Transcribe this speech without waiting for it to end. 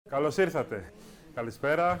Καλώς ήρθατε.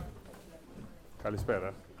 Καλησπέρα.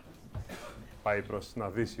 Καλησπέρα. Πάει προς να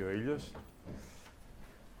δύσει ο ήλιος.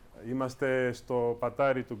 Είμαστε στο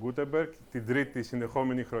Πατάρι του Gutenberg, την τρίτη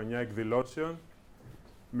συνεχόμενη χρονιά εκδηλώσεων,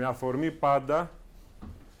 με αφορμή πάντα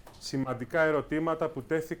σημαντικά ερωτήματα που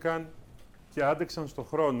τέθηκαν και άντεξαν στο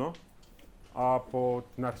χρόνο από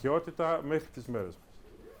την αρχαιότητα μέχρι τις μέρες μας.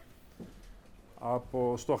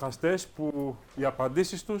 Από στοχαστές που οι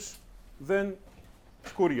απαντήσεις τους δεν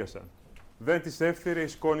σκούριασαν. Δεν τις έφθειρε η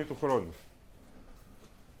σκόνη του χρόνου.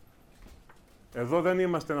 Εδώ δεν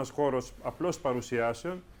είμαστε ένας χώρος απλώς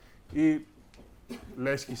παρουσιάσεων ή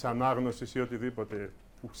λέσχης ανάγνωσης ή οτιδήποτε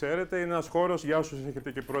που ξέρετε. Είναι ένας χώρος, για όσους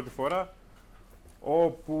έχετε και πρώτη φορά,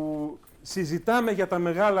 όπου συζητάμε για τα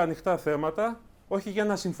μεγάλα ανοιχτά θέματα, όχι για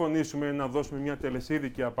να συμφωνήσουμε ή να δώσουμε μια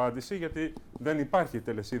τελεσίδικη απάντηση, γιατί δεν υπάρχει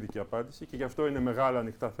τελεσίδικη απάντηση και γι' αυτό είναι μεγάλα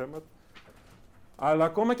ανοιχτά θέματα, αλλά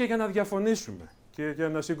ακόμα και για να διαφωνήσουμε και για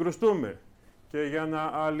να συγκρουστούμε και για να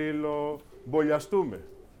αλληλομπολιαστούμε.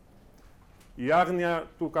 Η άγνοια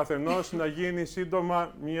του καθενός να γίνει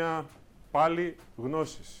σύντομα μια πάλι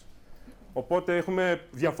γνώσης. Οπότε έχουμε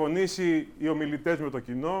διαφωνήσει οι ομιλητές με το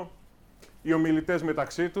κοινό, οι ομιλητές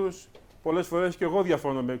μεταξύ τους. Πολλές φορές και εγώ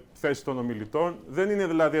διαφωνώ με θέσεις των ομιλητών. Δεν είναι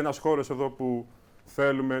δηλαδή ένας χώρος εδώ που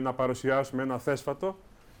θέλουμε να παρουσιάσουμε ένα θέσφατο.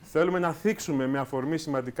 Θέλουμε να θίξουμε με αφορμή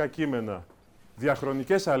σημαντικά κείμενα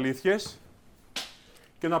διαχρονικές αλήθειες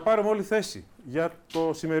και να πάρουμε όλη θέση για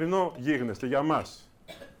το σημερινό γίγνεσθε, για μας.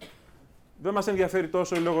 Δεν μας ενδιαφέρει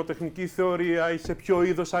τόσο η λογοτεχνική θεωρία ή σε ποιο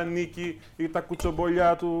είδος ανήκει ή τα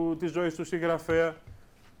κουτσομπολιά της ζωής του συγγραφέα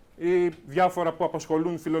ή διάφορα που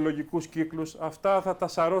απασχολούν φιλολογικούς κύκλους. Αυτά θα τα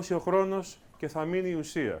σαρώσει ο χρόνος και θα μείνει η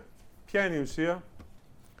ουσία. Ποια είναι η ουσία?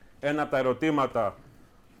 Ένα από τα ερωτήματα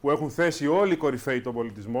που έχουν θέσει όλοι οι κορυφαίοι των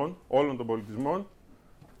πολιτισμών, όλων των πολιτισμών,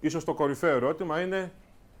 ίσως το κορυφαίο ερώτημα είναι: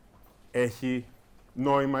 έχει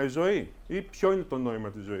νόημα η ζωή? Ή ποιο είναι το νόημα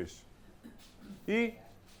της ζωής? Ή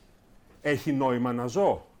έχει νόημα να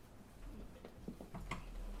ζω?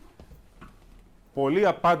 Πολλοί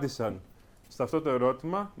απάντησαν σε αυτό το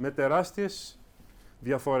ερώτημα με τεράστιες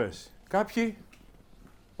διαφορές. Κάποιοι,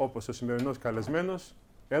 όπως ο σημερινός καλεσμένος,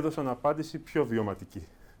 έδωσαν απάντηση πιο βιωματική.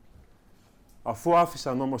 Αφού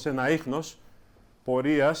άφησαν όμως ένα ίχνος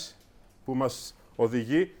πορείας που μας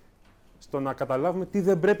οδηγεί στο να καταλάβουμε τι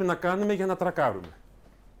δεν πρέπει να κάνουμε για να τρακάρουμε.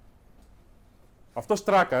 Αυτός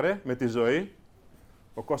τράκαρε με τη ζωή,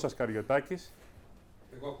 ο Κώστας Καρυωτάκης.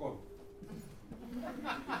 Εγώ ακόμη.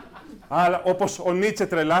 Αλλά όπως ο Νίτσε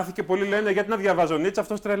τρελάθηκε, πολλοί λένε γιατί να διαβάζω Νίτσε,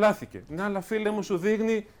 αυτός τρελάθηκε. Ναι, αλλά φίλε μου, σου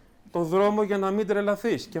δείχνει το δρόμο για να μην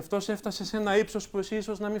τρελαθείς. Και αυτός έφτασε σε ένα ύψος που εσύ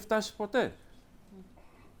ίσως να μην φτάσεις ποτέ.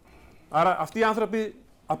 Άρα αυτοί οι άνθρωποι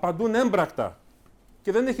απαντούν έμπρακτα.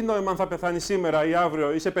 Και δεν έχει νόημα αν θα πεθάνει σήμερα ή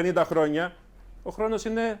αύριο ή σε 50 χρόνια. Ο χρόνος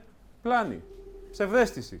είναι πλάνη,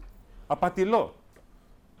 ψευδαίσθηση, απατηλό.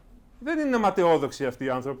 Δεν είναι ματαιόδοξοι αυτοί οι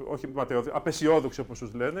άνθρωποι, όχι ματαιόδοξοι, απεσιόδοξοι όπως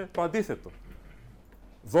τους λένε, το αντίθετο.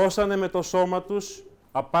 Δώσανε με το σώμα τους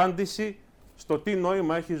απάντηση στο τι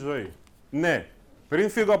νόημα έχει η ζωή. Ναι, πριν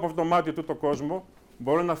φύγω από το μάτι του το κόσμο,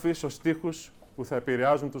 μπορώ να αφήσω στίχους που θα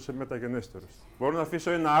επηρεάζουν τους μεταγενέστερους. Μπορώ να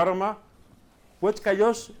αφήσω ένα άρωμα που έτσι κι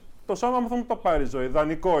αλλιώς το σώμα μου θα μου το πάρει ζωή.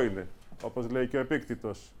 Δανεικό είναι, όπως λέει και ο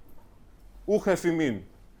Επίκτητος. Ούχ εφημίν.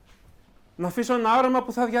 Να αφήσω ένα άρωμα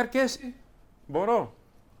που θα διαρκέσει. Μπορώ.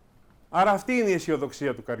 Άρα αυτή είναι η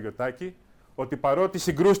αισιοδοξία του Καρυωτάκη, ότι παρότι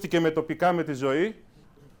συγκρούστηκε τοπικά με τη ζωή,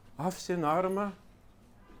 άφησε ένα άρωμα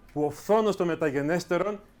που ο φθόνος των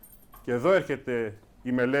μεταγενέστερων, και εδώ έρχεται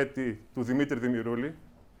η μελέτη του Δημήτρη Δημηρούλη,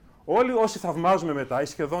 όλοι όσοι θαυμάζουμε μετά, ή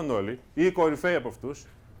σχεδόν όλοι, ή οι κορυφαίοι από αυτούς,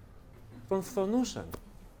 τον φθονούσαν.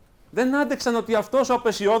 Δεν άντεξαν ότι αυτός ο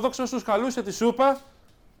απεσιόδοξος τους χαλούσε τη σούπα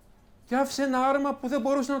και άφησε ένα άρωμα που δεν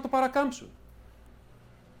μπορούσαν να το παρακάμψουν.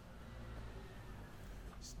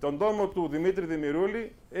 Στον τόμο του Δημήτρη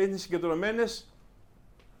Δημηρούλη είναι συγκεντρωμένες,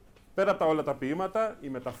 πέρα από τα όλα τα ποίηματα, οι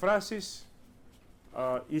μεταφράσεις,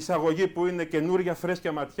 η εισαγωγή που είναι καινούρια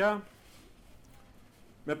φρέσκια ματιά,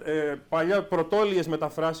 παλιά πρωτόλιες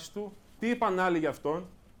μεταφράσεις του, τι είπαν άλλοι για αυτόν,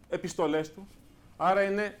 επιστολές του. Άρα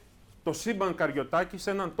είναι το σύμπαν Καρυωτάκη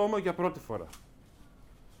σε έναν τόμο για πρώτη φορά.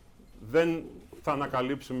 Δεν θα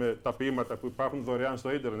ανακαλύψουμε τα ποίηματα που υπάρχουν δωρεάν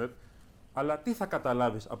στο ίντερνετ, αλλά τι θα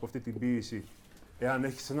καταλάβεις από αυτή την ποίηση εάν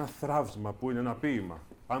έχεις ένα θραύσμα που είναι ένα ποίημα,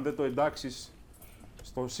 αν δεν το εντάξεις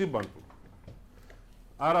στο σύμπαν του.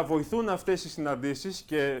 Άρα βοηθούν αυτές οι συναντήσεις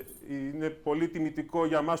και είναι πολύ τιμητικό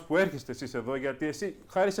για μας που έρχεστε εσείς εδώ, γιατί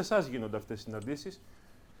χάρη σε εσάς γίνονται αυτές οι συναντήσεις,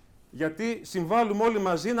 γιατί συμβάλλουμε όλοι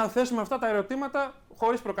μαζί να θέσουμε αυτά τα ερωτήματα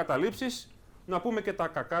χωρίς προκαταλήψεις, να πούμε και τα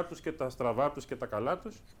κακά τους και τα στραβά τους και τα καλά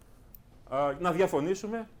τους, να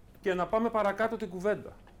διαφωνήσουμε και να πάμε παρακάτω την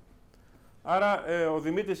κουβέντα. Άρα ο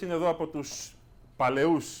Δημήτρης είναι εδώ από τους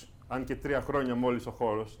παλαιούς, αν και 3 χρόνια μόλις ο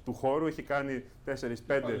χώρος του χώρου. Έχει κάνει 4-5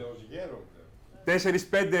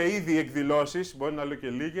 ήδη εκδηλώσεις, μπορεί να λέω και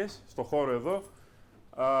λίγες, στο χώρο εδώ.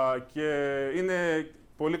 Και είναι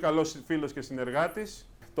πολύ καλός φίλος και συνεργάτης.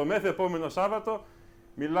 Το μέθε επόμενο Σάββατο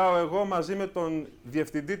μιλάω εγώ μαζί με τον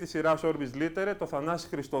διευθυντή της σειράς Orbis Literae, τον Θανάση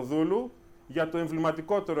Χριστοδούλου, για το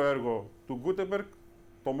εμβληματικότερο έργο του Gutenberg,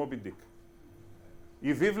 το Moby Dick.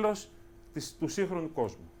 Η βίβλος του σύγχρονου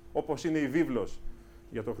κόσμου. Όπως είναι η βίβλος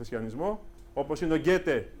για τον χριστιανισμό, όπως είναι ο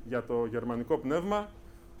Γκέτε για το γερμανικό πνεύμα,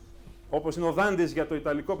 όπως είναι ο Δάντης για το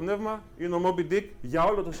ιταλικό πνεύμα, είναι ο Moby Dick για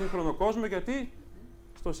όλο το σύγχρονο κόσμο, γιατί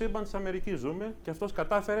στο σύμπαν της Αμερικής ζούμε και αυτός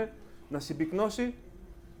κατάφερε να συμπυκνώσει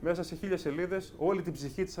μέσα σε 1000 σελίδες όλη την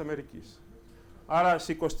ψυχή της Αμερικής. Άρα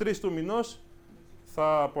στις 23 του μηνός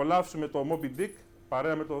θα απολαύσουμε το Moby Dick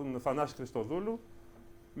παρέα με τον Θανάση Χριστοδούλου.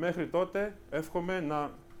 Μέχρι τότε εύχομαι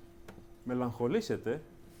να μελαγχολήσετε,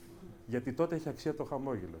 γιατί τότε έχει αξία το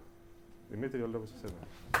χαμόγελο. Δημήτρη, ο λόγος σε εσένα.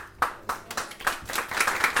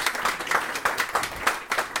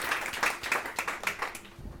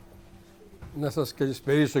 Να σας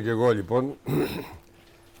καλησπερίσω κι εγώ λοιπόν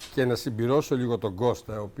και να συμπληρώσω λίγο τον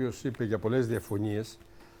Κώστα, ο οποίος είπε για πολλές διαφωνίες.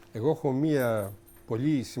 Εγώ έχω μία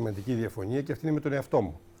πολύ σημαντική διαφωνία και αυτή είναι με τον εαυτό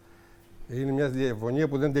μου. Είναι μια διαφωνία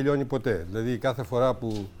που δεν τελειώνει ποτέ. Δηλαδή κάθε φορά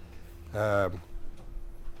που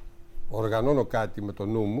οργανώνω κάτι με το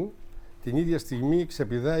νου μου, την ίδια στιγμή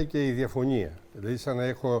ξεπηδάει και η διαφωνία. Δηλαδή σαν να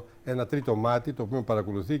έχω ένα τρίτο μάτι το οποίο με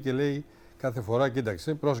παρακολουθεί και λέει κάθε φορά,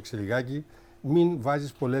 κοίταξε, πρόσεξε λιγάκι, μην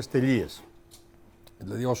βάζεις πολλές τελείες.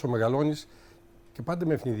 Δηλαδή όσο μεγαλώνεις, και πάντα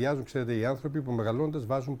με ευνηδιάζουν, ξέρετε, οι άνθρωποι που μεγαλώνοντας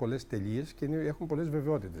βάζουν πολλές τελείες και έχουν πολλές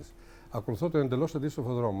βεβαιότητες. Ακολουθώ τον εντελώς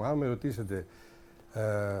αντίστροφο δρόμο. Αν με ρωτήσετε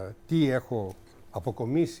τι έχω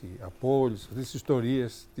αποκομίσει από όλες αυτές τις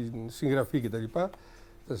ιστορίες, την συγγραφή κτλ.,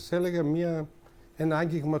 θα σας έλεγα ένα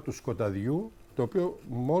άγγιγμα του σκοταδιού, το οποίο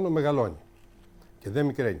μόνο μεγαλώνει και δεν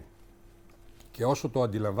μικραίνει. Και όσο το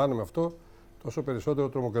αντιλαμβάνομαι αυτό, τόσο περισσότερο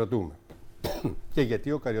τρομοκρατούμε. Και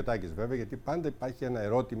γιατί ο Καρυωτάκης βέβαια, γιατί πάντα υπάρχει ένα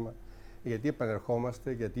ερώτημα, γιατί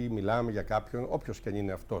επανερχόμαστε, γιατί μιλάμε για κάποιον, όποιος και αν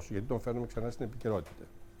είναι αυτός, γιατί τον φέρνουμε ξανά στην επικαιρότητα.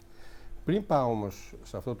 Πριν πάω όμως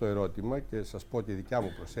σε αυτό το ερώτημα και σας πω τη δικιά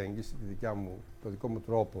μου προσέγγιση, το δικό μου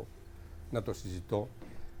τρόπο να το συζητώ,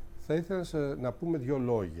 θα ήθελα να πούμε 2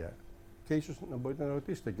 λόγια και ίσως να μπορείτε να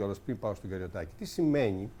ρωτήσετε κιόλας πριν πάω στον Καρυωτάκη. Τι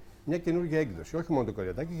σημαίνει μια καινούργια έκδοση, όχι μόνο το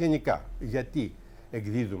Καρυωτάκη, γενικά. Γιατί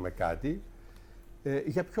εκδίδουμε κάτι,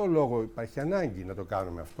 για ποιο λόγο υπάρχει ανάγκη να το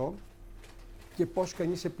κάνουμε αυτό και πώς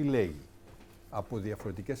κανείς επιλέγει από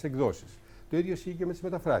διαφορετικές εκδόσεις. Το ίδιο ισχύει και με τις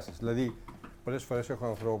μεταφράσεις. Δηλαδή, πολλές φορές έχω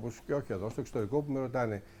ανθρώπους, και όχι εδώ, στο εξωτερικό, που με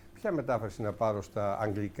ρωτάνε ποια μετάφραση να πάρω στα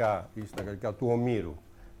αγγλικά ή στα γαλλικά του Ομήρου.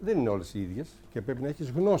 Δεν είναι όλες οι ίδιες και πρέπει να έχεις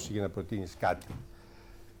γνώση για να προτείνεις κάτι.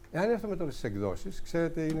 Εάν έρθουμε τώρα στις εκδόσεις,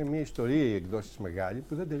 ξέρετε, είναι μια ιστορία οι εκδόσεις μεγάλη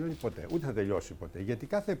που δεν τελειώνει ποτέ, ούτε θα τελειώσει ποτέ. Γιατί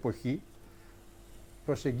κάθε εποχή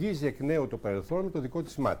προσεγγίζει εκ νέου το παρελθόν με το δικό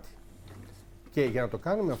της μάτι. Και για να το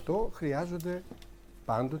κάνουμε αυτό χρειάζονται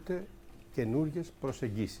πάντοτε καινούργιες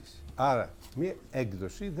προσεγγίσεις. Άρα, μία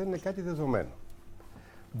έκδοση δεν είναι κάτι δεδομένο.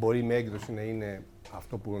 Μπορεί μια έκδοση να είναι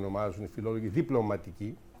αυτό που ονομάζουν οι φιλόλογοι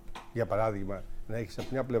διπλωματική. Για παράδειγμα, να έχεις από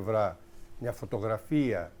μια πλευρά μια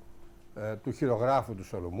φωτογραφία του χειρογράφου του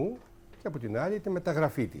Σολομού και από την άλλη τη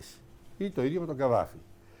μεταγραφή της. Ή το ίδιο με τον Καβάφη.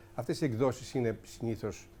 Αυτές οι εκδόσεις είναι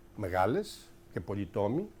συνήθως μεγάλες και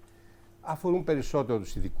πολυτόμοι, αφορούν περισσότερο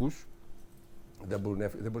τους ειδικούς. Δεν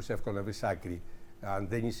μπορείς εύκολα να βρεις άκρη, αν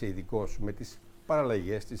δεν είσαι ειδικός, με τις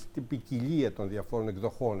παραλλαγές, την ποικιλία των διαφόρων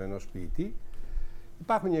εκδοχών ενός ποιητή.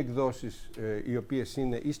 Υπάρχουν οι εκδόσεις οι οποίες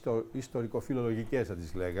είναι ιστορικοφιλολογικές, θα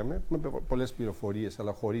τις λέγαμε, με πολλές πληροφορίες,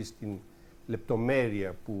 αλλά χωρίς την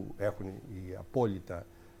λεπτομέρεια που έχουν οι απόλυτα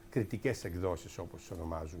κριτικές εκδόσεις, όπως τις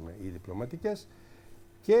ονομάζουμε, οι διπλωματικές.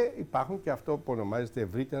 Και υπάρχουν και αυτό που ονομάζεται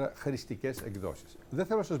ευρύτερα χρηστικές εκδόσεις. Δεν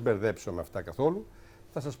θέλω να σας μπερδέψω με αυτά καθόλου.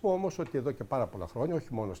 Θα σας πω όμως ότι εδώ και πάρα πολλά χρόνια,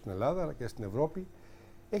 όχι μόνο στην Ελλάδα αλλά και στην Ευρώπη,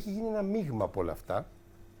 έχει γίνει ένα μείγμα από όλα αυτά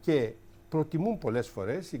και προτιμούν πολλές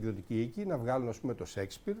φορές οι εκδοτικοί οίκοι να βγάλουν, ας πούμε, το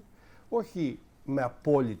Σέξπιρ, όχι με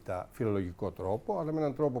απόλυτα φιλολογικό τρόπο, αλλά με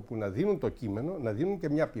έναν τρόπο που να δίνουν το κείμενο, να δίνουν και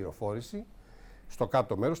μια πληροφόρηση στο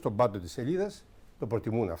κάτω μέρος, στον πάντο της σελίδας, το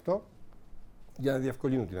προτιμούν αυτό, για να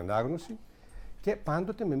διευκολύνουν την ανάγνωση. Και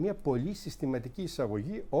πάντοτε με μια πολύ συστηματική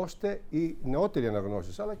εισαγωγή, ώστε οι νεότεροι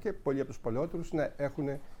αναγνώστες, αλλά και πολλοί από τους παλαιότερους, να έχουν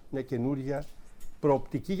μια καινούρια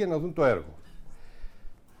προοπτική για να δουν το έργο.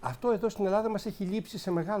 Αυτό εδώ στην Ελλάδα μας έχει λείψει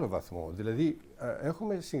σε μεγάλο βαθμό. Δηλαδή,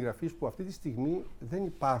 έχουμε συγγραφείς που αυτή τη στιγμή δεν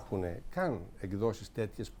υπάρχουν καν εκδόσεις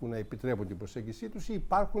τέτοιες που να επιτρέπουν την προσέγγιση τους, ή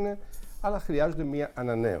υπάρχουν, αλλά χρειάζονται μια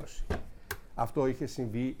ανανέωση. Αυτό είχε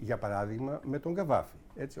συμβεί, για παράδειγμα, με τον Καβάφη.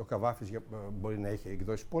 Έτσι, ο Καβάφης μπορεί να έχει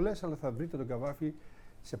εκδώσεις πολλές, αλλά θα βρείτε τον Καβάφη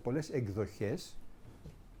σε πολλές εκδοχές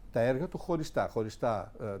τα έργα του χωριστά.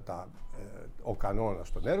 Χωριστά ο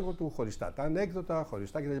κανόνας των έργων του, χωριστά τα ανέκδοτα,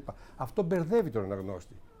 χωριστά κτλ. Αυτό μπερδεύει τον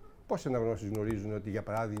αναγνώστη. Πόσοι αναγνώστες γνωρίζουν ότι, για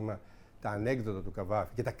παράδειγμα, τα ανέκδοτα του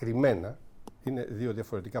Καβάφη και τα κρυμμένα, είναι δύο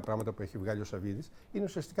διαφορετικά πράγματα που έχει βγάλει ο Σαββίδης, είναι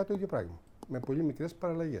ουσιαστικά το ίδιο πράγμα. Με πολύ μικρές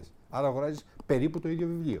παραλλαγές. Άρα αγοράζεις περίπου το ίδιο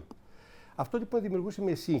βιβλίο. Αυτό λοιπόν δημιουργούσε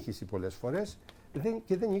μια σύγχυση πολλές φορές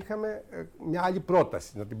και δεν είχαμε μια άλλη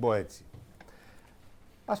πρόταση, να την πω έτσι.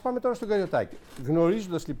 Ας πάμε τώρα στον Καρυωτάκη.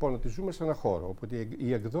 Γνωρίζοντας λοιπόν ότι ζούμε σε έναν χώρο όπου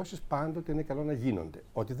οι εκδόσεις πάντοτε είναι καλό να γίνονται,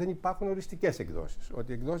 ότι δεν υπάρχουν οριστικές εκδόσεις,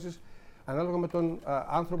 ότι οι εκδόσεις ανάλογα με τον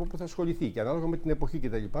άνθρωπο που θα ασχοληθεί και ανάλογα με την εποχή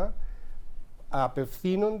κτλ.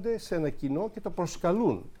 Απευθύνονται σε ένα κοινό και το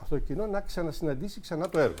προσκαλούν αυτό το κοινό να ξανασυναντήσει ξανά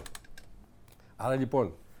το έργο. Άρα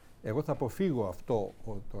λοιπόν, εγώ θα αποφύγω αυτό,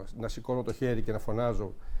 να σηκώνω το χέρι και να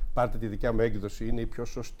φωνάζω πάρτε τη δικιά μου έκδοση, είναι η πιο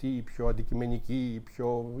σωστή, η πιο αντικειμενική, η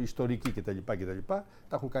πιο ιστορική κτλ. Τα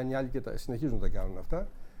έχουν κάνει άλλοι και συνεχίζουν να τα κάνουν αυτά.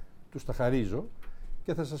 Τους τα χαρίζω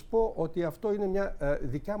και θα σας πω ότι αυτό είναι μια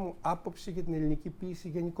δικιά μου άποψη για την ελληνική ποίηση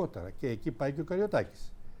γενικότερα. Και εκεί πάει και ο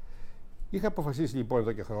Καρυωτάκης. Είχα αποφασίσει λοιπόν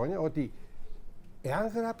εδώ και χρόνια ότι εάν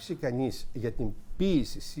γράψει κανείς για την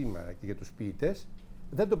ποίηση σήμερα και για τους ποιητές,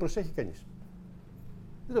 δεν το προσέχει κανείς.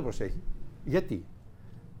 Δεν το προσέχει. Γιατί?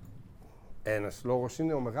 Ένας λόγος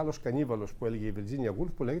είναι ο μεγάλος κανίβαλος που έλεγε η Βιρτζίνια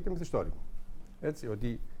Γουλφ, που λέγεται μυθιστόρημα. Έτσι, ότι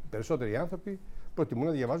οι περισσότεροι άνθρωποι προτιμούν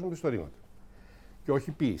να διαβάζουν μυθιστορήματα και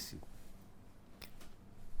όχι ποίηση.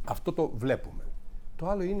 Αυτό το βλέπουμε. Το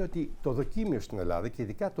άλλο είναι ότι το δοκίμιο στην Ελλάδα, και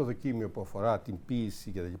ειδικά το δοκίμιο που αφορά την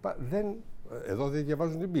ποίηση κτλ., εδώ δεν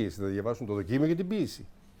διαβάζουν την ποίηση, δεν διαβάζουν το δοκίμιο για την ποίηση.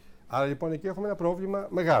 Άρα λοιπόν εκεί έχουμε ένα πρόβλημα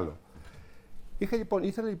μεγάλο.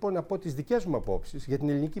 Ήθελα λοιπόν να πω τις δικές μου απόψεις για την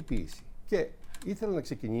ελληνική ποίηση. Και ήθελα να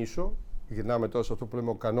ξεκινήσω, γυρνάμε τώρα σε αυτό που λέμε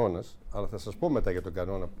ο κανόνας, αλλά θα σας πω μετά για τον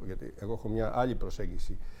κανόνα, γιατί εγώ έχω μια άλλη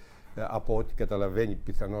προσέγγιση από ό,τι καταλαβαίνει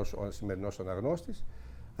πιθανώς ο σημερινός αναγνώστης.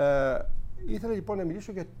 Ήθελα λοιπόν να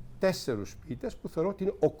μιλήσω για 4 ποιητές που θεωρώ ότι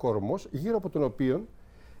είναι ο κορμός γύρω από τον οποίο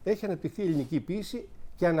έχει αναπτυχθεί η ελληνική ποίηση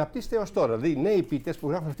και αναπτύσσεται έως τώρα. Δηλαδή, νέοι ποιητές που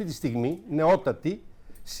γράφουν αυτή τη στιγμή, νεότατοι,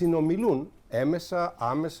 συνομιλούν έμεσα,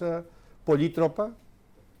 άμεσα, πολύτροπα,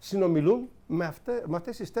 συνομιλούν με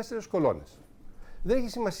αυτές τις 4 κολόνες. Δεν έχει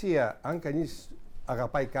σημασία αν κανείς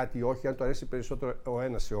αγαπάει κάτι ή όχι, αν το αρέσει περισσότερο ο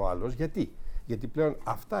ένας ή ο άλλος. Γιατί? Γιατί πλέον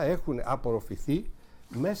αυτά έχουν απορροφηθεί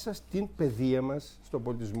μέσα στην παιδεία μας, στον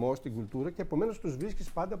πολιτισμό, στην κουλτούρα και επομένως τους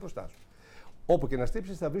βρίσκεις πάντα μπροστά σου. Όπου και να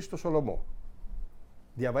στύψεις θα βρεις το Σολομό.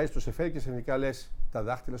 Διαβάζεις το Σεφέρι και ξαφνικά λες τα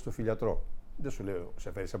δάχτυλα στο φιλιατρό. Δεν σου λέω ο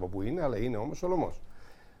Σεφέρις από πού είναι, αλλά είναι όμως Σολομός.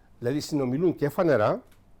 Δηλαδή συνομιλούν και φανερά,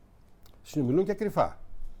 συνομιλούν και κρυφά.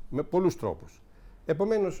 Με πολλούς τρόπους.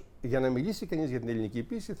 Επομένως, για να μιλήσει κανείς για την ελληνική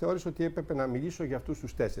ποίηση, θεώρησε ότι έπρεπε να μιλήσω για αυτούς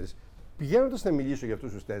τους 4. Πηγαίνοντας να μιλήσω για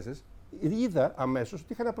αυτούς τους 4, είδα αμέσως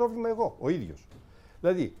ότι είχα ένα πρόβλημα εγώ, ο ίδιος.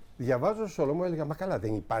 Δηλαδή, διαβάζω το Σολομό, έλεγα: μα καλά,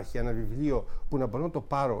 δεν υπάρχει ένα βιβλίο που να μπορώ να το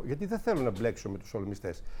πάρω, γιατί δεν θέλω να μπλέξω με τους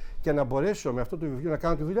σολομιστές, και να μπορέσω με αυτό το βιβλίο να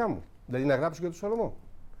κάνω τη δουλειά μου. Δηλαδή, να γράψω για τον Σολομό.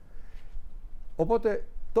 Οπότε,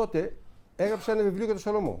 τότε έγραψα ένα βιβλίο για τον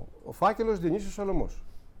Σολομό. Ο φάκελος Διονύσιος Σολομός.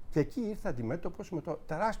 Και εκεί ήρθα αντιμέτωπος με το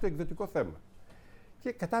τεράστιο εκδοτικό θέμα.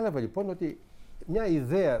 Και κατάλαβα λοιπόν ότι μια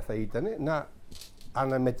ιδέα θα ήταν να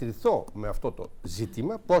αναμετρηθώ με αυτό το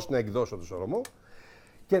ζήτημα, πώς να εκδώσω τον Σολομό,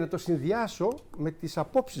 και να το συνδυάσω με τις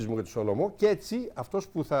απόψεις μου για τον Σολομό, και έτσι αυτός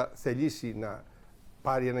που θα θελήσει να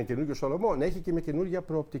πάρει έναν καινούργιο Σολομό να έχει και μια καινούργια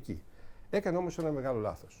προοπτική. Έκανα όμως ένα μεγάλο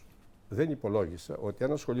λάθος. Δεν υπολόγισα ότι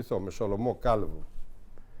αν ασχοληθώ με Σολομό, Κάλβο,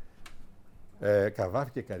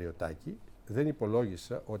 Καβάφη και Καρυωτάκη, δεν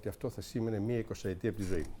υπολόγισα ότι αυτό θα σήμαινε μία 20ετία από τη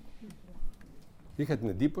ζωή μου. Είχα την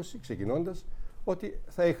εντύπωση, ξεκινώντας, ότι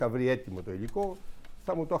θα είχα βρει έτοιμο το υλικό,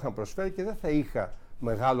 θα μου το είχαν προσφέρει και δεν θα είχα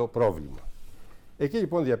μεγάλο πρόβλημα. Εκεί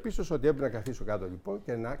λοιπόν διαπίστωσα ότι έπρεπε να καθίσω κάτω λοιπόν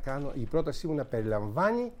και να κάνω η πρότασή μου να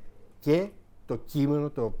περιλαμβάνει και το κείμενο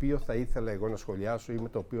το οποίο θα ήθελα εγώ να σχολιάσω ή με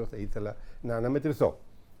το οποίο θα ήθελα να αναμετρηθώ.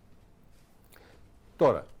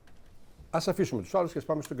 Τώρα, ας αφήσουμε τους άλλους και ας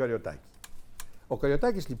πάμε στον Καρυωτάκη. Ο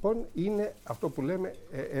Καρυωτάκης λοιπόν είναι αυτό που λέμε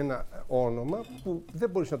ένα όνομα που δεν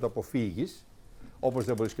μπορείς να το αποφύγεις, όπως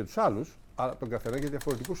δεν μπορείς και τους άλλους, αλλά τον καθένα για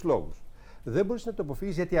διαφορετικούς λόγους. Δεν μπορείς να το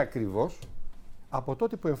αποφύγεις γιατί ακριβώς από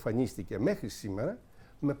τότε που εμφανίστηκε μέχρι σήμερα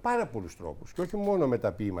με πάρα πολλούς τρόπους, και όχι μόνο με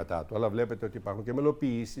τα ποίηματά του, αλλά βλέπετε ότι υπάρχουν και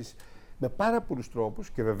μελοποιήσεις, με πάρα πολλούς τρόπους,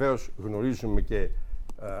 και βεβαίως γνωρίζουμε και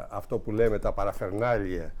αυτό που λέμε τα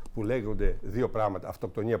παραφερνάλια που λέγονται 2 πράγματα,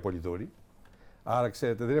 αυτοκτονία Πολυδούρη. Άρα,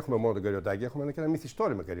 ξέρετε, δεν έχουμε μόνο τον Καρυωτάκη, έχουμε και ένα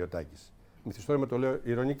μυθιστόρημα Καρυωτάκης. Μυθιστόρημα το λέω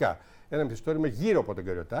ειρωνικά. Ένα μυθιστόρημα γύρω από τον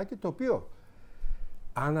Καρυωτάκη, το οποίο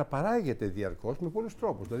αναπαράγεται διαρκώς με πολλούς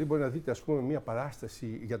τρόπους. Δηλαδή, μπορεί να δείτε, ας πούμε, μια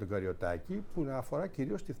παράσταση για τον Καρυωτάκη που να αφορά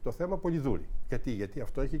κυρίως το θέμα Πολυδούρη. Γιατί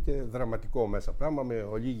αυτό έχει και δραματικό μέσα πράγμα, με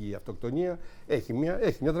ολίγη αυτοκτονία, έχει μια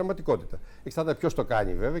δραματικότητα. Εξαρτάται ποιος το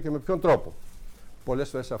κάνει, βέβαια, και με ποιον τρόπο. Πολλές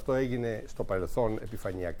φορές αυτό έγινε στο παρελθόν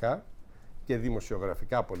επιφανειακά και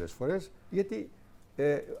δημοσιογραφικά πολλές φορές, γιατί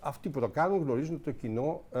αυτοί που το κάνουν γνωρίζουν ότι το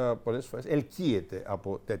κοινό πολλές φορές ελκύεται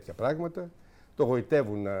από τέτοια πράγματα. Το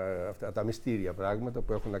γοητεύουν αυτά τα μυστήρια πράγματα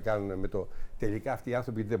που έχουν να κάνουν με το τελικά αυτοί οι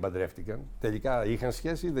άνθρωποι δεν παντρεύτηκαν. Τελικά είχαν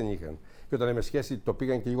σχέση ή δεν είχαν. Και όταν λέμε σχέση, το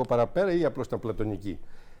πήγαν και λίγο παραπέρα ή απλώς ήταν πλατωνικοί.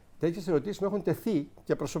 Τέτοιες ερωτήσεις μου έχουν τεθεί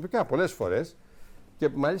και προσωπικά πολλές φορές και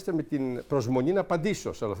μάλιστα με την προσμονή να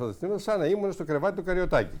απαντήσω σε όλα αυτά τα θέματα, σαν να ήμουν στο κρεβάτι του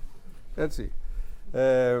Καρυωτάκη. Έτσι.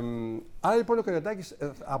 Άρα λοιπόν ο Καρυωτάκης,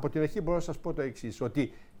 από την αρχή μπορώ να σας πω το εξής,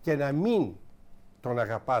 ότι και να μην τον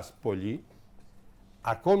αγαπάς πολύ,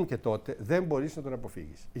 ακόμη και τότε δεν μπορείς να τον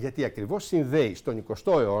αποφύγεις. Γιατί ακριβώς συνδέει στον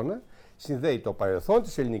 20ο αιώνα, συνδέει το παρελθόν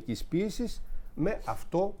της ελληνικής ποίησης με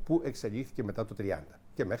αυτό που εξελίχθηκε μετά το 30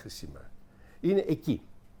 και μέχρι σήμερα. Είναι εκεί.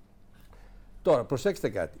 Τώρα, προσέξτε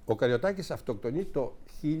κάτι. Ο Καρυωτάκης αυτοκτονεί το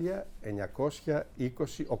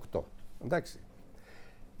 1928. Εντάξει.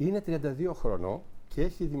 Είναι 32 χρονών και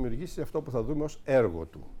έχει δημιουργήσει αυτό που θα δούμε ως έργο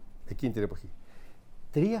του εκείνη την εποχή.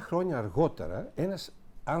 3 χρόνια αργότερα, ένας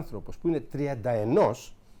άνθρωπος που είναι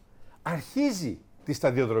 31 αρχίζει τη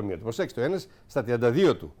σταδιοδρομία του. Προσέξτε, ο ένας στα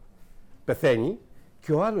 32 του πεθαίνει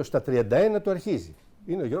και ο άλλος στα 31 του αρχίζει.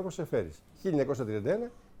 Είναι ο Γιώργος Σεφέρης.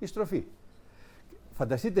 1931 η στροφή.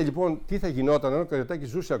 Φανταστείτε λοιπόν τι θα γινόταν αν ο Καρυωτάκης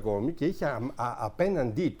ζούσε ακόμη και είχε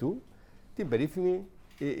απέναντί του την περίφημη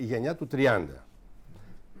γενιά του 30.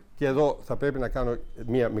 Και εδώ θα πρέπει να κάνω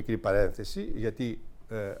μία μικρή παρένθεση, γιατί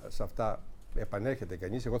σε αυτά επανέρχεται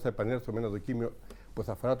κανείς. Εγώ θα επανέλθω με ένα δοκίμιο που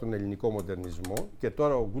θα αφορά τον ελληνικό μοντερνισμό και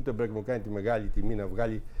τώρα ο Gutenberg μου κάνει τη μεγάλη τιμή να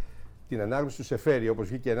βγάλει την ανάγνωση του Σεφέρη, όπως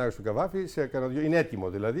βγήκε η ανάγνωση του Καβάφη, είναι έτοιμο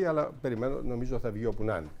δηλαδή, αλλά περιμένω, νομίζω θα βγει όπου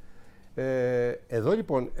να είναι. Εδώ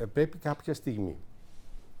λοιπόν πρέπει κάποια στιγμή,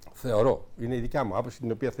 θεωρώ, είναι η δικιά μου άποψη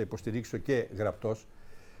την οποία θα υποστηρίξω και γραπτός,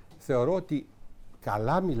 θεωρώ ότι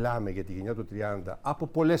καλά μιλάμε για τη γενιά του 30 από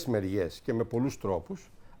πολλές μεριές και με πολλούς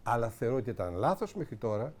τρόπους, αλλά θεωρώ ότι ήταν λάθος μέχρι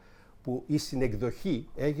τώρα που η συνεκδοχή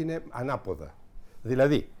έγινε ανάποδα.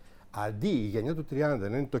 Δηλαδή, αντί η γενιά του 30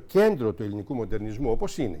 να είναι το κέντρο του ελληνικού μοντερνισμού,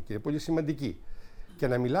 όπως είναι και είναι πολύ σημαντική, και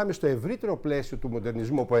να μιλάμε στο ευρύτερο πλαίσιο του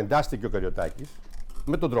μοντερνισμού που εντάσσεται και ο Καρυωτάκης,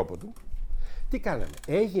 με τον τρόπο του, τι κάναμε?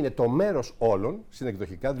 Έγινε το μέρος όλων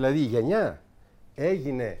συνεκδοχικά, δηλαδή η γενιά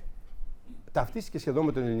ταυτίστηκε σχεδόν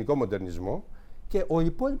με τον ελληνικό μοντερνισμό και ο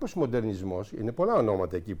υπόλοιπος μοντερνισμός, είναι πολλά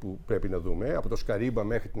ονόματα εκεί που πρέπει να δούμε, από το Σκαρίμπα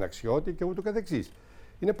μέχρι την Αξιώτη και ούτω καθεξής.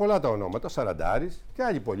 Είναι πολλά τα ονόματα, Σαραντάρης και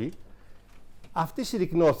άλλοι πολλοί. Αυτοί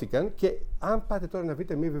συρρικνώθηκαν και αν πάτε τώρα να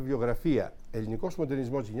βρείτε μια βιβλιογραφία ελληνικός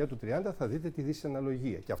μοντερνισμός γενιά του 30, θα δείτε τη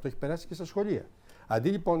δυσαναλογία. Και αυτό έχει περάσει και στα σχολεία. Αντί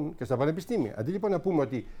λοιπόν και στα πανεπιστήμια. Αντί λοιπόν να πούμε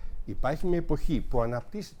ότι υπάρχει μια εποχή που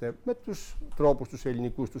αναπτύσσεται με τους τρόπους τους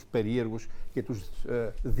ελληνικούς, τους περίεργους και τους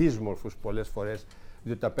δύσμορφους πολλές φορές,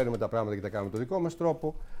 διότι τα παίρνουμε τα πράγματα και τα κάνουμε με τον δικό μας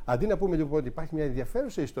τρόπο. Αντί να πούμε λοιπόν ότι υπάρχει μια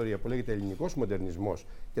ενδιαφέρουσα ιστορία που λέγεται ελληνικός μοντερνισμός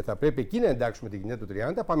και θα πρέπει εκεί να εντάξουμε τη γενιά του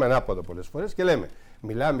 30, πάμε ανάποδα πολλές φορές και λέμε,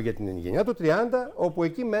 μιλάμε για την γενιά του 30, όπου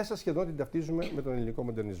εκεί μέσα σχεδόν την ταυτίζουμε με τον ελληνικό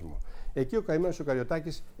μοντερνισμό. Εκεί ο καημένος ο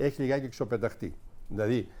Καρυωτάκης έχει λιγάκι εξωπενταχτεί.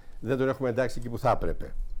 Δηλαδή δεν τον έχουμε εντάξει εκεί που θα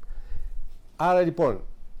έπρεπε. Άρα λοιπόν,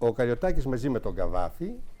 ο Καρυωτάκης μαζί με τον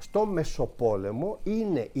Καβάφη στο Μεσοπόλεμο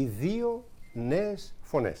είναι οι δύο νέες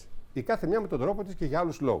φωνές. Η κάθε μια με τον τρόπο της και για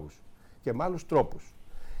άλλους λόγους και με άλλους τρόπους.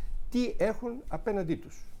 Τι έχουν απέναντί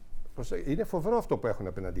τους? Είναι φοβερό αυτό που έχουν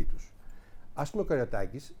απέναντί τους. Ας πούμε ο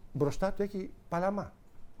Καρυωτάκης μπροστά του έχει Παλαμά.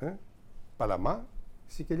 Παλαμά,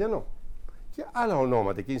 Σικελιανό. Και άλλα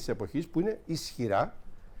ονόματα εκείνης της εποχής που είναι ισχυρά.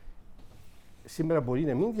 Σήμερα μπορεί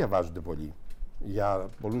να μην διαβάζονται πολύ για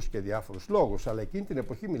πολλούς και διάφορους λόγους, αλλά εκείνη την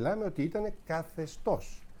εποχή μιλάμε ότι ήταν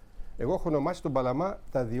καθεστώς. Εγώ έχω ονομάσει τον Παλαμά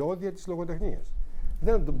τα διόδια της λογοτεχνίας.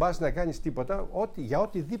 Δεν τον πας να κάνεις τίποτα, για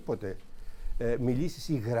οτιδήποτε μιλήσεις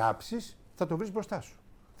ή γράψεις, θα το βρεις μπροστά σου.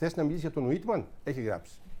 Θες να μιλήσεις για τον Ουίτμαν, έχει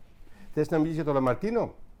γράψει. Θες να μιλήσεις για τον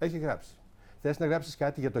Λαμαρτίνο, έχει γράψει. Θες να γράψεις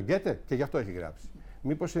κάτι για τον Γκέτε, και γι' αυτό έχει γράψει.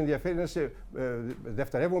 Μήπως ενδιαφέρει να είσαι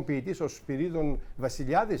δευτερεύον ποιητής ο Σπυρίδων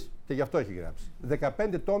Βασιλιάδης, και γι' αυτό έχει γράψει.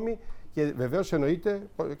 15 τόμοι και βεβαίως εννοείται,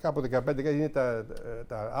 κάπου 15 είναι τα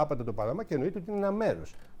άπαντα του Παλαμά και εννοείται ότι είναι ένα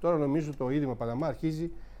μέρος. Τώρα νομίζω το Ίδρυμα Παλαμά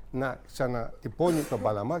αρχίζει να ξανατυπώνει τον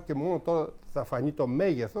Παλαμά και μόνο τώρα θα φανεί το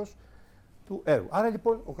μέγεθος του έργου. Άρα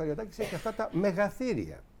λοιπόν ο Καρυωτάκης έχει αυτά τα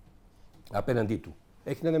μεγαθύρια απέναντί του.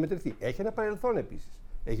 Έχει να αναμετρηθεί. Έχει ένα παρελθόν επίσης.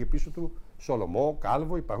 Έχει πίσω του Σολομό,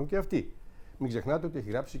 Κάλβο, υπάρχουν και αυτοί. Μην ξεχνάτε ότι έχει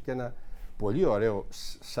γράψει και ένα πολύ ωραίο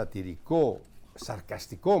σατυρικό,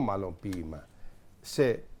 σαρκαστικό μάλλον ποίημα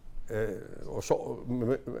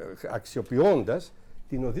αξιοποιώντας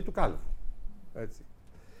την οδή του κάλβου. Έτσι.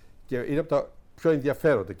 Και είναι από τα πιο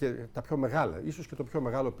ενδιαφέροντα και τα πιο μεγάλα, ίσως και το πιο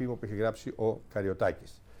μεγάλο ποίημα που έχει γράψει ο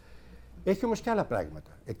Καρυωτάκης. Έχει όμως και άλλα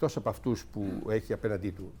πράγματα, εκτός από αυτούς που έχει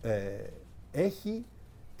απέναντί του. Έχει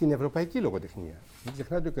την ευρωπαϊκή λογοτεχνία. Μην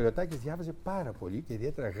ξεχνάτε ότι ο Καρυωτάκης διάβαζε πάρα πολύ και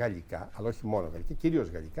ιδιαίτερα γαλλικά, αλλά όχι μόνο γαλλικά, κυρίως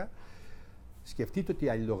γαλλικά. Σκεφτείτε ότι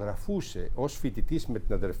αλληλογραφούσε ως φοιτητής με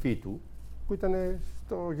την αδερφή του, που ήταν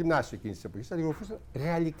στο γυμνάσιο εκείνης της εποχής, αλληλογραφούσαν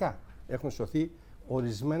γαλλικά. Έχουν σωθεί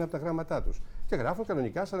ορισμένα από τα γράμματά τους. Και γράφουν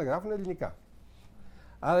κανονικά σαν να γράφουν ελληνικά.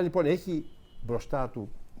 Άρα λοιπόν έχει μπροστά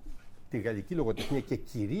του τη γαλλική λογοτεχνία και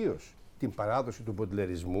κυρίως την παράδοση του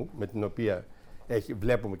μποντλερισμού, με την οποία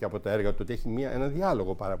βλέπουμε και από τα έργα του ότι έχει ένα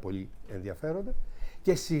διάλογο πάρα πολύ ενδιαφέροντα.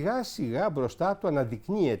 Και σιγά σιγά μπροστά του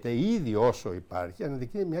αναδεικνύεται, ήδη όσο υπάρχει,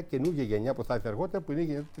 αναδεικνύεται μια καινούργια γενιά που θα έρθει αργότερα, που είναι η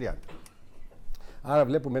γενιά του 30. Άρα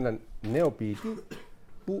βλέπουμε έναν νέο ποιητή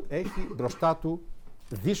που έχει μπροστά του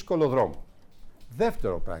δύσκολο δρόμο.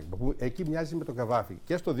 Δεύτερο πράγμα, που εκεί μοιάζει με τον Καβάφη,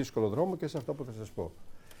 και στο δύσκολο δρόμο και σε αυτό που θα σας πω.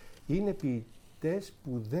 Είναι ποιητές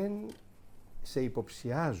που δεν σε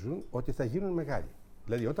υποψιάζουν ότι θα γίνουν μεγάλοι.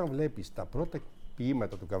 Δηλαδή, όταν βλέπεις τα πρώτα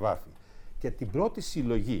ποίηματα του Καβάφη και την πρώτη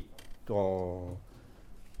συλλογή, το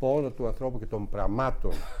πόνο του ανθρώπου και των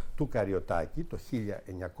πραμάτων του Καρυωτάκη, το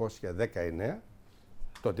 1919,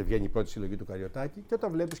 τότε βγαίνει η πρώτη συλλογή του Καρυωτάκη, και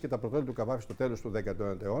όταν βλέπεις και τα πρωτότυπα του Καβάφη στο τέλος του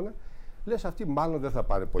 19ου αιώνα, λες αυτοί μάλλον δεν θα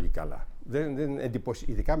πάνε πολύ καλά.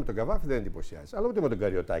 Ειδικά με τον Καβάφη δεν εντυπωσιάζει. Αλλά ούτε με τον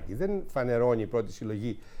Καρυωτάκη. Δεν φανερώνει η πρώτη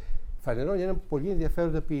συλλογή. Φανερώνει έναν πολύ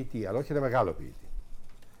ενδιαφέροντα ποιητή, αλλά όχι ένα μεγάλο ποιητή.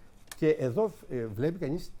 Και εδώ βλέπει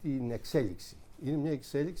κανείς την εξέλιξη. Είναι μια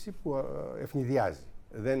εξέλιξη που ευνηδιάζει.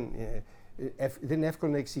 Δεν είναι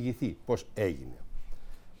εύκολο να εξηγηθεί πώς έγινε.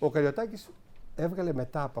 Ο Καρυωτάκης έβγαλε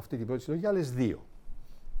μετά από αυτή την πρώτη συλλογή άλλες δύο.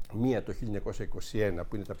 Μία το 1921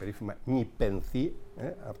 που είναι τα περίφημα νηπενθή,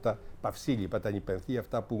 αυτά παυσίλιπα, τα νηπενθή,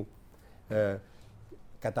 αυτά που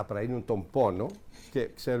καταπραίνουν τον πόνο, και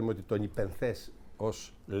ξέρουμε ότι το νηπενθές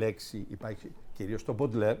ως λέξη υπάρχει κυρίως στο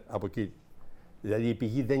Μποντλέρ, από εκεί. Δηλαδή η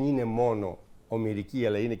πηγή δεν είναι μόνο ομηρική,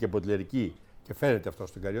 αλλά είναι και μποντλερική, και φαίνεται αυτό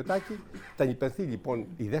στον Καρυωτάκη. Τα νηπενθή λοιπόν,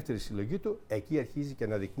 η δεύτερη συλλογή του, εκεί αρχίζει και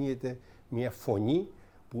αναδεικνύεται μια φωνή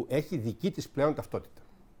που έχει δική της πλέον ταυτότητα.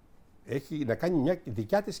 Έχει να κάνει μια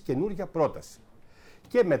δικιά της καινούργια πρόταση.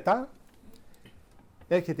 Και μετά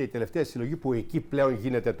έρχεται η τελευταία συλλογή, που εκεί πλέον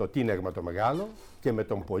γίνεται το τίνεγμα το μεγάλο, και με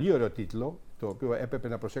τον πολύ ωραίο τίτλο, το οποίο έπρεπε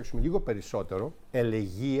να προσέξουμε λίγο περισσότερο,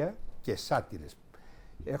 «Ελεγεία και σάτυρες».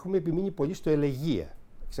 Έχουμε επιμείνει πολύ στο ελεγεία.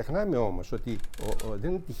 Ξεχνάμε όμως ότι δεν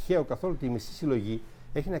είναι τυχαίο καθόλου ότι η μισή συλλογή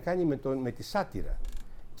έχει να κάνει με τη σάτυρα.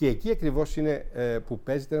 Και εκεί ακριβώς είναι που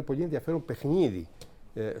παίζεται ένα πολύ ενδιαφέρον παιχνίδι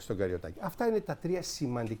στον Καρυωτάκη. Αυτά είναι τα τρία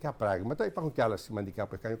σημαντικά πράγματα. Υπάρχουν και άλλα σημαντικά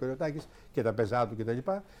που έχει κάνει ο Καρυωτάκης, και τα Πεζά του κτλ.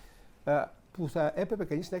 Που θα έπρεπε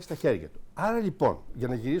κανείς να έχει στα χέρια του. Άρα λοιπόν, για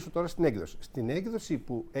να γυρίσω τώρα στην έκδοση. Στην έκδοση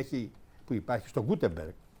που υπάρχει στο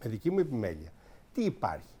Gutenberg, με δική μου επιμέλεια, τι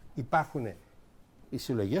υπάρχει? Υπάρχουν οι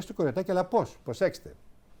συλλογές του Καρυωτάκη, αλλά πώς? Προσέξτε.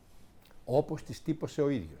 Όπως τις τύπωσε ο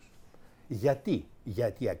ίδιος.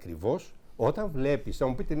 Γιατί ακριβώς όταν βλέπεις, θα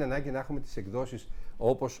μου πείτε είναι ανάγκη να έχουμε τις εκδόσεις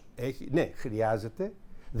όπως έχει. Ναι, χρειάζεται.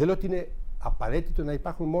 Δεν λέω ότι είναι απαραίτητο να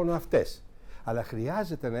υπάρχουν μόνο αυτές. Αλλά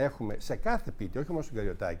χρειάζεται να έχουμε σε κάθε ποιητή, όχι μόνο στον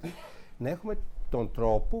Καρυωτάκη, να έχουμε τον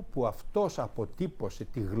τρόπο που αυτός αποτύπωσε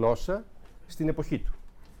τη γλώσσα στην εποχή του.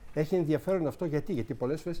 Έχει ενδιαφέρον αυτό γιατί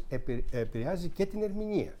πολλές φορές επηρεάζει και την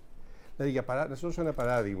ερμηνεία. Δηλαδή, να σας δώσω ένα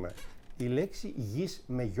παράδειγμα. Η λέξη γης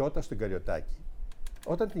με γιώτα στον Καρυωτάκη.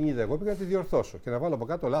 Όταν την είδα, εγώ πήγα να τη διορθώσω και να βάλω από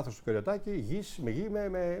κάτω λάθος του Καρυωτάκη, γης με γη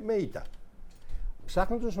με ήτα.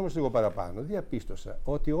 Ψάχνοντας όμως λίγο παραπάνω, διαπίστωσα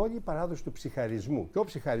ότι όλη η παράδοση του ψυχαρισμού, και ο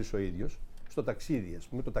ψυχάρης ο ίδιος, στο ταξίδι, ας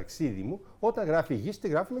πούμε, το ταξίδι μου, όταν γράφει γης, τη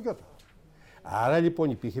γράφει με γιώτα. Άρα λοιπόν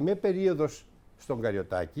υπήρχε μια περίοδος στον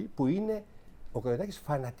Καρυωτάκη που είναι ο Καρυωτάκης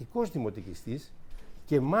φανατικός δημοτικιστής,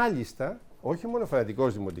 και μάλιστα όχι μόνο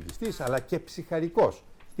φανατικός δημοτικιστής, αλλά και ψυχαρικός,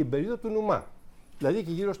 την περίοδο του Νουμά, δηλαδή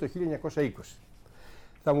και γύρω στο 1920.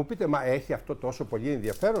 Θα μου πείτε, μα έχει αυτό τόσο πολύ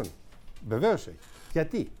ενδιαφέρον? Βεβαίως έχει.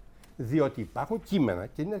 Γιατί? Διότι υπάρχουν κείμενα,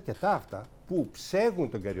 και είναι αρκετά αυτά, που ψέγουν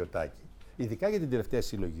τον Καρυωτάκη, ειδικά για την τελευταία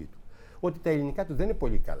συλλογή του, ότι τα ελληνικά του δεν είναι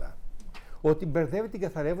πολύ καλά, ότι μπερδεύει την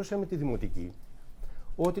καθαρεύουσα με τη δημοτική,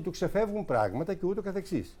 ότι του ξεφεύγουν πράγματα και ούτω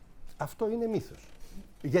καθεξής. Αυτό είναι μύθος.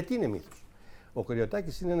 Γιατί είναι μύθος? Ο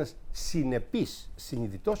Καρυωτάκης είναι ένας συνεπής,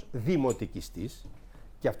 συνειδητός δημοτικιστής,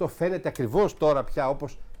 και αυτό φαίνεται ακριβώς τώρα πια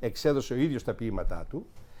όπως εξέδωσε ο ίδιος τα ποίηματά του,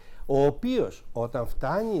 ο οποίος όταν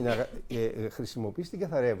φτάνει να χρησιμοποιήσει την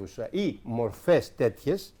καθαρεύουσα ή μορφές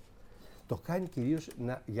τέτοιες, το κάνει κυρίως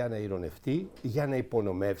για να ειρωνευτεί, για να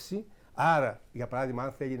υπονομεύσει, Άρα, για παράδειγμα,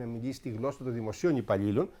 αν θέλει να μιλήσει τη γλώσσα των δημοσίων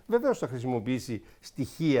υπαλλήλων, βεβαίως θα χρησιμοποιήσει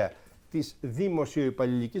στοιχεία της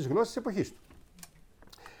δημοσιοϊπαλληλικής γλώσσας της εποχής του.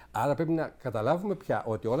 Άρα πρέπει να καταλάβουμε πια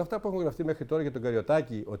ότι όλα αυτά που έχουν γραφτεί μέχρι τώρα για τον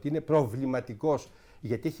Καρυωτάκη, ότι είναι προβληματικός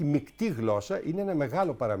γιατί έχει μεικτή γλώσσα, είναι ένα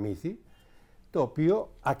μεγάλο παραμύθι, το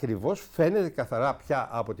οποίο ακριβώς φαίνεται καθαρά πια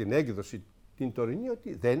από την έκδοση την τωρινή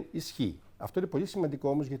ότι δεν ισχύει. Αυτό είναι πολύ σημαντικό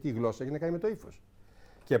όμως, γιατί η γλώσσα έχει να κάνει με το ύφος.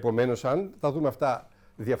 Και επομένως, αν τα δούμε αυτά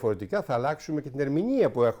διαφορετικά, θα αλλάξουμε και την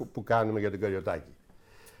ερμηνεία που κάνουμε για τον Καρυωτάκη.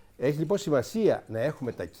 Έχει λοιπόν σημασία να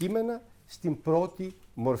έχουμε τα κείμενα στην πρώτη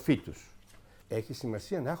μορφή τους. Έχει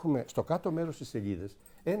σημασία να έχουμε στο κάτω μέρος της σελίδας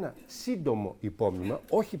ένα σύντομο υπόμνημα,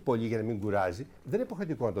 όχι πολύ για να μην κουράζει, δεν είναι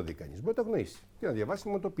υποχρεωτικό να το δει κανείς. Μπορεί να το αγνοήσει και να διαβάσει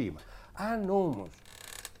μόνο το ποίημα. Αν όμως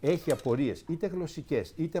έχει απορίες, είτε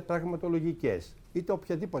γλωσσικές, είτε πραγματολογικές, είτε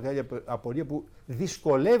οποιαδήποτε άλλη απορία που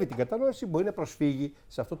δυσκολεύει την κατανόηση, μπορεί να προσφύγει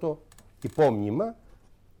σε αυτό το υπόμνημα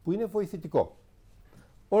που είναι βοηθητικό.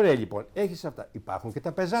 Ωραία, λοιπόν, έχεις αυτά. Υπάρχουν και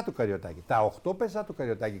τα πεζά του Καρυωτάκη. Τα 8 πεζά του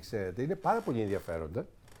Καρυωτάκη, ξέρετε, είναι πάρα πολύ ενδιαφέροντα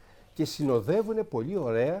και συνοδεύουν πολύ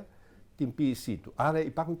ωραία την ποίησή του. Άρα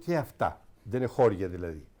υπάρχουν και αυτά. Δεν είναι χώρια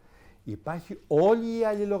δηλαδή. Υπάρχει όλη η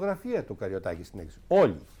αλληλογραφία του Καρυωτάκη στην έκδοση.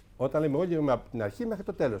 Όλη. Όταν λέμε όλοι, λέμε από την αρχή μέχρι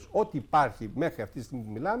το τέλος. Ό,τι υπάρχει μέχρι αυτή τη στιγμή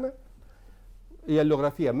που μιλάμε, η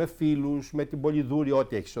αλληλογραφία με φίλους, με την Πολυδούρη,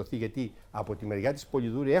 ό,τι έχει σωθεί. Γιατί από τη μεριά της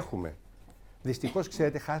Πολυδούρη έχουμε. Δυστυχώς,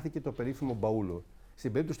 ξέρετε, χάθηκε το περίφημο μπαούλο.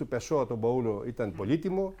 Στην περίπτωση του Πεσσόα το μπαούλο ήταν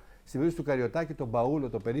πολύτιμο. Στην περίπτωση του Καρυωτάκη το μπαούλο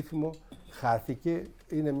το περίφημο χάθηκε.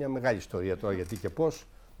 Είναι μια μεγάλη ιστορία τώρα, γιατί και πώς.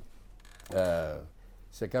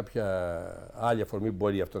 Σε κάποια άλλη αφορμή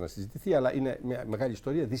μπορεί αυτό να συζητηθεί, αλλά είναι μια μεγάλη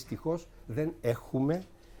ιστορία. Δυστυχώς δεν έχουμε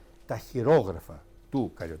τα χειρόγραφα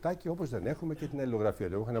του Καρυωτάκη, όπως δεν έχουμε και την αλληλογραφία.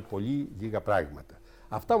 Δεν έχουν πολύ λίγα πράγματα.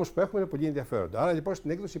 Αυτά όμως που έχουμε είναι πολύ ενδιαφέροντα. Άρα λοιπόν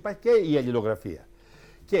στην έκδοση υπάρχει και η αλληλογραφία.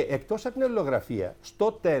 Και εκτός από την αλληλογραφία,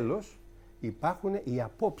 στο τέλος υπάρχουν οι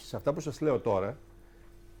απόψεις, αυτά που σας λέω τώρα,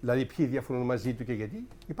 δηλαδή ποιοι διαφωνούν μαζί του και γιατί,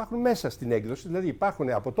 υπάρχουν μέσα στην έκδοση, δηλαδή υπάρχουν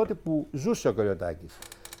από τότε που ζούσε ο Καρυωτάκης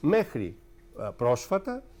μέχρι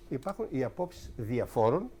πρόσφατα, υπάρχουν οι απόψεις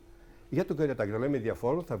διαφόρων για τον Καρυωτάκη. Να λέμε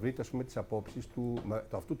διαφόρων, θα βρείτε, ας πούμε, τις απόψεις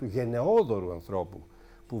αυτού του γενναιόδωρου ανθρώπου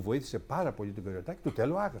που βοήθησε πάρα πολύ τον Καρυωτάκη, του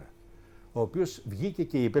Τέλου Άγρα. Ο οποίος βγήκε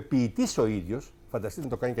και είπε, ποιητής ο ίδιος, φανταστείτε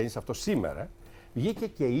να το κάνει κανείς αυτό σήμερα, βγήκε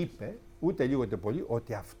και είπε, ούτε λίγο ούτε πολύ,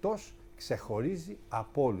 ότι αυτός ξεχωρίζει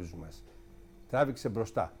από όλους μας. Τράβηξε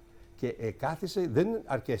μπροστά. Και κάθισε, δεν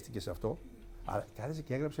αρκέστηκε σε αυτό, αλλά κάθισε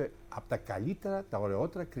και έγραψε από τα καλύτερα, τα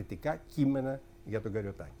ωραιότερα κριτικά κείμενα για τον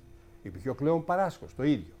Καρυωτάκη. Υπήρχε ο Κλέον Παράσχος, το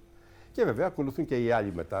ίδιο. Και βέβαια ακολουθούν και οι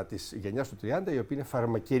άλλοι μετά της γενιάς του 30, οι οποίοι είναι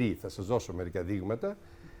φαρμακεροί. Θα σας δώσω μερικά δείγματα.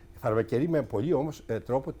 Φαρμακεροί με πολύ όμως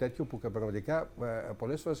τρόπο τέτοιο που πραγματικά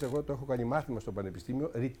πολλές φορές εγώ το έχω κάνει μάθημα στο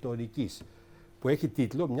Πανεπιστήμιο ρητορικής, που έχει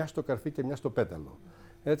τίτλο «Μια στο καρφί και μια στο πέταλο».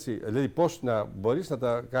 Έτσι, δηλαδή πώς να μπορείς να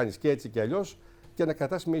τα κάνεις και έτσι και αλλιώς και να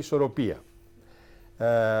κρατάς με ισορροπία.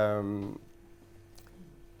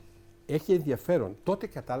 Έχει ενδιαφέρον. Τότε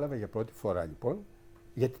κατάλαβα για πρώτη φορά λοιπόν,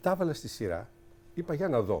 γιατί τα έβαλα στη σειρά, είπα για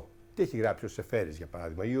να δω τι έχει γράψει ο Σεφέρης για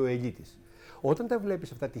παράδειγμα ή ο Ελίτης. Όταν τα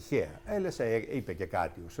βλέπεις αυτά τυχαία, είπε και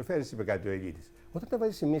κάτι, ο Σεφέρης είπε κάτι ο Ελίτης. Όταν τα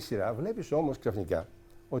βάζεις σε μια σειρά, βλέπεις όμως ξαφνικά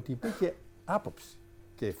ότι υπήρχε άποψη.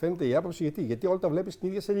 Και φαίνεται η άποψη γιατί όλα τα βλέπεις στην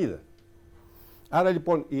ίδια σελίδα. Άρα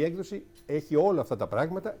λοιπόν η έκδοση έχει όλα αυτά τα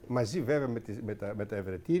πράγματα, μαζί βέβαια με τα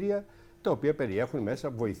ευρετήρια, τα οποία περιέχουν μέσα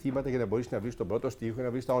βοηθήματα για να μπορείς να βρεις τον πρώτο στίχο,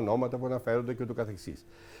 να βρεις τα ονόματα που αναφέρονται και ούτω καθεξής.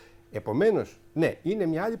 Επομένως, ναι, είναι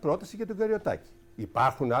μια άλλη πρόταση για τον Καρυωτάκη.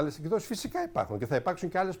 Υπάρχουν άλλες εκδόσεις, φυσικά υπάρχουν και θα υπάρξουν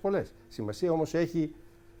και άλλες πολλές. Σημασία όμως έχει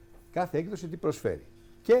κάθε έκδοση τι προσφέρει.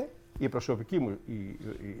 Και η προσωπική μου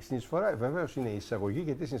η συνεισφορά βεβαίως είναι η εισαγωγή,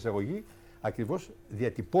 γιατί στην εισαγωγή ακριβώς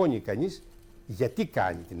διατυπώνει κανείς γιατί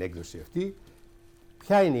κάνει την έκδοση αυτή,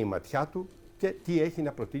 ποια είναι η ματιά του και τι έχει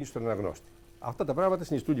να προτείνει στον αναγνώστη. Αυτά τα πράγματα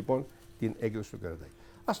συνιστούν λοιπόν την έκδοση του Καρυωτάκη.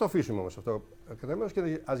 Ας το αφήσουμε όμως αυτό κατά μέρος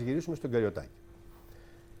και ας γυρίσουμε στον Καρυωτάκη.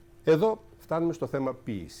 Εδώ φτάνουμε στο θέμα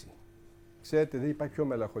ποίηση. Ξέρετε, δεν υπάρχει πιο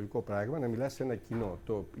μελαγχολικό πράγμα να μιλάς σε ένα κοινό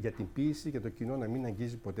για την ποίηση και το κοινό να μην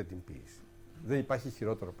αγγίζει ποτέ την ποίηση. Δεν υπάρχει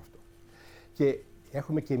χειρότερο από αυτό. Και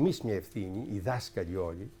έχουμε και εμείς μια ευθύνη, οι δάσκαλοι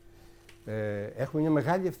όλοι, έχουμε μια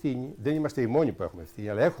μεγάλη ευθύνη, δεν είμαστε οι μόνοι που έχουμε ευθύνη,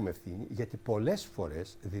 αλλά έχουμε ευθύνη, γιατί πολλές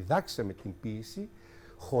φορές διδάξαμε την ποίηση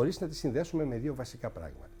χωρίς να τη συνδέσουμε με δύο βασικά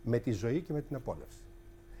πράγματα, με τη ζωή και με την απόλαυση.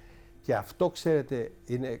 Και αυτό, ξέρετε,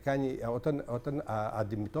 όταν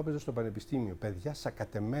αντιμετώπιζα στο πανεπιστήμιο παιδιά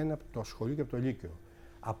σακατεμένα από το σχολείο και από το λύκειο,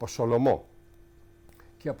 από Σολομό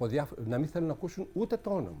και από να μην θέλουν να ακούσουν ούτε το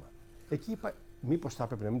όνομα. Εκεί είπα, μήπως θα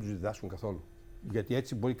έπρεπε να μην τους διδάσκουν καθόλου, γιατί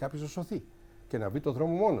έτσι μπορεί κάποιος να σωθεί και να βρει το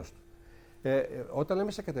δρόμο μόνος του. Όταν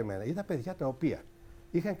λέμε σακατεμένα, είδα παιδιά τα οποία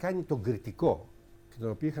είχαν κάνει τον κριτικό την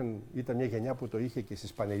οποία ήταν μια γενιά που το είχε και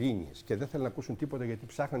στις Πανελλήνιες και δεν θέλουν να ακούσουν τίποτα γιατί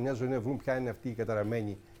ψάχναν μια ζωή να βρουν ποια είναι αυτή η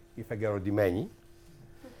καταραμένη, η φεγγαροντημένη.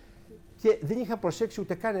 Και δεν είχα προσέξει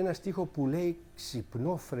ούτε καν ένα στίχο που λέει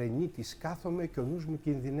 «Ξυπνώ φρενίτης κάθομαι και ο νους μου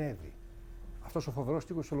κινδυνεύει». Αυτός ο φοβερός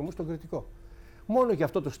στίχος του Σολομού στον Κριτικό. Μόνο για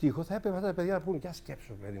αυτό το στίχο θα έπρεπε αυτά τα παιδιά να πούνε: «Για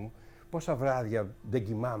σκέψω, παιδί μου, πόσα βράδια δεν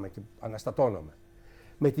κοιμάμαι και αναστατώνομαι».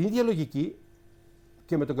 Με την ίδια λογική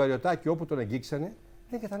και με τον Καρυωτάκη, όπου τον αγγίξανε,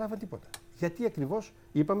 δεν καταλάβαν τίποτα. Γιατί ακριβώς,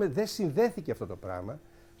 είπαμε, δεν συνδέθηκε αυτό το πράγμα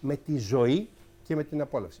με τη ζωή και με την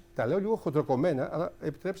απόλαυση. Τα λέω λίγο χοντροκομμένα, αλλά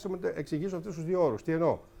επιτρέψτε μου να εξηγήσω αυτούς τους δύο όρους. Τι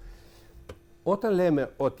εννοώ? Όταν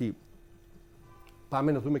λέμε ότι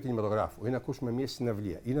πάμε να δούμε κινηματογράφο ή να ακούσουμε μια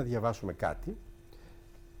συναυλία ή να διαβάσουμε κάτι,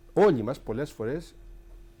 όλοι μας πολλές φορές,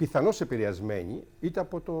 πιθανώς επηρεασμένοι, είτε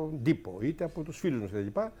από τον τύπο, είτε από τους φίλους μας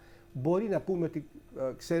κτλ., μπορεί να πούμε ότι,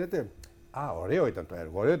 ξέρετε, ωραίο ήταν το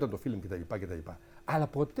έργο, ωραίο ήταν το φιλμ κτλ. Αλλά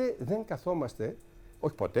ποτέ δεν καθόμαστε,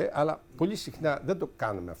 όχι ποτέ, αλλά πολύ συχνά δεν το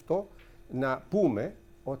κάνουμε αυτό, να πούμε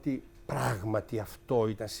ότι πράγματι αυτό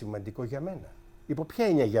ήταν σημαντικό για μένα. Υπό ποια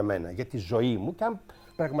έννοια για μένα? Για τη ζωή μου και αν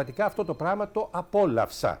πραγματικά αυτό το πράγμα το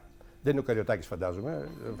απόλαυσα. Δεν είναι ο Καρυωτάκης, φαντάζομαι.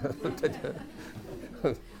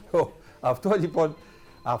 Αυτό λοιπόν,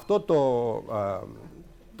 αυτό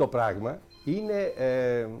το πράγμα είναι,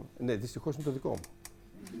 ναι, δυστυχώς είναι το δικό μου.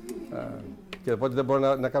 Και οπότε δεν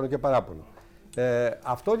μπορώ να κάνω και παράπονο.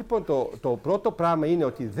 Αυτό λοιπόν το πρώτο πράγμα είναι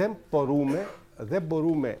ότι δεν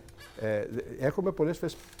μπορούμε, έχουμε πολλές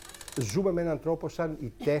φορές, ζούμε με έναν τρόπο σαν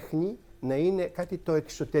η τέχνη να είναι κάτι το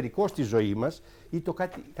εξωτερικό στη ζωή μας ή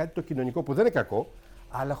κάτι το κοινωνικό που δεν είναι κακό,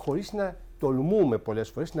 αλλά χωρίς να τολμούμε πολλές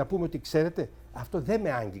φορές να πούμε ότι ξέρετε, αυτό δεν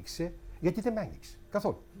με άγγιξε, γιατί δεν με άγγιξε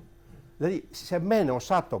καθόλου. Δηλαδή, σε μένα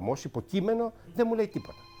ως άτομο, ως υποκείμενο, δεν μου λέει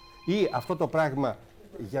τίποτα. Ή αυτό το πράγμα,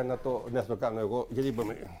 για να θα το κάνω εγώ, γιατί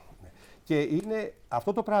είπαμε. Και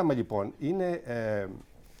αυτό το πράγμα λοιπόν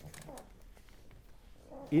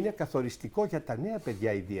είναι καθοριστικό για τα νέα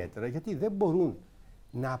παιδιά ιδιαίτερα, γιατί δεν μπορούν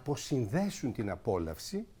να αποσυνδέσουν την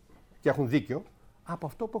απόλαυση, και έχουν δίκιο, από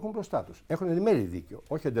αυτό που έχουν μπροστά τους. Έχουν εν μέρει δίκιο,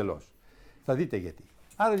 όχι εντελώς. Θα δείτε γιατί.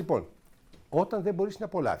 Άρα λοιπόν, όταν δεν μπορείς να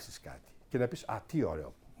απολαύσεις κάτι και να πεις «Α, τι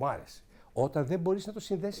ωραίο, μου άρεσε». Όταν δεν μπορείς να το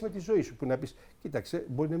συνδέσεις με τη ζωή σου, που να πεις «Κοίταξε,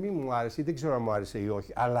 μπορεί να μην μου άρεσε ή δεν ξέρω αν μου άρεσε ή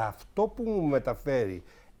όχι, αλλά αυτό που μου μεταφέρει,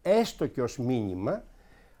 έστω και ως μήνυμα,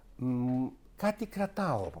 κάτι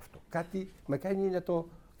κρατάω από αυτό, κάτι με κάνει να το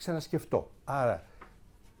ξανασκεφτώ». Άρα,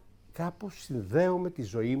 κάπως συνδέουμε τη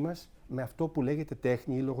ζωή μας με αυτό που λέγεται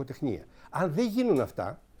τέχνη ή λογοτεχνία. Αν δεν γίνουν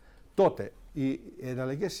αυτά, τότε οι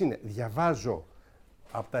εναλλαγές είναι διαβάζω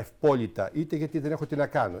από τα ευπόλυτα, είτε γιατί δεν έχω τι να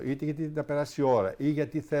κάνω, είτε γιατί να περάσει η ώρα, ή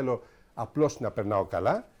γιατί θέλω απλώς να περνάω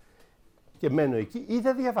καλά και μένω εκεί, ή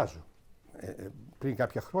δεν διαβάζω. Πριν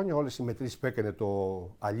κάποια χρόνια όλες οι μετρήσεις που έκανε το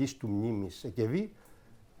αλής του μνήμης Εκεβή,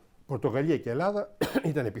 Πορτογαλία και Ελλάδα,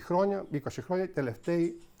 ήταν επί χρόνια, 20 χρόνια,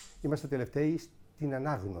 είμαστε τελευταίοι στην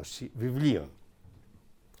ανάγνωση βιβλίων.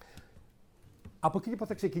 Από εκεί λοιπόν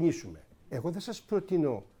θα ξεκινήσουμε. Εγώ δεν σας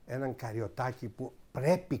προτείνω έναν Καρυωτάκη που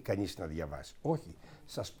πρέπει κανείς να διαβάσει. Όχι.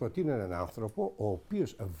 Σας προτείνω έναν άνθρωπο ο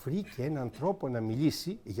οποίος βρήκε έναν τρόπο να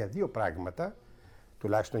μιλήσει για δύο πράγματα,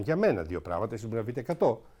 τουλάχιστον για μένα δύο πράγματα, εσείς μπορεί να βρείτε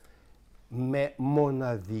 100, με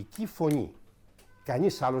μοναδική φωνή.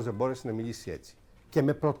 Κανείς άλλος δεν μπόρεσε να μιλήσει έτσι. Και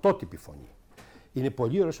με πρωτότυπη φωνή. Είναι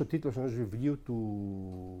πολύ ωραίος ο τίτλος ενός βιβλίου του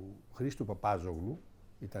Χρήστου Παπάζογλου,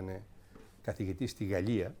 ήταν καθηγητής στη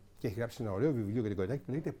Γαλλία και έχει γράψει ένα ωραίο βιβλίο για την Καρυωτάκη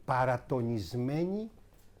που λέγεται «Παρατονισμένη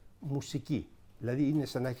μουσική». Δηλαδή είναι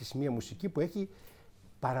σαν να έχεις μια μουσική που έχει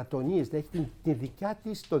παρατονίες, να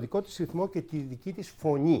έχει το δικό της ρυθμό και τη δική της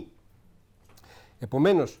φωνή.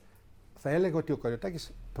 Επομένως, θα έλεγα ότι ο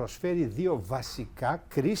Καρυωτάκης προσφέρει δύο βασικά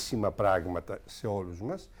κρίσιμα πράγματα σε όλους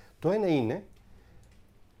μας. Το ένα είναι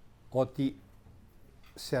ότι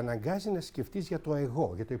σε αναγκάζει να σκεφτείς για το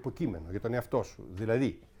εγώ, για το υποκείμενο, για τον εαυτό σου.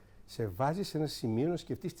 Δηλαδή, σε βάζει σε ένα σημείο να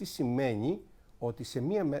σκεφτείς τι σημαίνει ότι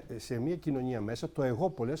σε μια κοινωνία μέσα το εγώ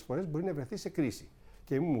πολλές φορές μπορεί να βρεθεί σε κρίση.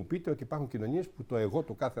 Και μου πείτε ότι υπάρχουν κοινωνίες που το εγώ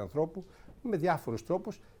του κάθε ανθρώπου με διάφορους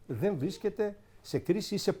τρόπους δεν βρίσκεται σε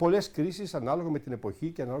κρίση ή σε πολλές κρίσεις ανάλογα με την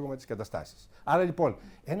εποχή και ανάλογα με τις καταστάσεις. Άρα λοιπόν,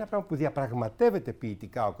 ένα πράγμα που διαπραγματεύεται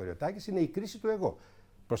ποιητικά ο Καρυωτάκης είναι η κρίση του εγώ.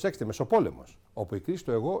 Προσέξτε, Μεσοπόλεμος, όπου η κρίση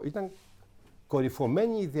του εγώ ήταν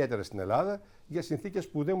κορυφωμένη ιδιαίτερα στην Ελλάδα για συνθήκες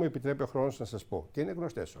που δεν μου επιτρέπει ο χρόνος να σας πω. Και είναι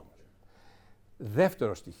γνωστές όμως.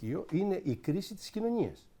 Δεύτερο στοιχείο είναι η κρίση της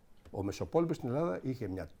κοινωνίας. Ο Μεσοπόλεμος στην Ελλάδα είχε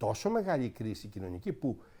μια τόσο μεγάλη κρίση κοινωνική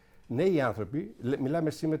που νέοι άνθρωποι, μιλάμε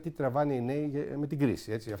σήμερα τι τραβάνε οι νέοι με την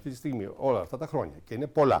κρίση, έτσι, αυτή τη στιγμή, όλα αυτά τα χρόνια. Και είναι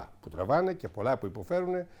πολλά που τραβάνε και πολλά που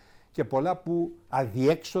υποφέρουν και πολλά που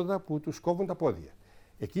αδιέξοδα που τους κόβουν τα πόδια.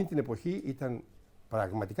 Εκείνη την εποχή ήταν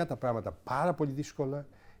πραγματικά τα πράγματα πάρα πολύ δύσκολα.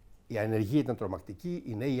 η ανεργία ήταν τρομακτική,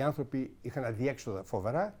 οι νέοι άνθρωποι είχαν αδιέξοδα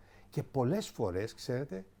φοβερά και πολλές φορές,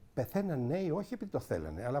 ξέρετε, πεθαίναν νέοι όχι επειδή το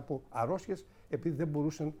θέλανε, αλλά από αρρώστιες επειδή δεν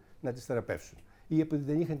μπορούσαν να τις θεραπεύσουν ή επειδή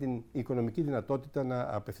δεν είχαν την οικονομική δυνατότητα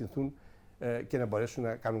να απευθυνθούν και να μπορέσουν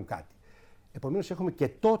να κάνουν κάτι. Επομένως, έχουμε και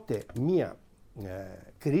τότε μία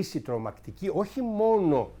κρίση τρομακτική, όχι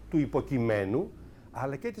μόνο του υποκειμένου,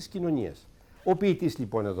 αλλά και της κοινωνίας. Ο ποιητής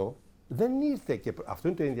λοιπόν εδώ δεν ήρθε, και αυτό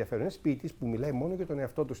είναι το ενδιαφέρον, ένας ποιητής που μιλάει μόνο για τον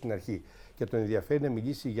εαυτό του στην αρχή και τον ενδιαφέρει να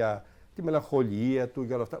μιλήσει για τη μελαγχολία του,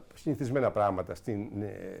 για όλα αυτά συνηθισμένα πράγματα στην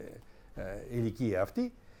ηλικία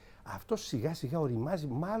αυτή. Αυτό σιγά σιγά οριμάζει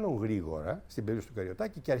μάλλον γρήγορα στην περίπτωση του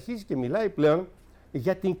Καρυωτάκη και αρχίζει και μιλάει πλέον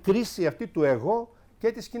για την κρίση αυτή του εγώ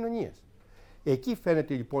και της κοινωνίας. Εκεί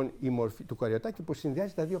φαίνεται λοιπόν η μορφή του Καρυωτάκη που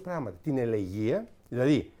συνδυάζει τα δύο πράγματα. Την ελεγεία,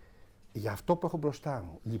 δηλαδή για αυτό που έχω μπροστά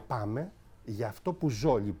μου λυπάμαι, για αυτό που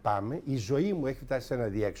ζω λυπάμαι, η ζωή μου έχει φτάσει σε ένα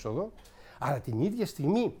διέξοδο, αλλά την ίδια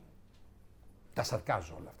στιγμή τα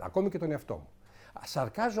σαρκάζω όλα αυτά, ακόμη και τον εαυτό μου.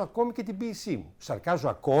 Σαρκάζω ακόμη και την ποίησή μου. Σαρκάζω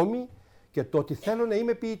ακόμη και το ότι θέλω να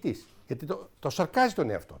είμαι ποιητής, γιατί το σαρκάζει τον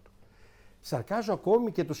εαυτό του. Σαρκάζω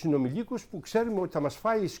ακόμη και τους συνομιλίκους που ξέρουμε ότι θα μας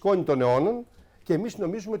φάει η σκόνη των αιώνων και εμείς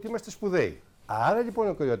νομίζουμε ότι είμαστε σπουδαίοι. Άρα λοιπόν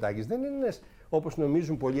ο Καρυωτάκης δεν είναι ένας, όπως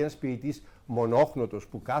νομίζουν πολλοί, ένας ποιητής μονόχνοτος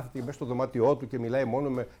που κάθεται μέσα στο δωμάτιό του και μιλάει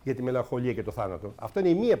μόνο για τη μελαγχολία και το θάνατο. Αυτό είναι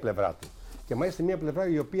η μία πλευρά του. Και μάλιστα μία πλευρά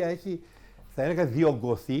η οποία έχει, θα έλεγα,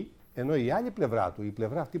 διωγγωθεί, ενώ η άλλη πλευρά του, η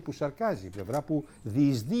πλευρά αυτή που σαρκάζει, η πλευρά που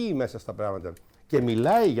διεισδύει μέσα στα πράγματα και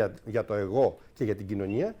μιλάει για το εγώ και για την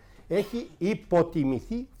κοινωνία, έχει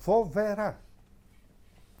υποτιμηθεί φοβερά.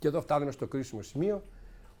 Και εδώ φτάνουμε στο κρίσιμο σημείο,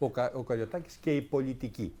 ο Καρυωτάκης και η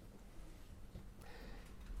πολιτική.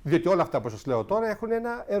 Διότι όλα αυτά που σας λέω τώρα έχουν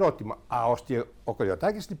ένα ερώτημα. Ώστε ο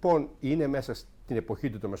Καρυωτάκης λοιπόν είναι μέσα στην εποχή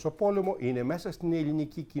του το Μεσοπόλεμο, είναι μέσα στην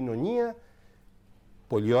ελληνική κοινωνία,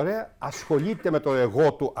 πολύ ωραία, ασχολείται με το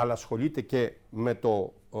εγώ του, αλλά ασχολείται και με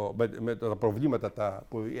τα προβλήματα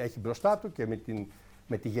που έχει μπροστά του και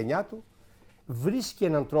με τη γενιά του. Βρίσκει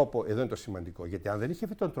έναν τρόπο, εδώ είναι το σημαντικό, γιατί αν δεν είχε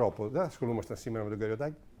αυτόν τον τρόπο, δεν θα ασχολούμασταν σήμερα με τον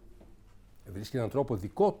Καρυωτάκη. Βρίσκει έναν τρόπο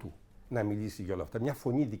δικό του να μιλήσει για όλα αυτά, μια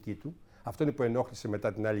φωνή δική του. Αυτό είναι που ενόχλησε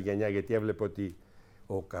μετά την άλλη γενιά, γιατί έβλεπε ότι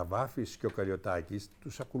ο Καβάφης και ο Καρυωτάκης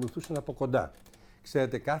τους ακολουθούσαν από κοντά.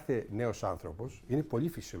 Ξέρετε, κάθε νέος άνθρωπος είναι πολύ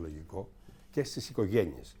φυσιολογικό και στις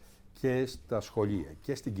οικογένειες και στα σχολεία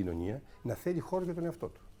και στην κοινωνία να θέλει χώρο για τον εαυτό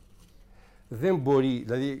του. Δεν μπορεί,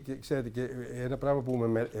 δηλαδή, ξέρετε, και ένα πράγμα που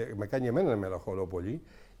με κάνει εμένα να μελαγχολώ πολύ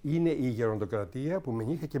είναι η γεροντοκρατία που με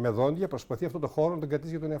νύχια και με δόντια προσπαθεί αυτό το χώρο να τον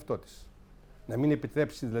κρατήσει για τον εαυτό της. Να μην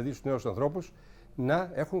επιτρέψει δηλαδή στους νέους ανθρώπους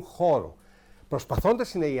να έχουν χώρο.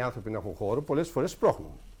 Προσπαθώντας οι νέοι άνθρωποι να έχουν χώρο, πολλές φορές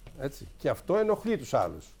σπρώχνουν. Έτσι. Και αυτό ενοχλεί τους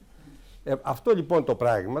άλλους. Αυτό λοιπόν το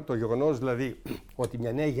πράγμα, το γεγονός δηλαδή ότι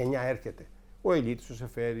μια νέα γενιά έρχεται, ο Ελίτης, ο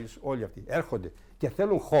Σεφέρης, όλοι αυτοί έρχονται και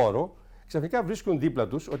θέλουν χώρο, ξαφνικά βρίσκουν δίπλα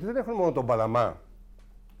τους ότι δεν έχουν μόνο τον Παλαμά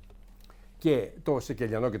και το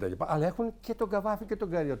Σεκελιανό κτλ., αλλά έχουν και τον Καβάφη και τον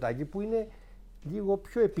Καρυωτάκη που είναι λίγο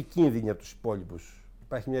πιο επικίνδυνοι από τους υπόλοιπους.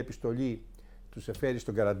 Υπάρχει μια επιστολή του Σεφέρη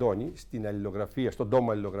στον Καραντώνη, στην αλληλογραφία, στον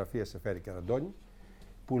τόμο αλληλογραφία Σεφέρη Καραντώνη,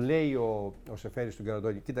 που λέει ο Σεφέρης στον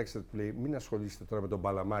Καραντώνη, κοίταξε, του λέει, μην ασχολείστε τώρα με τον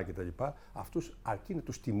Παλαμά κτλ. Αυτούς αρκεί να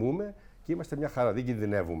τους τιμούμε και είμαστε μια χαρά, δεν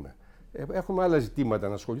κινδυνεύουμε. Έχουμε άλλα ζητήματα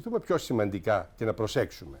να ασχοληθούμε πιο σημαντικά και να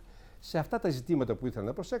προσέξουμε. Σε αυτά τα ζητήματα που ήθελαν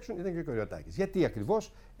να προσέξουν ήταν και ο Καρυωτάκης. Γιατί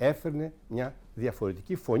ακριβώς έφερνε μια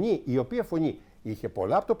διαφορετική φωνή, η οποία φωνή είχε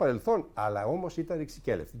πολλά από το παρελθόν, αλλά όμως ήταν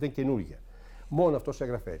ρηξικέλευτη, ήταν καινούργια. Μόνο αυτός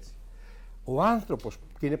έγραφε έτσι. Ο άνθρωπος,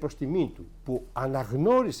 και είναι προς τιμήν του, που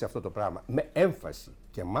αναγνώρισε αυτό το πράγμα με έμφαση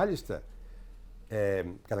και μάλιστα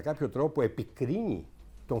κατά κάποιο τρόπο επικρίνει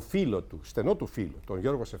τον φίλο του, στενό του φίλο, τον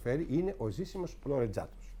Γιώργο Σεφέρη, είναι ο Ζήσιμος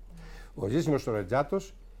Λορετζάτος. Ο Ζήσιμος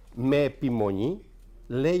Λορετζάτος με επιμονή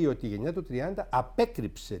λέει ότι η γενιά του 30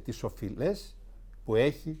 απέκρυψε τις οφειλές που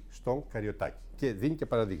έχει στον Καρυωτάκη και δίνει και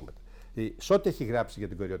παραδείγματα. Σε ό,τι έχει γράψει για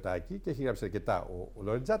τον Καρυωτάκη, και έχει γράψει αρκετά ο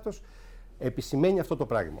Λορετζάτος, επισημαίνει αυτό το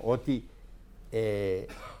πράγμα, ότι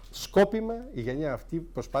σκόπιμα η γενιά αυτή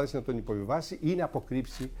προσπάθησε να τον υποβιβάσει ή να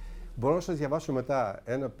αποκρύψει. Μπορώ να σας διαβάσω μετά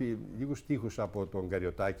λίγους στίχους από τον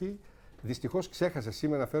Καρυωτάκη. Δυστυχώς ξέχασα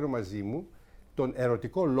σήμερα να φέρω μαζί μου τον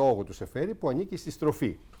ερωτικό λόγο του Σεφέρη που ανήκει στη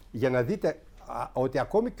στροφή. Για να δείτε ότι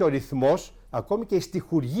ακόμη και ο ρυθμός, ακόμη και η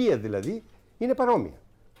στιχουργία δηλαδή, είναι παρόμοια.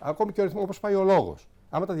 Ακόμη και ο ρυθμός όπως πάει ο λόγος.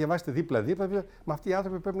 Άμα τα διαβάσετε δίπλα-δίπλα, με αυτοί οι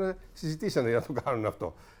άνθρωποι πρέπει να συζητήσανε για να το κάνουν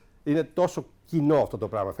αυτό. Είναι τόσο κοινό αυτό το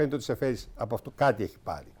πράγμα. Φαίνεται ότι ο Σεφέρης από αυτό κάτι έχει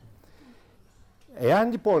πάρει.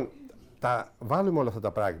 Εάν λοιπόν τα βάλουμε όλα αυτά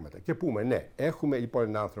τα πράγματα και πούμε ναι, έχουμε λοιπόν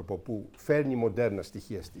έναν άνθρωπο που φέρνει μοντέρνα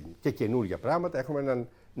στοιχεία και καινούργια πράγματα, έχουμε έναν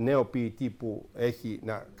νέο ποιητή που έχει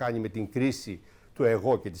να κάνει με την κρίση του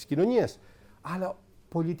εγώ και της κοινωνίας, αλλά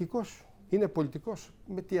πολιτικός. Είναι πολιτικός.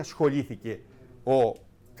 Με τι ασχολήθηκε ο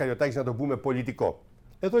Καρυωτάκης, να το πούμε πολιτικό.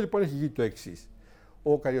 Εδώ λοιπόν έχει γίνει το εξής.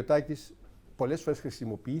 Ο Καρυωτάκης πολλές φορές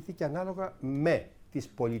χρησιμοποιήθηκε ανάλογα με τις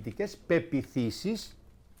πολιτικές πεποιθήσεις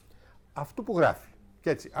αυτού που γράφει. Και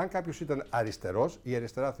έτσι, αν κάποιος ήταν αριστερός, η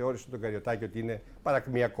αριστερά θεώρησε τον Καρυωτάκη ότι είναι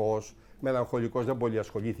παρακμιακός, μελαγχολικός, δεν πολύ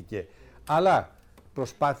ασχολήθηκε, αλλά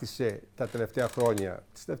προσπάθησε τα τελευταία χρόνια,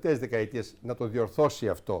 τις τελευταίες δεκαετίες, να το διορθώσει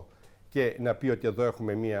αυτό και να πει ότι εδώ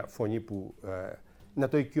έχουμε μία φωνή που να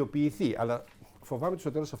το οικειοποιηθεί. Αλλά φοβάμαι ότι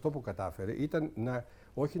στο τέλος αυτό που κατάφερε ήταν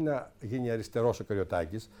όχι να γίνει αριστερός ο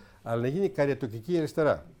Καρυωτάκης, αλλά να γίνει καρυωτοκική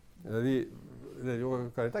αριστερά. Δηλαδή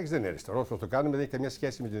ο Καρυωτάκης δεν είναι αριστερός, πώς το κάνουμε, δεν έχει καμία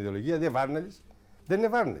σχέση με την ιδεολογία, δεν είναι Βάρναλης. Δεν είναι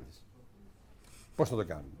Βάρναλης. Πώς θα το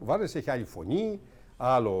κάνουμε. Ο Βάρναλης έχει άλλη φωνή,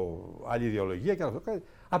 άλλη ιδεολογία και άλλο αυτό.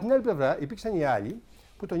 Από την άλλη πλευρά υπήρξαν οι άλλοι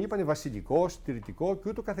που τον είπαν βασιλικό, συντηρητικό και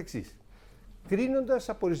ούτω καθεξής. Κρίνοντας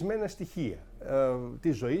από ορισμένα στοιχεία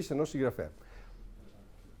της ζωής ενός συγγραφέα.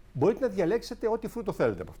 Μπορείτε να διαλέξετε ό,τι φρούτο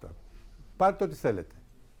θέλετε από αυτά. Πάρτε ό,τι θέλετε.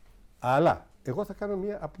 Αλλά εγώ θα κάνω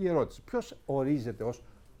μια απλή ερώτηση. Ποιος ορίζεται ως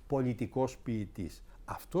πολιτικός ποιητής?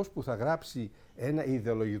 Αυτός που θα γράψει ένα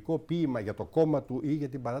ιδεολογικό ποίημα για το κόμμα του ή για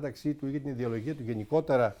την παράταξή του ή για την ιδεολογία του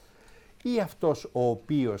γενικότερα, ή αυτός ο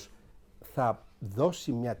οποίος θα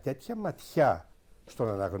δώσει μια τέτοια ματιά στον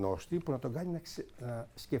αναγνώστη που να τον κάνει να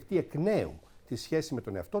σκεφτεί εκ νέου τη σχέση με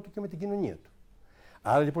τον εαυτό του και με την κοινωνία του.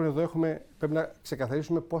 Άρα λοιπόν εδώ πρέπει να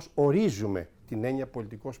ξεκαθαρίσουμε πώς ορίζουμε την έννοια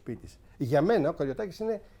πολιτικός ποιητής. Για μένα ο Καρυωτάκης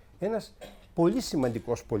είναι ένας πολύ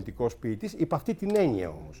σημαντικός πολιτικός ποιητής, υπό αυτή την έννοια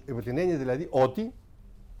όμως. Υπό την έννοια δηλαδή ότι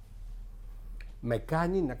με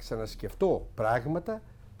κάνει να ξανασκεφτώ πράγματα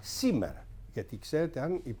σήμερα. Γιατί ξέρετε,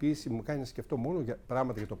 αν η ποίηση μου κάνει να σκεφτώ μόνο για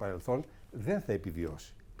πράγματα για το παρελθόν, δεν θα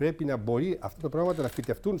επιβιώσει. Πρέπει να μπορεί αυτά τα πράγματα να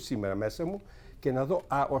φυτευτούν σήμερα μέσα μου και να δω,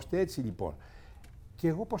 ώστε έτσι λοιπόν. Και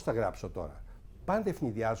εγώ πώς θα γράψω τώρα? Πάντα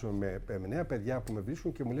ευνηδιάζομαι με νέα παιδιά που με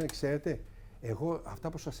βρίσκουν και μου λένε, ξέρετε, εγώ αυτά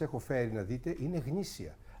που σας έχω φέρει να δείτε είναι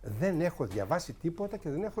γνήσια. Δεν έχω διαβάσει τίποτα και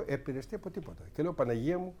δεν έχω επηρεαστεί από τίποτα. Και λέω,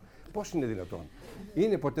 Παναγία μου, πώς είναι δυνατόν?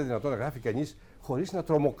 Είναι ποτέ δυνατόν να γράφει κανείς χωρίς να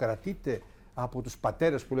τρομοκρατείται από τους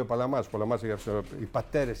πατέρες που λέει ο Παλαμάς? Ο Παλαμάς έγραψε οι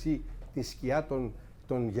πατέρες ή τη σκιά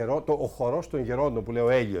ο χορός των γερόντων που λέει ο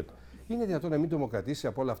Έλιοτ. Είναι δυνατόν να μην τρομοκρατήσει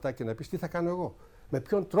από όλα αυτά και να πεις τι θα κάνω εγώ? Με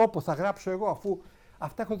ποιον τρόπο θα γράψω εγώ, αφού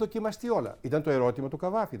αυτά έχουν δοκιμαστεί όλα? Ήταν το ερώτημα του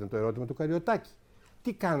Καβάφη, ήταν το ερώτημα του Καρυωτάκη.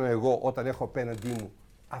 Τι κάνω εγώ όταν έχω απέναντί μου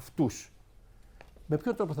αυτούς? Με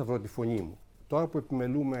ποιον τρόπο θα βρω τη φωνή μου? Τώρα που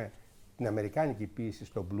επιμελούμε την αμερικάνικη ποίηση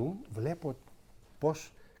στο Bloom, βλέπω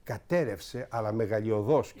πώς κατέρευσε, αλλά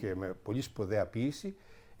μεγαλειωδώς και με πολύ σπουδαία ποίηση,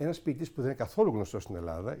 ένας ποιητής που δεν είναι καθόλου γνωστός στην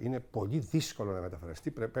Ελλάδα, είναι πολύ δύσκολο να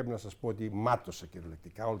μεταφραστεί. Πρέπει να σας πω ότι μάτωσα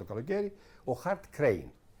κυριολεκτικά όλο το καλοκαίρι, ο Χαρτ Κρέιν.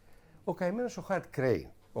 Ο καημένος ο Χαρτ Κρέιν,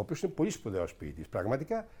 ο οποίος είναι πολύ σπουδαίος ποιητής,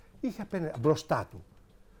 πραγματικά είχε μπροστά του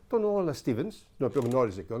τον Όλα Στίβενς, τον οποίο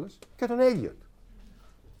γνώριζε κιόλας, και τον Έλιοτ.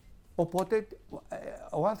 Οπότε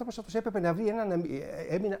ο άνθρωπος αυτός έπρεπε να βρει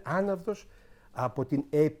έμεινε άναυδος από την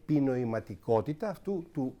επινοηματικότητα αυτού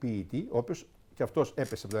του ποιητή, ο οποίος και αυτός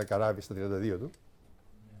έπεσε από ένα καράβι στα 32 του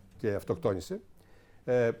και αυτοκτόνησε,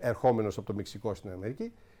 ερχόμενος από το Μεξικό στην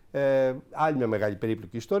Αμερική. Άλλη μια μεγάλη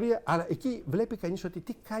περίπλοκη ιστορία, αλλά εκεί βλέπει κανείς ότι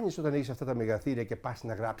τι κάνεις όταν έχεις αυτά τα μεγαθύρια και πας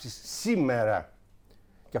να γράψεις σήμερα.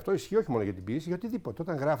 Και αυτό ισχύει όχι μόνο για την ποίηση, για οτιδήποτε.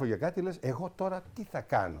 Όταν γράφω για κάτι, λες, εγώ τώρα τι θα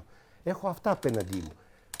κάνω? Έχω αυτά απέναντί μου.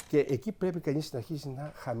 Και εκεί πρέπει κανείς να αρχίσει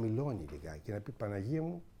να χαμηλώνει λιγάκι και να πει, Παναγία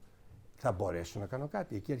μου, θα μπορέσω να κάνω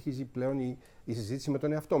κάτι? Εκεί αρχίζει πλέον η συζήτηση με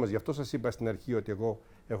τον εαυτό μας. Γι' αυτό σας είπα στην αρχή ότι εγώ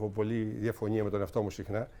έχω πολύ διαφωνία με τον εαυτό μου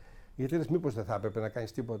συχνά. Γιατί λες, μήπως δεν θα έπρεπε να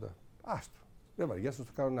κάνεις τίποτα? Άστο. Δεν βαριέσαι,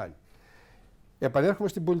 το κάνουν άλλοι. Επανέρχομαι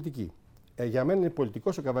στην πολιτική. Για μένα είναι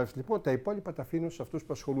πολιτικός ο Καβάφης, λοιπόν. Τα υπόλοιπα τα αφήνω σε αυτούς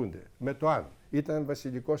που ασχολούνται με το αν ήταν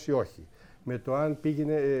βασιλικός ή όχι. Με το αν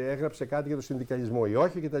έγραψε κάτι για τον συνδικαλισμό ή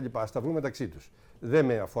όχι κτλ. Ας τα βρουν μεταξύ τους. Δεν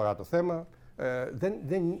με αφορά το θέμα.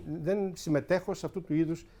 Δεν συμμετέχω σε αυτού του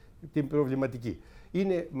είδους την προβληματική.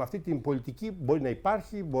 Είναι με αυτή την πολιτική μπορεί να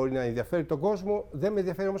υπάρχει, μπορεί να ενδιαφέρει τον κόσμο. Δεν με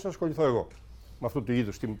ενδιαφέρει όμως να ασχοληθώ εγώ με αυτού του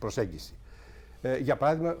είδους την προσέγγιση. Για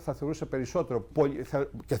παράδειγμα, θα θεωρούσα περισσότερο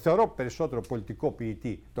και θεωρώ περισσότερο πολιτικό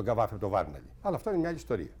ποιητή τον Καβάφη από τον Βάρναλη. Αλλά αυτό είναι μια άλλη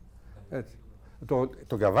ιστορία.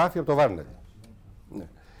 Τον Καβάφη από τον Βάρναλη. Ναι.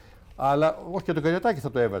 Αλλά όχι, και τον Καρυωτάκη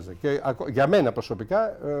θα το έβαζε. Και για μένα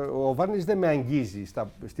προσωπικά ο Βάρναλης δεν με αγγίζει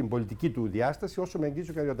στην πολιτική του διάσταση όσο με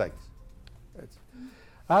αγγίζει ο Καρυωτάκης.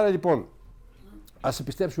 Άρα λοιπόν, ας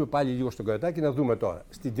επιστρέψουμε πάλι λίγο στον Καρυωτάκη να δούμε τώρα.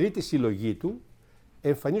 Στην τρίτη συλλογή του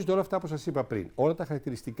εμφανίζονται όλα αυτά που σας είπα πριν. Όλα τα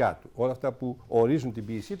χαρακτηριστικά του, όλα αυτά που ορίζουν την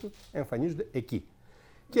ποίησή του εμφανίζονται εκεί.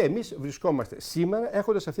 Και εμείς βρισκόμαστε σήμερα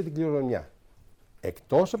έχοντας αυτή την κληρονομιά.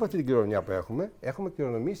 Εκτός από αυτή την κληρονομιά που έχουμε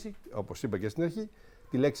κληρονομήσει, όπως είπα και στην αρχή,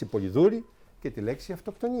 τη λέξη Πολυδούρη και τη λέξη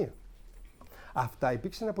αυτοκτονία. Αυτά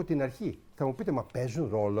υπήρξαν από την αρχή. Θα μου πείτε, μα παίζουν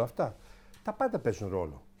ρόλο αυτά? Τα πάντα παίζουν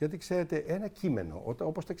ρόλο. Γιατί ξέρετε, ένα κείμενο,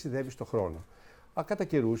 όπως ταξιδεύει στον χρόνο, κατά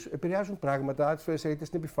καιρούς επηρεάζουν πράγματα, άλλες φορές έρχεται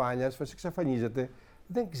στην επιφάνεια, άλλες φορές εξαφανίζεται.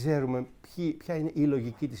 Δεν ξέρουμε ποια είναι η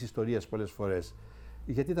λογική της ιστορίας πολλές φορές.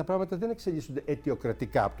 Γιατί τα πράγματα δεν εξελίσσονται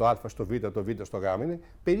αιτιοκρατικά από το Α στο Β, το Β στο Γ. Είναι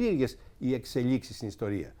περίεργες οι εξελίξεις στην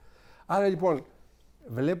ιστορία. Άρα λοιπόν,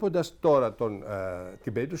 βλέποντας τώρα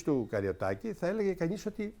την περίπτωση του Καρυωτάκη, θα έλεγε κανείς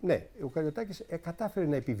ότι ναι, ο Καρυωτάκης κατάφερε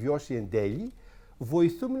να επιβιώσει εν τέλει,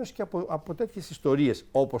 βοηθούμενος και από τέτοιες ιστορίες,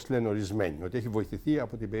 όπως λένε ορισμένοι, ότι έχει βοηθηθεί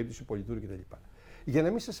από την περίπτωση Πολυδούρου κτλ. Για να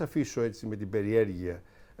μην σας αφήσω έτσι με την περιέργεια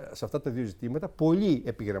σε αυτά τα δύο ζητήματα, πολύ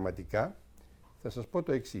επιγραμματικά, θα σας πω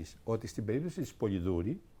το εξής, ότι στην περίπτωση της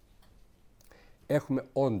Πολυδούρη έχουμε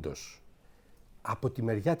όντως από τη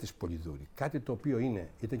μεριά της Πολυδούρη κάτι το οποίο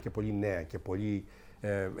ήταν και πολύ νέα και πολύ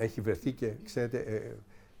έχει βρεθεί και ξέρετε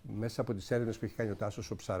μέσα από τις έρευνες που έχει κάνει ο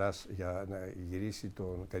Τάσος ο Ψαράς για να γυρίσει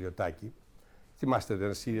τον Καρυωτάκη, θυμάστε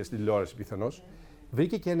ένα Σύρια στην τηλεόραση πιθανώς,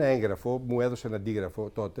 βρήκε και ένα έγγραφο, μου έδωσε ένα αντίγραφο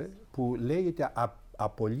τότε, που λέει ότι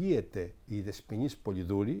απολύεται η δεσποινής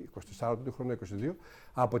Πολυδούρη, 24 του χρόνου 22,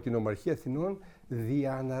 από την Ομαρχία Αθηνών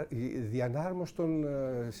διανάρμοστων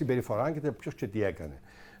συμπεριφορών και ποιος ξέρει τι έκανε.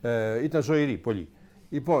 Ήταν ζωηρή πολύ.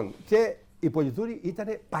 Λοιπόν, και η Πολυδούρη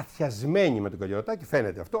ήταν παθιασμένη με τον Καρυωτάκη,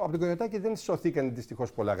 φαίνεται αυτό. Από τον Καρυωτάκη δεν σωθήκαν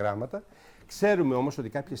δυστυχώς πολλά γράμματα. Ξέρουμε όμως ότι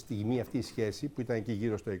κάποια στιγμή αυτή η σχέση, που ήταν εκεί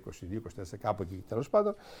γύρω στο 22-24, κάπου εκεί τέλος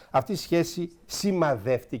πάντων, αυτή η σχέση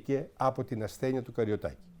σημαδεύτηκε από την ασθένεια του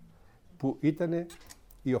Καρυωτάκη. Που ήταν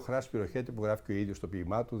η οχρά σπυροχέτη που γράφει και ο ίδιος στο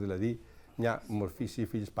ποίημά του, δηλαδή μια μορφή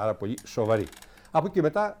σύφυλης πάρα πολύ σοβαρή. Από εκεί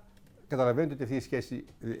μετά καταλαβαίνετε ότι αυτή η σχέση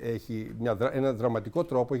έχει ένα δραματικό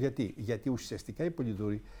τρόπο. Γιατί ουσιαστικά η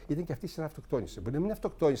Πολυδούρη ήταν και αυτή σαν αυτοκτόνησε. Μπορεί να μην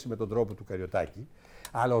αυτοκτόνησε με τον τρόπο του Καρυωτάκη,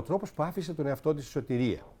 αλλά ο τρόπος που άφησε τον εαυτό της στη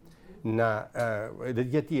σωτηρία.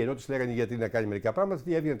 Γιατί, ενώ της λέγανε γιατί να κάνει μερικά πράγματα,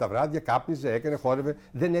 ότι έβγαινε τα βράδια, κάπνιζε, έκανε, χόρευε,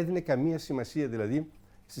 δεν έδινε καμία σημασία δηλαδή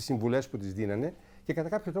στις συμβουλές που της δίνανε και κατά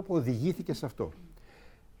κάποιο τρόπο οδηγήθηκε σε αυτό.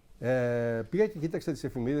 Πήγα και κοίταξα τις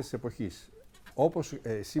εφημερίδες της εποχής. Όπως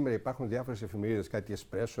σήμερα υπάρχουν διάφορες εφημερίδες, κάτι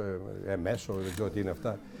Εσπρέσο, Εμέσο, δεν ξέρω τι είναι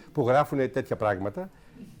αυτά, που γράφουν τέτοια πράγματα.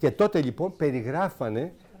 Και τότε λοιπόν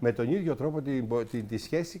περιγράφανε με τον ίδιο τρόπο τη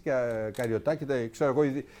σχέση Καρυωτάκη, ξέρω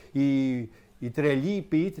εγώ, η τρελή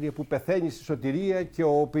ποιήτρια που πεθαίνει στη σωτηρία και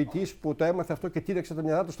ο ποιητής που το έμαθε αυτό και τήρεξε τα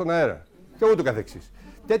μυαλά του στον αέρα. Και ούτω καθεξής.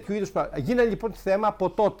 Τέτοιου είδους πράγματα. Γίνανε λοιπόν θέμα από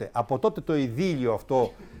τότε. Από τότε το ειδήλιο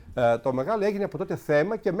αυτό, το μεγάλο, έγινε από τότε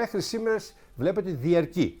θέμα και μέχρι σήμερα βλέπετε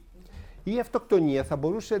διαρκεί. Η αυτοκτονία θα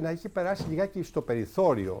μπορούσε να έχει περάσει λιγάκι στο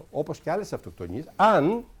περιθώριο, όπως και άλλες αυτοκτονίες,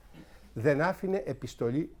 αν δεν άφηνε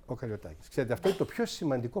επιστολή ο Καρυωτάκης. Ξέρετε, αυτό είναι το πιο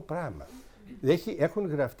σημαντικό πράγμα. Έχουν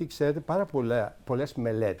γραφτεί, ξέρετε, πάρα πολλές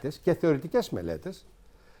μελέτες και θεωρητικές μελέτες,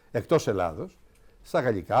 εκτός Ελλάδος, στα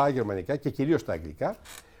γαλλικά, γερμανικά και κυρίως στα αγγλικά,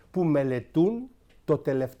 που μελετούν το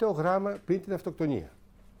τελευταίο γράμμα πριν την αυτοκτονία.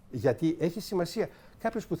 Γιατί έχει σημασία.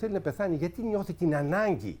 Κάποιος που θέλει να πεθάνει, γιατί νιώθει την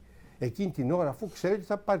ανάγκη εκείνη την ώρα, αφού ξέρει ότι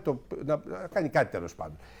θα πάρει να κάνει κάτι τέλος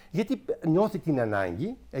πάντων. Γιατί νιώθει την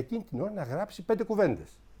ανάγκη εκείνη την ώρα να γράψει 5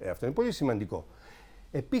 κουβέντες. Αυτό είναι πολύ σημαντικό.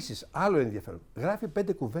 Επίσης, άλλο ενδιαφέρον. Γράφει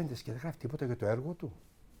 5 κουβέντες και δεν γράφει τίποτα για το έργο του.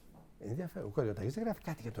 Ενδιαφέρον. Ο Καρυωτάκης δεν γράφει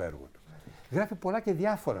κάτι για το έργο του. Γράφει πολλά και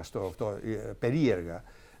διάφορα περίεργα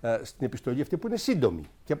στην επιστολή αυτή που είναι σύντομη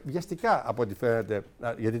και βιαστικά από ό,τι φαίνεται,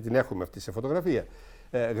 γιατί την έχουμε αυτή σε φωτογραφία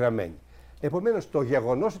γραμμένη. Επομένως, το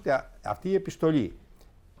γεγονός ότι αυτή η επιστολή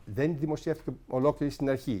δεν δημοσιεύτηκε ολόκληρη στην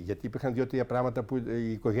αρχή, γιατί υπήρχαν 2-3 πράγματα που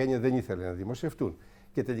η οικογένεια δεν ήθελε να δημοσιευτούν,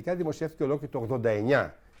 και τελικά δημοσιεύτηκε ολόκληρη το 89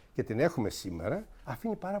 και την έχουμε σήμερα,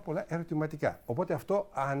 αφήνει πάρα πολλά ερωτηματικά. Οπότε αυτό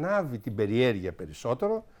ανάβει την περιέργεια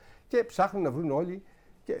περισσότερο και ψάχνουν να βρουν όλοι.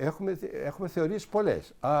 Και έχουμε θεωρίες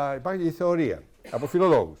πολλές. Υπάρχει η θεωρία από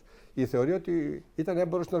φιλολόγους. Η θεωρία ότι ήταν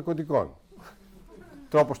έμπορος ναρκωτικών.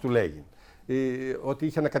 Τρόπος του λέγει. Ότι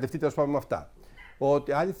είχε ανακατευτεί τέλος πάντων με αυτά.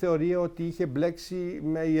 Άλλη θεωρία ότι είχε μπλέξει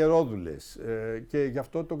με ιερόδουλες και γι'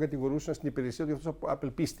 αυτό τον κατηγορούσαν στην υπηρεσία ότι αυτός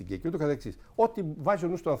απελπίστηκε και ούτω καθεξής. Ό,τι βάζει ο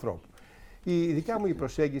νους του ανθρώπου. Η δικιά μου η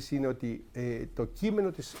προσέγγιση είναι ότι το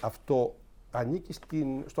κείμενο της αυτό ανήκει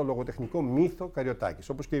στο λογοτεχνικό μύθο Καρυωτάκης,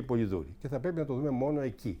 όπως και η Πολυδούρη. Και θα πρέπει να το δούμε μόνο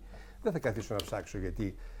εκεί. Δεν θα καθίσω να ψάξω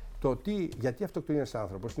γιατί αυτοκτονεί ένας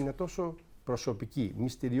άνθρωπος είναι τόσο προσωπική,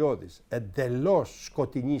 μυστηριώδης, εντελώς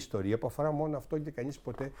σκοτεινή ιστορία που αφορά μόνο αυτό και κανείς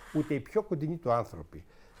ποτέ, ούτε οι πιο κοντινοί του άνθρωποι,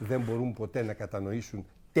 δεν μπορούν ποτέ να κατανοήσουν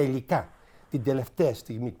τελικά την τελευταία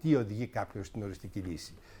στιγμή τι οδηγεί κάποιον στην οριστική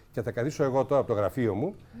λύση. Και θα καθίσω εγώ τώρα από το γραφείο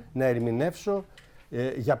μου να ερμηνεύσω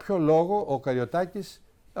για ποιο λόγο ο Καρυωτάκης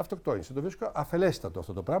αυτοκτόνησε. Το βρίσκω αφελέστατο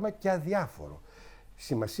αυτό το πράγμα και αδιάφορο.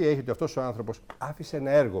 Σημασία έχει ότι αυτός ο άνθρωπος άφησε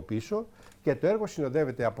ένα έργο πίσω και το έργο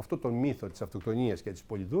συνοδεύεται από αυτό τον μύθο της αυτοκτονίας και της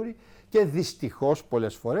Πολυδούρη και δυστυχώς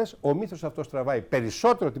πολλές φορές ο μύθος αυτός τραβάει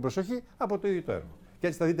περισσότερο την προσοχή από το ίδιο το έργο. Και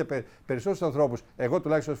έτσι θα δείτε περισσότερους ανθρώπους, εγώ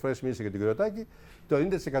τουλάχιστον φορές μίλησα για την Καρυωτάκη, το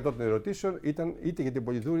 90% των ερωτήσεων ήταν είτε για την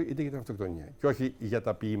Πολυδούρη είτε για την αυτοκτονία και όχι για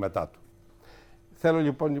τα ποιήματά του. Θέλω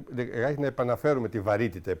λοιπόν να επαναφέρουμε τη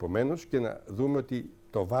βαρύτητα επομένως και να δούμε ότι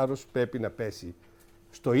το βάρος πρέπει να πέσει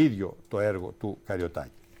στο ίδιο το έργο του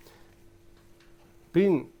Καρυωτάκη.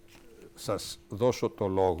 Πριν σας δώσω το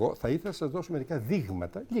λόγο, θα ήθελα να σας δώσω μερικά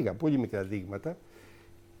δείγματα, λίγα πολύ μικρά δείγματα,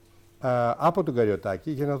 από τον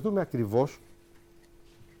Καρυωτάκη για να δούμε ακριβώς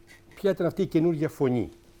ποια ήταν αυτή η καινούργια φωνή.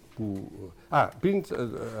 Πριν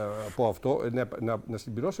από αυτό, να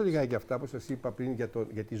συμπληρώσω λιγάκι αυτά που σας είπα πριν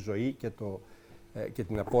για τη ζωή και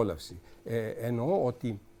την απόλαυση. Εννοώ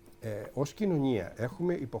ότι ως κοινωνία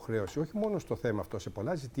έχουμε υποχρέωση, όχι μόνο στο θέμα αυτό, σε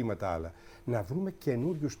πολλά ζητήματα άλλα, να βρούμε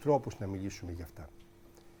καινούριους τρόπους να μιλήσουμε για αυτά.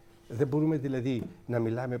 Δεν μπορούμε δηλαδή να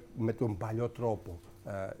μιλάμε με τον παλιό τρόπο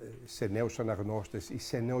σε νέους αναγνώστες ή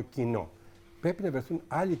σε νέο κοινό. Πρέπει να βρεθούν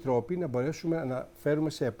άλλοι τρόποι να μπορέσουμε να φέρουμε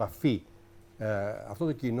σε επαφή αυτό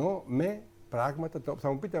το κοινό με πράγματα.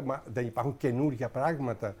 Θα μου πείτε, μα δεν υπάρχουν καινούργια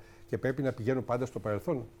πράγματα και πρέπει να πηγαίνουν πάντα στο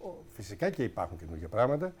παρελθόν? Φυσικά και υπάρχουν καινούργια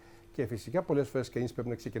πράγματα και φυσικά πολλές φορές κανείς πρέπει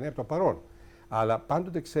να ξεκινάει από το παρόν. Αλλά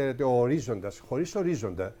πάντοτε ξέρετε, ο ορίζοντας, χωρίς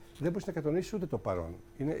ορίζοντα, δεν μπορείς να κατανοήσεις ούτε το παρόν.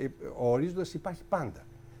 Ο ορίζοντας υπάρχει πάντα.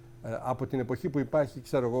 Από την εποχή που υπάρχει,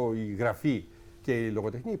 ξέρω εγώ, η γραφή και η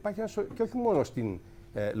λογοτεχνία, υπάρχει και όχι μόνο στην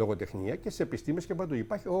λογοτεχνία και σε επιστήμες και παντού.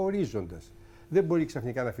 Υπάρχει ο ορίζοντας. Δεν μπορεί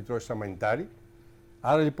ξαφνικά να φυτρώσει σαν μανιτάρι.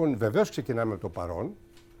 Άρα λοιπόν, βεβαίως ξεκινάμε από το παρόν.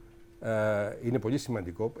 Είναι πολύ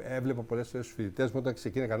σημαντικό. Έβλεπα πολλές φορές τους φοιτητές μου όταν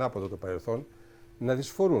ξεκίναγαν από το παρελθόν να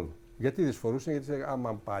δυσφορούν. Γιατί δυσφορούσαν? Γιατί έλεγαν,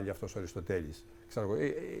 άμα πάλι αυτός ο Αριστοτέλης.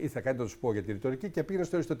 Ήρθα κάτι να του πω για τη ρητορική και πήγαινα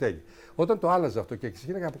στο Αριστοτέλη. Όταν το άλλαζα αυτό και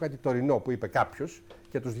ξεκίναγα από κάτι τωρινό που είπε κάποιος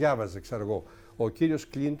και τους διάβαζε, ξέρω εγώ, ο κύριος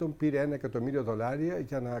Κλίντον πήρε $1 εκατομμύριο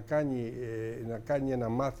για να κάνει ένα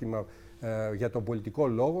μάθημα για τον πολιτικό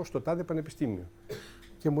λόγο στο τάδε πανεπιστήμιο.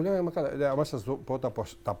 Και μου λέγανε, άμα σας πω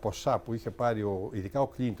τα ποσά που είχε πάρει ειδικά ο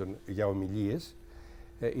Κλίντον για ομιλίες,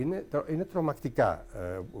 είναι τρομακτικά,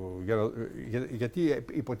 γιατί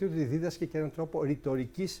υποτίθεται ότι δίδασκε και έναν τρόπο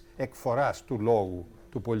ρητορικής εκφοράς του λόγου,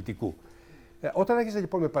 του πολιτικού. Όταν άρχισα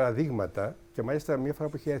λοιπόν με παραδείγματα, και μάλιστα μια φορά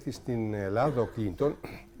που είχε έρθει στην Ελλάδα ο Κλίντον,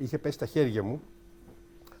 είχε πέσει στα χέρια μου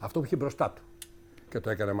αυτό που είχε μπροστά του και το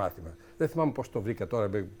έκανε μάθημα. Δεν θυμάμαι πώς το βρήκα τώρα,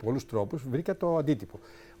 με πολλούς τρόπους, βρήκα το αντίτυπο.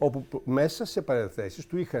 Όπου μέσα σε παρενθέσεις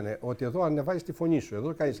του είχαν ότι εδώ ανεβάζεις τη φωνή σου,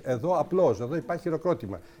 εδώ κάνεις, εδώ απλώς, εδώ υπάρχει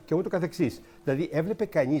χειροκρότημα και ούτω καθεξής. Δηλαδή έβλεπε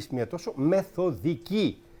κανείς μια τόσο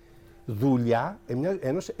μεθοδική δουλειά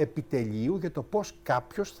ενός επιτελείου για το πώς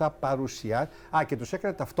κάποιος θα παρουσιάσει. Και τους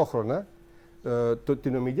έκανε ταυτόχρονα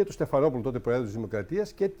την ομιλία του Στεφανόπουλου, τότε Προέδρου της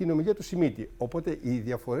Δημοκρατίας, και την ομιλία του Σιμίτη. Οπότε οι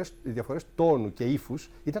διαφορές τόνου και ύφους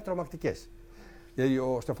ήταν τρομακτικές. Δηλαδή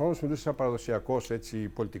ο Στεφανόπουλος μιλούσε σαν παραδοσιακός,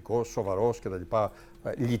 πολιτικός, σοβαρός κτλ.,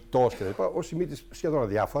 λιτός κτλ. Ο Σιμίτης σχεδόν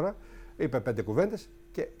αδιάφορα, είπε 5 κουβέντες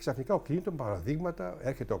και ξαφνικά ο Κλίντον παραδείγματα,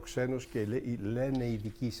 έρχεται ο ξένος και λένε οι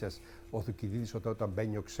δικοί σας, ο Θουκυδίδης, όταν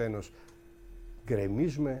μπαίνει ο ξένος,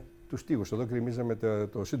 γκρεμίζουμε τους τοίχους. Εδώ γκρεμίζαμε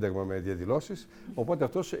το Σύνταγμα με διαδηλώσεις, οπότε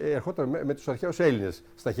αυτός ερχόταν με τους αρχαίους Έλληνες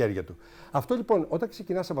στα χέρια του. Αυτό λοιπόν, όταν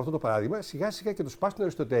ξεκινάς από αυτό το παράδειγμα, σιγά σιγά και τους πας στον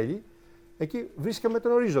Αριστοτέλη, εκεί βρίσκαμε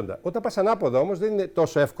τον ορίζοντα. Όταν πας ανάποδα όμως δεν είναι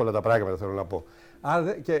τόσο εύκολα τα πράγματα, θέλω να πω.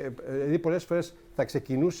 Άρα, δηλαδή πολλές φορές θα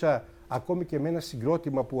ξεκινούσα ακόμη και με ένα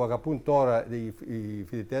συγκρότημα που αγαπούν τώρα οι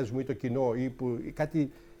φοιτητές μου ή το κοινό ή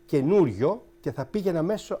κάτι καινούριο και θα πήγαινα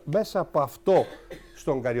μέσα από αυτό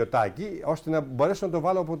στον Καρυωτάκη ώστε να μπορέσω να το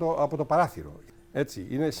βάλω από το παράθυρο. Έτσι,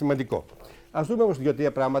 είναι σημαντικό. Ας δούμε όμως 2-3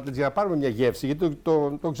 πράγματα για να πάρουμε μια γεύση, γιατί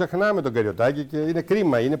το ξεχνάμε τον Καρυωτάκη και είναι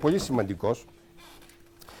κρίμα, είναι πολύ σημαντικός.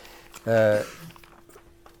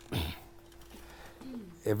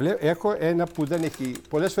 Έχω ένα που δεν έχει,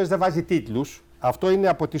 πολλές φορές δεν βάζει τίτλους. Αυτό είναι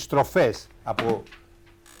από τις στροφές, από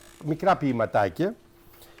μικρά ποιηματάκια.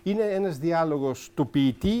 Είναι ένας διάλογος του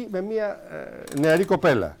ποιητή με μια νεαρή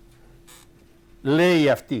κοπέλα. Λέει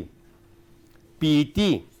αυτή: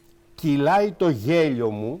 «Ποιητή, κυλάει το γέλιο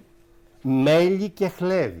μου, μέλι και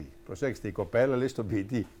χλέβει». Προσέξτε, η κοπέλα λέει στον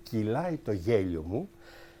ποιητή: «Κυλάει το γέλιο μου,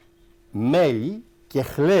 μέλι και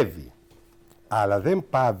χλέβει, αλλά δεν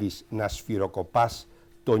πάβεις να σφυροκοπάς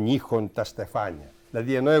των ήχων τα στεφάνια».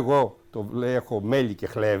 Δηλαδή, ενώ εγώ έχω μέλι και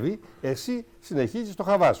χλέβει, εσύ συνεχίζεις το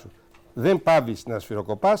χαβά σου. Δεν πάβεις να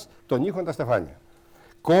σφυροκοπάς των ήχων τα στεφάνια.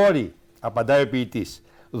 «Κόρη», απαντάει ο ποιητής,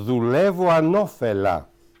 «δουλεύω ανώφελα,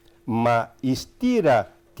 μα η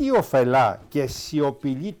στήρα τι ωφελά και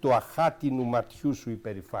σιωπηλή του αχάτινου ματιού σου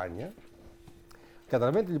υπερηφάνεια».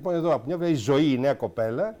 Καταλαβαίνετε λοιπόν εδώ από μια πλευρά η ζωή, η νέα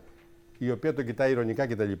κοπέλα, η οποία τον κοιτάει ειρωνικά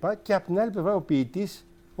κτλ. Και από την άλλη πλευρά ο ποιητής,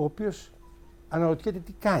 ο οποίος αναρωτιέται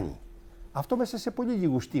τι κάνει. Αυτό μέσα σε πολύ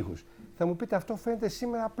λίγους στίχους. Θα μου πείτε, αυτό φαίνεται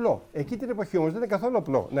σήμερα απλό. Εκεί την εποχή όμως δεν είναι καθόλου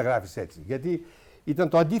απλό να γράφεις έτσι. Γιατί ήταν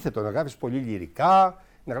το αντίθετο, να γράφεις πολύ λυρικά,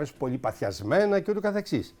 να γράφεις πολύ παθιασμένα και ούτω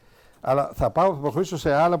καθεξής. Αλλά θα προχωρήσω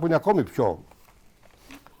σε άλλα που είναι ακόμη πιο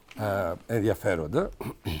ενδιαφέροντα.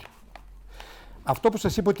 Αυτό που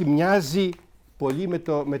σας είπα ότι μοιάζει πολύ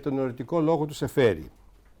με τον ερωτικό λόγο του Σεφέρη.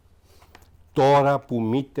 Τώρα που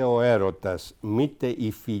μήτε ο έρωτας, μήτε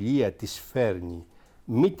η φιλία της φέρνει,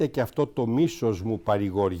 μήτε και αυτό το μίσος μου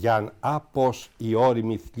παρηγοριάν, πως η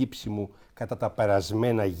ώριμη θλίψη μου κατά τα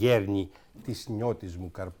περασμένα γέρνει της νιώτης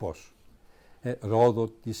μου καρπός. Ρόδο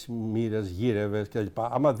της μοίρας, γύρευες κλπ.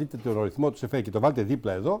 Άμα δείτε τον ρυθμό του Σεφέρη και το βάλετε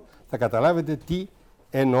δίπλα εδώ, θα καταλάβετε τι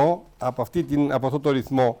εννοώ από αυτό το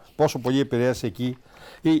ρυθμό, πόσο πολύ επηρέασε εκεί.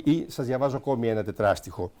 Ή σας διαβάζω ακόμη ένα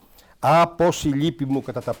τετράστιχο. Πως η λύπη μου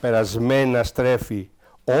κατά τα περασμένα στρέφει,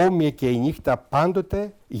 όμοια και η νύχτα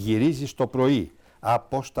πάντοτε γυρίζει στο πρωί.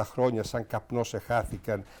 Πως τα χρόνια σαν καπνός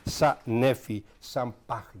εχάθηκαν, σαν νέφη, σαν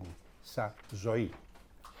πάχνη, σαν ζωή.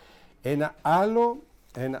 Ένα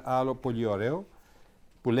άλλο πολύ ωραίο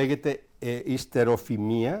που λέγεται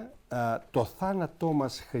ιστεροφημία. Το θάνατό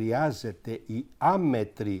μας χρειάζεται η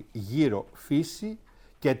άμετρη γύρω φύση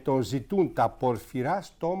και τον ζητούν τα πορφυρά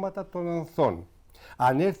στόματα των ανθών.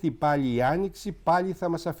 Αν έρθει πάλι η άνοιξη, πάλι θα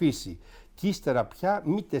μας αφήσει. Κι ύστερα πια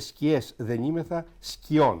μήτε σκιές δεν είμεθα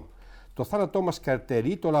σκιών. Το θάνατό μας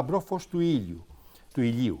καρτερεί το λαμπρό φως του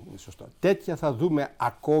ηλίου. Σωστό. Τέτοια θα δούμε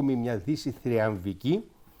ακόμη μια δύση θριαμβική.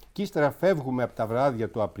 Κι ύστερα φεύγουμε από τα βράδια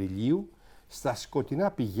του Απριλίου, στα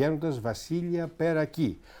σκοτεινά πηγαίνοντας βασίλεια πέρα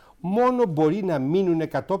εκεί. Μόνο μπορεί να μείνουνε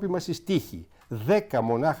κατόπι μας οι στίχοι. 10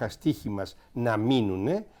 μονάχα στίχοι μας να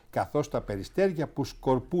μείνουνε, καθώς τα περιστέρια που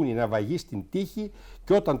σκορπούν η ναυαγή στην τύχη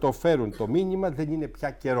και όταν το φέρουν το μήνυμα δεν είναι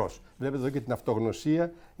πια καιρός. Βλέπετε εδώ και την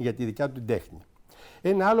αυτογνωσία για τη δικιά του την τέχνη.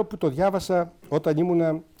 Ένα άλλο που το διάβασα όταν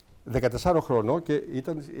ήμουνα 14 χρονών και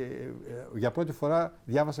για πρώτη φορά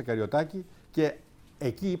διάβασα Καρυωτάκη και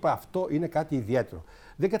εκεί είπα αυτό είναι κάτι ιδιαίτερο.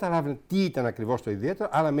 Δεν καταλάβαινα τι ήταν ακριβώς το ιδιαίτερο,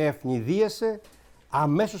 αλλά με ευνηδίασε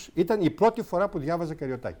αμέσως. Ήταν η πρώτη φορά που διάβαζα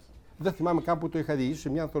Καρυωτάκη. Δεν θυμάμαι καν που το είχα δει, ίσως σε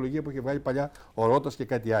μια ανθολογία που είχε βγάλει παλιά ο Ρώτας και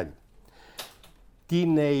κάτι άλλο. Τι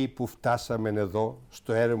νέοι που φτάσαμε εδώ,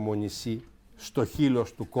 στο έρημο νησί, στο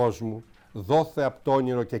χείλος του κόσμου, δόθε απ' το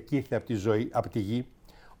όνειρο και κήρθε απ' τη γη,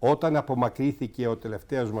 όταν απομακρύθηκε ο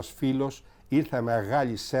τελευταίος μας φίλος, ήρθαμε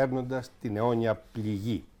αγάλοι σέρνοντας την αιώνια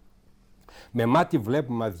πληγή. Με μάτι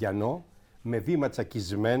βλέπουμε αδιανό, με βήμα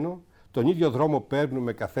τσακισμένο, τον ίδιο δρόμο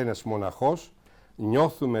παίρνουμε καθένας μοναχός,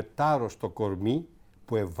 νιώθουμε τάρος στο κορμί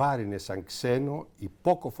που ευάρινε σαν ξένο,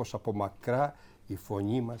 υπόκοφος από μακρά η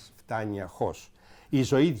φωνή μας φτάνει αχώς. Η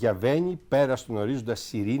ζωή διαβαίνει πέρα στον ορίζοντα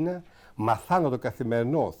σιρήνα, μα θάνατο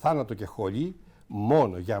καθημερινό, θάνατο και χολή,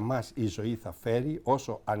 μόνο για μας η ζωή θα φέρει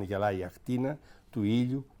όσο αν γελάει η ακτίνα του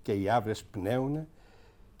ήλιου και οι άβρες πνέουνε.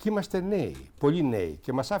 Και είμαστε νέοι, πολύ νέοι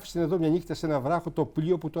και μας άφησαν εδώ μια νύχτα σε ένα βράχο το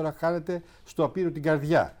πλοίο που τώρα χάνεται στο απείρο την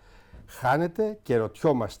καρδιά. Χάνεται και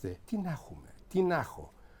ρωτιόμαστε τι να έχουμε, τι να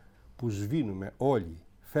έχω, που σβήνουμε όλοι,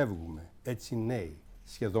 φεύγουμε έτσι νέοι,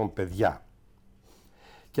 σχεδόν παιδιά.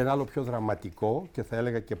 Και ένα άλλο πιο δραματικό και θα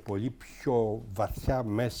έλεγα και πολύ πιο βαθιά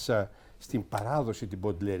μέσα στην παράδοση την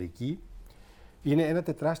ποντλερική είναι ένα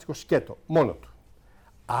τετράστιχο σκέτο, μόνο του.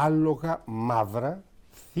 Άλογα μαύρα,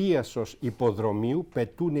 θίασος υποδρομίου,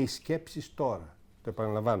 πετούνε οι σκέψεις τώρα. Το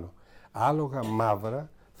επαναλαμβάνω. Άλογα μαύρα,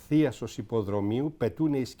 θίασος υποδρομίου,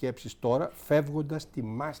 πετούνε οι σκέψεις τώρα, φεύγοντας τη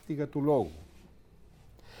μάστιγα του λόγου.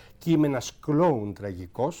 Κι είμαι ένας κλόουν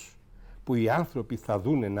τραγικός, που οι άνθρωποι θα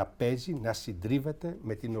δούνε να παίζει, να συντρίβεται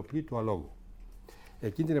με την οπλή του αλόγου.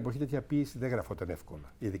 Εκείνη την εποχή τέτοια ποίηση δεν γραφόταν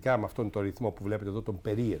εύκολα. Ειδικά με αυτόν τον ρυθμό που βλέπετε εδώ, τον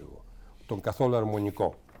περίεργο, τον καθόλου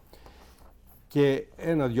αρμονικό. Και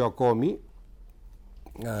ένα-δυο ακόμη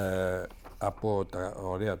από τα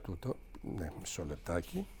ωραία τούτο. Ναι, μισό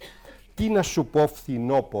λεπτάκι. Τι να σου πω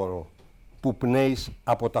φθινόπορο που πνέεις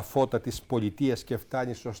από τα φώτα της πολιτείας και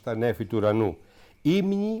φτάνεις ως τα νέφη του ουρανού.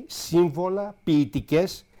 Ύμνοι, σύμβολα,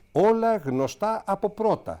 ποιητικές, όλα γνωστά από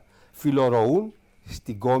πρώτα. Φιλορωούν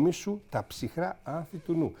στην κόμη σου τα ψυχρά άνθη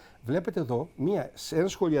του νου. Βλέπετε εδώ ένα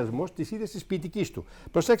σχολιασμό της ίδιας της ποιητικής του.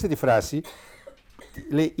 Προσέξτε τη φράση.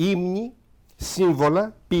 Λέει ύμνοι,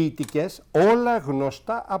 σύμβολα, ποιητικές, όλα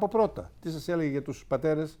γνωστά από πρώτα. Τι σας έλεγε για τους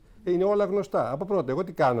πατέρες, είναι όλα γνωστά από πρώτα. Εγώ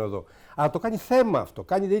τι κάνω εδώ. Αλλά το κάνει θέμα αυτό.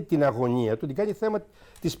 Κάνει δηλαδή την αγωνία του, την κάνει θέμα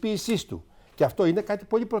της ποίησής του. Και αυτό είναι κάτι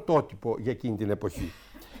πολύ πρωτότυπο για εκείνη την εποχή.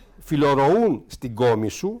 Φιλορωούν στην κόμη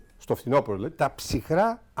σου, στο φθινόπωρο λέει, τα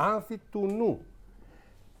ψυχρά άνθη του νου.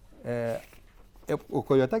 Ο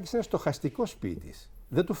Καρυωτάκης είναι στοχαστικός ποιητής.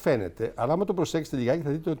 Δεν του φαίνεται, αλλά άμα το προσέξετε λιγάκι θα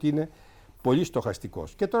δείτε ότι είναι πολύ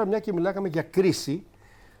στοχαστικός. Και τώρα, μια και μιλάγαμε για κρίση,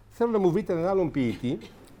 θέλω να μου βρείτε έναν άλλον ποιητή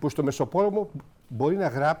που στο Μεσοπόλεμο μπορεί να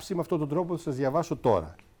γράψει με αυτόν τον τρόπο που θα σας διαβάσω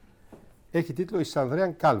τώρα. Έχει τίτλο «Εις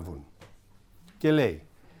Ανδρέαν Κάλβον» και λέει: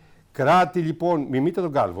 «Κράτη λοιπόν, μιμείτε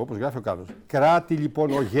τον Κάλβο, όπως γράφει ο Κάλβος, κράτη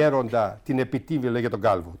λοιπόν ο γέροντα την επιτίβιο», λέει για τον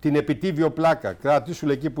Κάλβο, «την επιτίβιο πλάκα, κράτη σου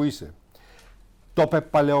λέει εκεί που είσαι. Το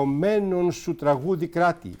πεπαλαιωμένον σου τραγούδι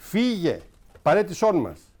κράτη, φύγε, παρέτησόν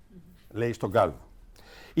μας», λέει στον Κάλβο.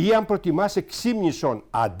 «Ή αν προτιμάς εξύμνησον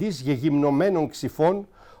αντίς γεγυμνομένων ξυφών,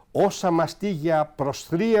 όσα μαστίγια προς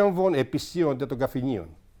θρίαμβον επισύονται των καφενείων».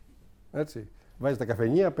 Έτσι, βάζει τα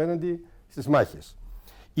καφενεία απέναντι στις μάχες.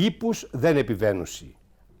 «Ήπους δεν επιβαίνουσι,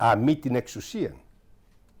 αμή την εξουσία».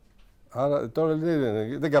 Άρα τώρα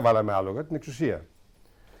δεν καβάλαμε άλογα, την εξουσία.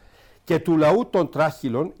 «Και του λαού των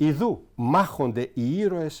τράχυλων ιδού μάχονται οι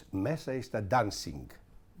ήρωες μέσα εις τα dancing».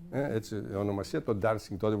 Έτσι, η ονομασία των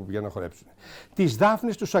dancing τότε που πηγαίνουν να χορέψουν. «Τις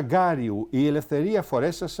δάφνες του Σαγκάριου η ελευθερία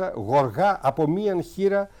φορέσασα, γοργά από μίαν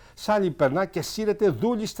χείρα, σ' άλλη περνά και σύρεται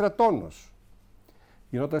δούλη στρατώνος».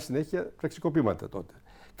 Γινόταν συνέχεια πραξικοπήματα τότε.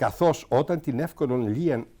 «Καθώς όταν την εύκολον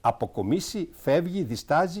λίαν αποκομίσει, φεύγει,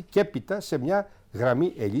 διστάζει και έπειτα σε μια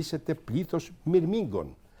γραμμή ελύσεται πλήθος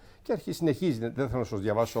μυρμήγκων». Και συνεχίζει, δεν θέλω να σας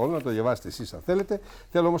διαβάσω όλο, να το διαβάσετε εσείς αν θέλετε.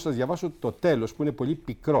 Θέλω όμως να σας διαβάσω το τέλος που είναι πολύ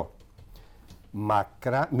πικρό.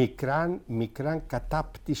 «Μικράν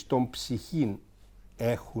κατάπτυστον ψυχήν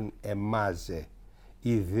έχουν εμάζε,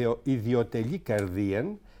 ιδιωτελή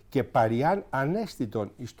καρδίαν και παριάν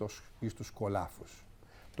ανέστητον εις τους κολάφους».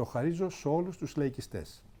 Το χαρίζω σε όλους τους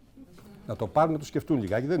λαϊκιστές. Να το πάρουν να το σκεφτούν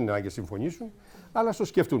λιγάκι, δεν είναι ανάγκη να συμφωνήσουν, αλλά στο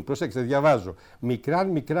σκεφτούν. Προσέξτε, διαβάζω.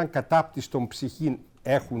 «Μικράν κατάπτυστον ψυχήν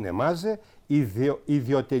έχουν εμάζε,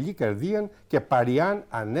 ιδιωτελή καρδίαν και παριάν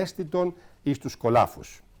ανέστητον εις τους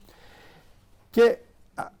κολάφους». Και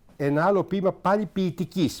ένα άλλο ποίημα πάλι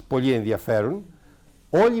ποιητικής, πολύ ενδιαφέρον.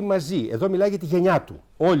 «Όλοι μαζί», εδώ μιλάει για τη γενιά του,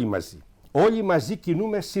 όλοι μαζί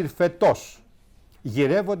κινούμε συρφετός,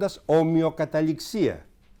 γυρεύοντας ομοιοκαταληξία.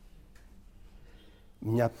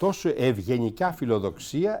 Μια τόσο ευγενικά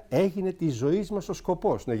φιλοδοξία έγινε τη ζωή μας ο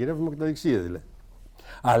σκοπός, να γυρεύουμε καταληξία δηλαδή.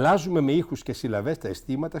 Αλλάζουμε με ήχους και συλλαβές τα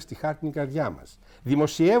αισθήματα στη χάρτινη καρδιά μας.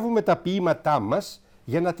 Δημοσιεύουμε τα ποίηματά μας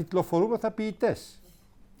για να τιτλοφορούμε θα ποιητές.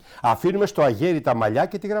 Αφήνουμε στο αγέρι τα μαλλιά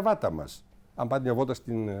και τη γραβάτα μας. Αν πάτε μια βόλτα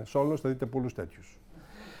στην Σόλνος θα δείτε πολλούς τέτοιους.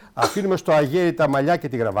 Αφήνουμε στο αγέρι τα μαλλιά και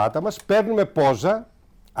τη γραβάτα μας, παίρνουμε πόζα,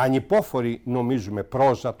 ανυπόφοροι νομίζουμε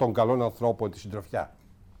πρόζα των καλών ανθρώπων τη συντροφιά.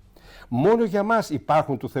 Μόνο για μας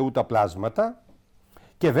υπάρχουν του Θεού τα πλάσματα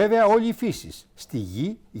και βέβαια όλη η φύση. Στη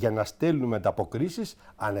γη για να στέλνουμε ανταποκρίσεις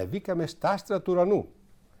ανεβήκαμε στα άστρα του ουρανού.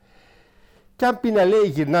 Κι αν πιναλέει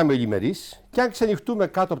γυρνάμε ολημερείς, κι αν ξενυχτούμε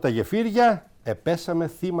κάτω από τα γεφύρια, επέσαμε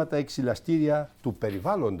θύματα εξυλαστήρια του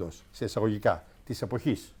περιβάλλοντος, σε εισαγωγικά, της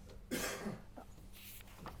εποχής.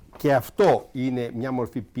 Και αυτό είναι μια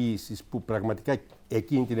μορφή ποίησης που πραγματικά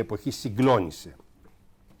εκείνη την εποχή συγκλώνησε.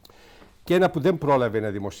 Και ένα που δεν πρόλαβε να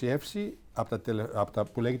δημοσιεύσει, από τα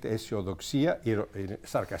που λέγεται αισιοδοξία, είναι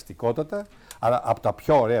σαρκαστικότατα, αλλά από τα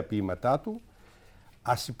πιο ωραία ποίηματά του,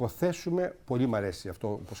 ας υποθέσουμε, πολύ μου αρέσει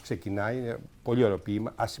αυτό όπως ξεκινάει, είναι πολύ ωραίο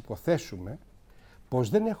ποίημα, ας υποθέσουμε πως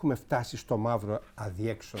δεν έχουμε φτάσει στο μαύρο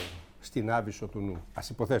αδιέξοδο, στην άβυσσο του νου. Ας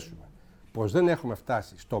υποθέσουμε πως δεν έχουμε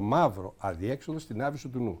φτάσει στο μαύρο αδιέξοδο, στην άβυσσο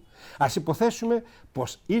του νου. Ας υποθέσουμε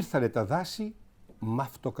πως ήρθανε τα δάση με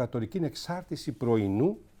αυτοκρατορική εξάρτηση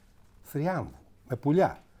πρωινού θριάμβου, με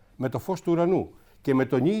πουλιά, με το φως του ουρανού και με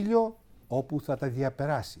τον ήλιο όπου θα τα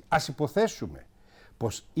διαπεράσει. Ας υποθέσουμε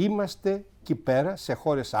πως είμαστε εκεί πέρα σε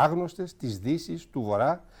χώρες άγνωστες της Δύσης, του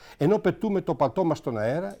Βορρά, ενώ πετούμε το πατώ μας στον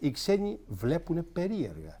αέρα, οι ξένοι βλέπουνε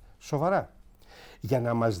περίεργα, σοβαρά. Για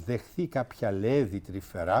να μας δεχθεί κάποια λέδη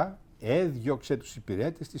τρυφερά, έδιωξε τους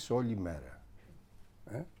υπηρέτες της όλη μέρα.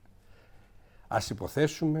 Ας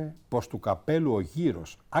υποθέσουμε πως του καπέλου ο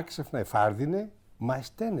γύρος άξαφνα εφάρδινε, μα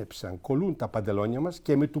εστένεψαν, κολλούν τα παντελόνια μας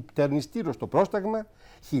και με του πτερνιστήρου στο πρόσταγμα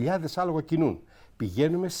χιλιάδες άλογα κινούν.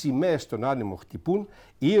 Πηγαίνουμε, σημαίες στον άνεμο χτυπούν,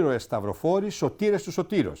 ήρωες σταυροφόροι, σωτήρες του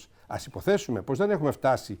σωτήρος. Ας υποθέσουμε πως δεν έχουμε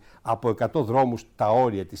φτάσει από 100 δρόμους τα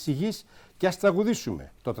όρια της γης και ας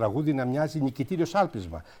τραγουδήσουμε. Το τραγούδι να μοιάζει νικητήριο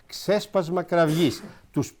άλπισμα, ξέσπασμα κραυγής,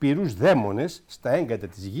 τους πυρούς δαίμονες στα έγκατα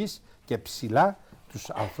της γης και ψηλά τους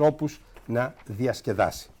ανθρώπους να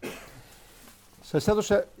διασκεδάσει. Σας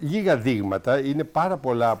έδωσα λίγα δείγματα, είναι πάρα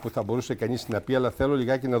πολλά που θα μπορούσε κανείς να πει, αλλά θέλω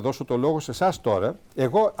λιγάκι να δώσω το λόγο σε εσάς τώρα.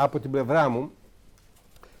 Εγώ από την πλευρά μου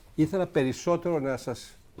ήθελα περισσότερο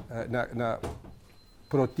να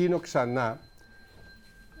προτείνω ξανά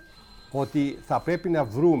ότι θα πρέπει να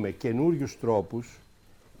βρούμε καινούριους τρόπους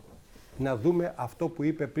να δούμε αυτό που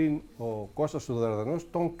είπε πριν ο Κώστας ο Δαρδανός,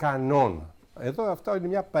 τον κανόνα. Εδώ αυτό είναι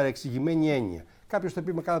μια παρεξηγημένη έννοια. Κάποιος θα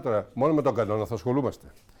πει, με καλά τώρα, μόνο με τον κανόνα θα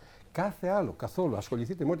ασχολούμαστε. Κάθε άλλο, καθόλου,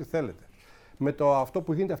 ασχοληθείτε με ό,τι θέλετε. Με αυτό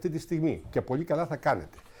που γίνεται αυτή τη στιγμή και πολύ καλά θα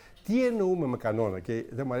κάνετε. Τι εννοούμε με κανόνα, και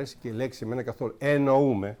δεν μου αρέσει και η λέξη εμένα καθόλου.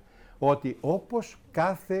 Εννοούμε ότι όπως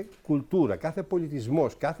κάθε κουλτούρα, κάθε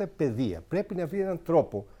πολιτισμός, κάθε παιδεία πρέπει να βρει έναν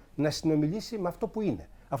τρόπο να συνομιλήσει με αυτό που είναι.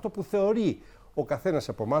 Αυτό που θεωρεί ο καθένας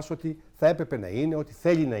από εμάς ότι θα έπρεπε να είναι, ότι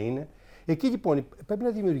θέλει να είναι. Εκεί λοιπόν πρέπει να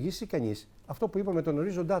δημιουργήσει κανείς αυτό που είπαμε, τον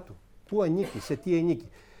ορίζοντά του. Πού ανήκει, σε τι ανήκει.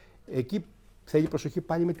 Εκεί θέλει προσοχή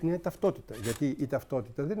πάλι με την έννοια ταυτότητα. Γιατί η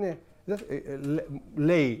ταυτότητα δεν είναι.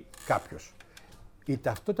 Λέει κάποιος. Η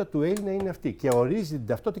ταυτότητα του Έλληνα είναι αυτή και ορίζει την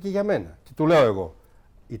ταυτότητα και για μένα. Και του λέω εγώ.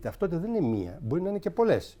 Η ταυτότητα δεν είναι μία, μπορεί να είναι και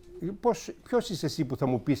πολλές. Ποιος είσαι εσύ που θα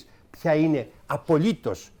μου πεις ποια είναι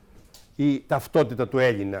απολύτως η ταυτότητα του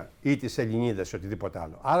Έλληνα ή της Ελληνίδας ή οτιδήποτε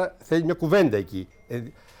άλλο. Άρα θέλει μια κουβέντα εκεί.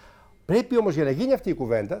 Πρέπει όμως για να γίνει αυτή η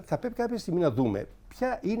κουβέντα, θα πρέπει κάποια στιγμή να δούμε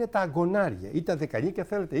ποια είναι τα αγκονάρια ή τα δεκανίκια,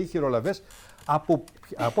 θέλετε, ή χειρολαβές από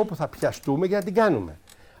όπου θα πιαστούμε για να την κάνουμε.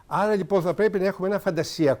 Άρα λοιπόν θα πρέπει να έχουμε ένα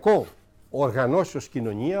φαντασιακό οργανώσει ως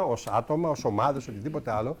κοινωνία, ως άτομα, ως ομάδες,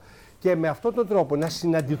 οτιδήποτε άλλο, και με αυτόν τον τρόπο να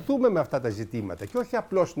συναντηθούμε με αυτά τα ζητήματα και όχι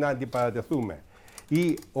απλώς να αντιπαρατεθούμε.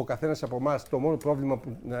 Ή ο καθένας από εμάς το μόνο πρόβλημα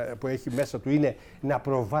που έχει μέσα του είναι να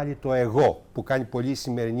προβάλλει το εγώ, που κάνει πολύ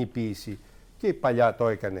σημερινή ποίηση και η παλιά το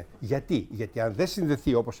έκανε. Γιατί αν δεν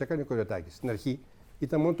συνδεθεί όπως έκανε ο Καρυωτάκης στην αρχή,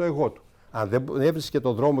 ήταν μόνο το εγώ του. Αν δεν έβρισκε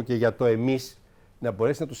τον δρόμο και για το εμείς, να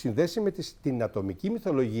μπορέσει να το συνδέσει με την ατομική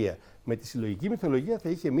μυθολογία, με τη συλλογική μυθολογία, θα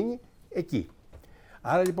είχε μείνει εκεί.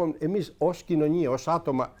 Άρα λοιπόν εμείς ως κοινωνία, ως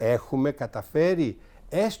άτομα έχουμε καταφέρει,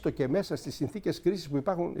 έστω και μέσα στις συνθήκες κρίσης που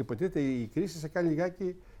υπάρχουν, υποτίθεται η κρίση σε κάνει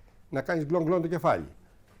λιγάκι να κάνεις γκλον-γκλον το κεφάλι.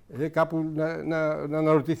 Κάπου να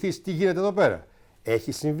αναρωτηθείς τι γίνεται εδώ πέρα.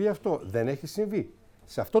 Έχει συμβεί αυτό, δεν έχει συμβεί.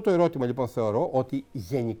 Σε αυτό το ερώτημα λοιπόν θεωρώ ότι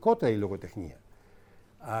γενικότερα η λογοτεχνία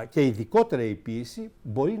και ειδικότερα η ποίηση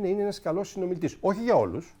μπορεί να είναι ένας καλός συνομιλητής. Όχι για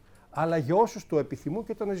όλους, αλλά για όσους το επιθυμούν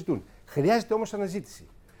και το αναζητούν. Χρειάζεται όμως αναζήτηση.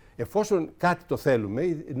 Εφόσον κάτι το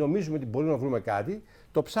θέλουμε, νομίζουμε ότι μπορούμε να βρούμε κάτι,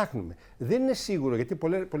 το ψάχνουμε. Δεν είναι σίγουρο, γιατί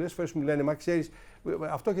πολλές φορές μου λένε, μα ξέρεις,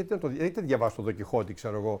 αυτό γιατί δεν διαβάζω το Γ.Κ,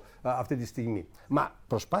 ξέρω εγώ, αυτή τη στιγμή. Μα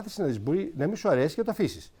προσπάθησε να δεις, μπορεί να μην σου αρέσει και το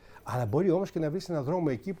αφήσεις. Αλλά μπορεί όμως και να βρεις έναν δρόμο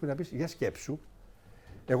εκεί που να πεις, για σκέψου.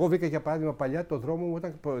 Εγώ βρήκα για παράδειγμα παλιά το δρόμο μου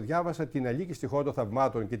όταν διάβασα την Αλίκη στη Χώρα των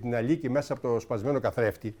Θαυμάτων και την Αλίκη μέσα από το σπασμένο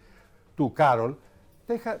καθρέφτη του Κάρολ.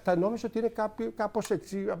 Τα νόμιζα ότι είναι κάπως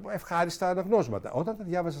έτσι ευχάριστα αναγνώσματα. Όταν τα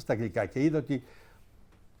διάβασα στα αγγλικά και είδα ότι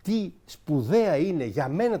τι σπουδαία είναι για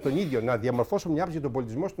μένα τον ίδιο να διαμορφώσω μια άποψη για τον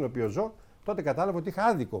πολιτισμό στον οποίο ζω, τότε κατάλαβα ότι είχα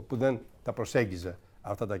άδικο που δεν τα προσέγγιζα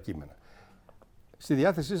αυτά τα κείμενα. Στη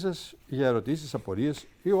διάθεσή σας για ερωτήσεις, απορίες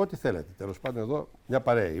ή ό,τι θέλετε. Τέλος πάντων, εδώ μια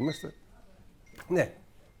παρέα είμαστε.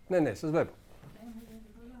 Ναι, σας βλέπω.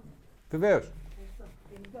 Βεβαίως.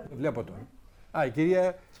 Βλέπω τώρα. Η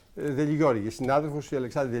κυρία Δελιγιώργη, συνάδελφος, η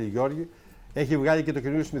Αλεξάνδρη Δελιγιώργη, έχει βγάλει και το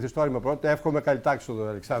καινούριο συνηθιστόρημα πρώτα. Εύχομαι καλή τάξη εδώ,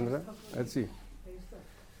 Αλεξάνδρα. Έτσι. Ευχαριστώ.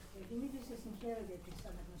 Δημήτρη, σε συγχαίρω για τις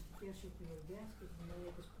αναγνωστικές σου επιλογές και τις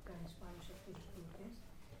μελέτες που κάνεις πάνω σε αυτούς τους ποιητές.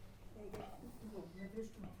 Με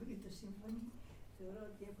βρίσκουν απολύτως σύμφωνοι. Θεωρώ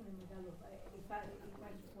ότι έχουν μεγάλο.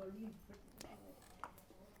 Υπάρχει πολύ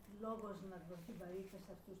λόγος να δοθεί βαρύτητα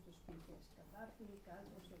σε αυτούς τους ποιητές. Πατάρι,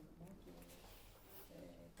 Κάλο, Σολομό και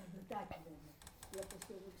Καρυωτάκη, βέβαια. Η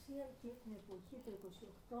αποσιοδοξία και την εποχή του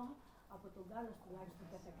 28 από τον Κάλλο τουλάχιστον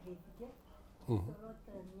κατακρίθηκε. Θεωρώ ότι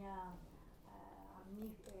ήταν μια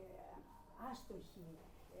άστοχη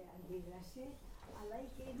αντίδραση, αλλά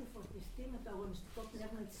είχε ήδη φορτιστεί με το αγωνιστικό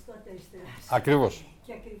πνεύμα της τότε αριστεράς. Ακριβώς.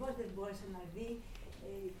 Και ακριβώς δεν μπόρεσε να δει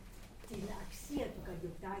την αξία του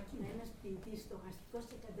Καρυωτάκη να είναι ένας ποιητής στοχαστικός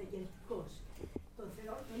και καταγγελτικός.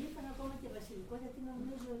 Τον είπαν ακόμα και βασιλικό, γιατί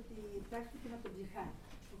νομίζω ότι τάχθηκε από τον Ψυχάνη,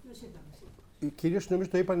 ο οποίος ήταν βασιλικός. Κυρίως νομίζω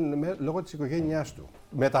το είπαν λόγω της οικογένειάς του.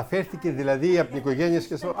 Μεταφέρθηκε δηλαδή από την οικογένεια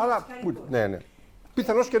και στο. Αλλά. Ναι.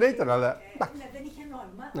 Πιθανώς και να ήταν, αλλά. Δεν είχε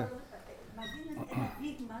νόημα. Μας δίνει ένα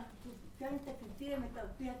δείγμα του ποια είναι τα κριτήρια με τα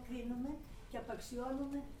οποία κρίνουμε και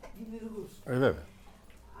απαξιώνουμε δημιουργούς. Βέβαια.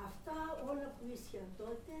 Αυτά όλα που ίσχυαν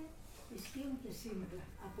τότε ισχύουν και σήμερα.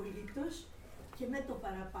 Απολύτως και με το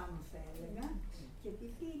παραπάνω θα έλεγα. Και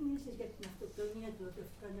επειδή μίλησες για την αυτοκτονία του, ότι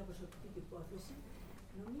αυτό είναι μια προσωπική υπόθεση,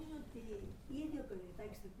 νομίζω ότι ήδη ο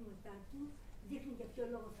Καρυωτάκης στα ποίηματά του δείχνει για ποιο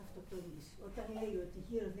λόγο θα αυτοκτονήσει. Όταν λέει ότι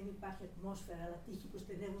γύρω δεν υπάρχει ατμόσφαιρα, αλλά τείχη που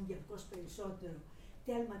στενεύουν διαρκώς περισσότερο,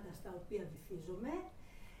 τέλματα στα οποία βυθίζομαι,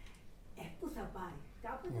 πού θα πάει.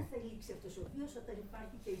 Κάποτε θα λήξει αυτός ο βίος όταν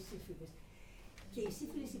υπάρχει και η σύφυλλης. Και η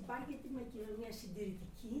σύφυλλης υπάρχει γιατί είναι μια κοινωνία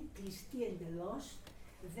συντηρητική, κλειστή εντελώς,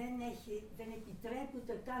 δεν επιτρέπει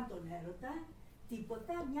ούτε καν τον έρωτα,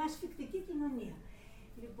 τίποτα, μια ασφυκτική κοινωνία.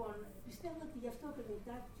 Λοιπόν, πιστεύω ότι γι' αυτό ο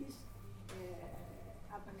Καρυωτάκης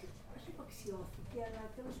όχι απαξιώθηκε, αλλά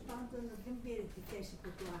τέλος πάντων δεν πήρε τη θέση που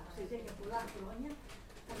του άξιζε για πολλά χρόνια,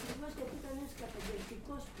 ακριβώς γιατί ήταν ένας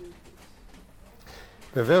καταγγελτικός ποιητής.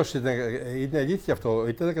 Βεβαίως, είναι αλήθεια αυτό,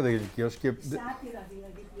 ήταν καταγγελτικός και... Σάτυρα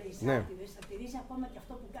δηλαδή, λέει σάτυρες, σατυρίζει ακόμα και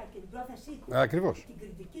αυτό που κάνει και την πρόθεσή του. Ακριβώς. Την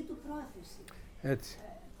κριτική του πρόθεση. Έτσι.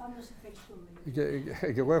 Πάμε να σε ευχαριστούμε.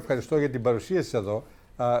 Και εγώ ευχαριστώ για την παρουσία σας εδώ.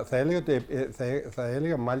 Θα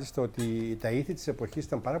έλεγα μάλιστα ότι τα ήθη της εποχής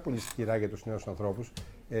ήταν πάρα πολύ σκληρά για τους νέους ανθρώπους.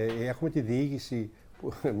 Έχουμε τη διήγηση,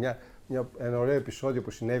 ένα ωραίο επεισόδιο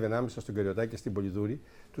που συνέβη ανάμεσα στον Καρυωτάκη και στην Πολυδούρη.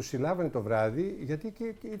 Τους συλλάβανε το βράδυ γιατί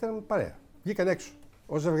ήταν παρέα. Βγήκαν έξω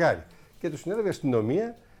ως ζευγάρι. Και τους συνέλαβε η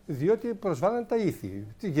αστυνομία διότι προσβάλλανε τα ήθη.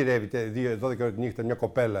 Τι γυρεύει 12 ώρα τη νύχτα μια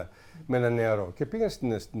κοπέλα με ένα νεαρό. Και πήγαν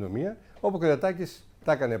στην αστυνομία, όπου ο Καρυωτάκης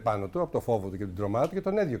τα έκανε πάνω του από το φόβο του και την τρομάδα του και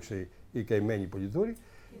τον έδιωξε η καημένη Πολυδούρη.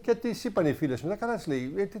 Και τη είπαν οι φίλες μετά, καλά, της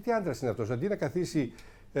λέει, τι άντρας είναι αυτός, αντί να καθίσει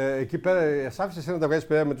εκεί πέρα, σ' άφησε εσένα να τα βγάλεις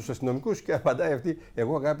πέρα με τους αστυνομικούς και απαντάει αυτή,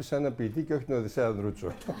 εγώ αγάπησα έναν ποιητή και όχι τον Οδυσσέα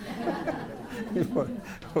Δρούτσο. Λοιπόν,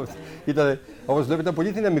 όπως βλέπετε, ήταν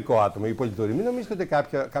πολύ δυναμικό άτομο η Πολυδούρη. Μην νομίζετε ότι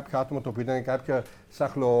κάποιο άτομο το οποίο ήταν κάποια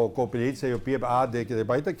σαχλοκοπηλίτσα η οποία άντε και δεν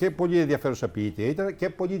πάει, ήταν και πολύ ενδιαφέρουσα ποιήτρια, ήταν και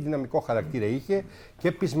πολύ δυναμικό χαρακτήρα είχε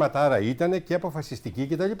και πεισματάρα ήταν και αποφασιστική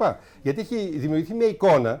κτλ. Γιατί έχει δημιουργηθεί μια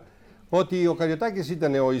εικόνα ότι ο Καρυωτάκης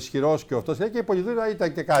ήταν ο ισχυρός και αυτός και η Πολυδούρη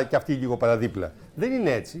ήταν και αυτή λίγο παραδίπλα. Δεν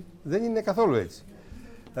είναι έτσι. Δεν είναι καθόλου έτσι.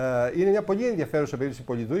 Είναι μια πολύ ενδιαφέρουσα περίπτωση η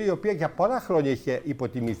Πολυδούρη, η οποία για πολλά χρόνια είχε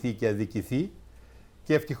υποτιμηθεί και αδικηθεί.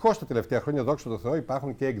 Και ευτυχώς τα τελευταία χρόνια, δόξα τω Θεώ,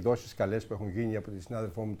 υπάρχουν και εκδόσεις καλές που έχουν γίνει από τη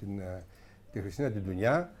συνάδελφό μου τη Χριστίνα την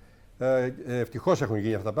Ντουνιά. Ευτυχώς έχουν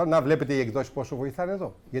γίνει αυτά τα πράγματα. Να βλέπετε οι εκδόσεις πόσο βοηθάνε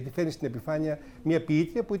εδώ. Γιατί φέρνει στην επιφάνεια μια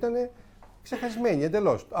ποιήτρια που ήταν ξεχασμένη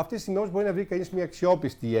εντελώς. Αυτή τη στιγμή όμως μπορεί να βρει κανείς μια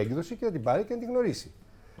αξιόπιστη έκδοση και να την πάρει και να την γνωρίσει.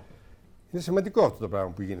 Είναι σημαντικό αυτό το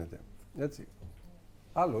πράγμα που γίνεται. Έτσι.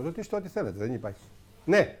 Άλλο, ρωτήστε ό,τι θέλετε, δεν υπάρχει.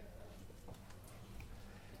 Ναι.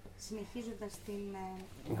 Συνεχίζοντας την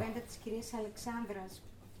κουβέντα της κυρίας Αλεξάνδρας,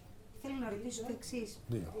 θέλω να ρωτήσω το εξής.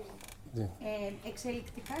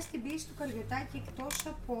 Εξελικτικά στην ποίηση του Καρυωτάκη, εκτός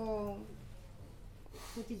από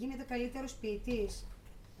ότι γίνεται καλύτερος ποιητής,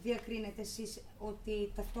 διακρίνετε εσείς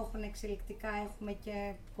ότι ταυτόχρονα εξελικτικά έχουμε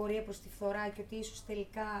και πορεία προς τη φθορά και ότι ίσως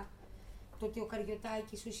τελικά το ότι ο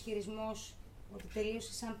Καρυωτάκης, ο ισχυρισμός ότι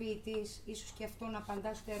τελείωσε σαν ποιητής, ίσως και αυτό να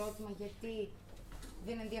απαντά στο ερώτημα γιατί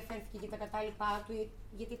δεν ενδιαφέρθηκε για τα κατάλοιπά του,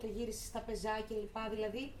 γιατί το γύρισε στα Πεζά κλπ.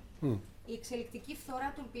 Δηλαδή, η εξελικτική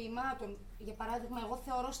φθορά των ποιημάτων, για παράδειγμα, εγώ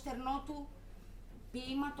θεωρώ στερνό του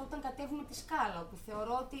ποίηματα όταν κατέβουμε τη σκάλα, όπου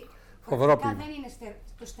θεωρώ ότι πραγματικά δεν είναι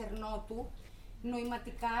το στερνό του,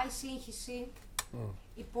 νοηματικά, η σύγχυση,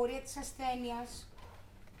 η πορεία της ασθένειας,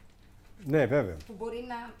 ναι, βέβαια, που μπορεί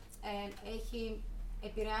να έχει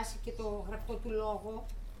επηρεάσει και το γραπτό του λόγο.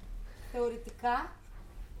 Θεωρητικά,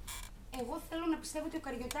 εγώ θέλω να πιστεύω ότι ο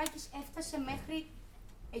Καρυωτάκης έφτασε μέχρι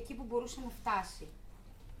εκεί που μπορούσε να φτάσει.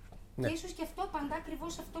 Ναι. Και ίσως και αυτό απαντά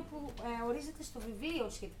ακριβώς αυτό που ορίζεται στο βιβλίο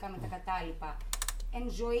σχετικά με τα κατάλοιπα. Εν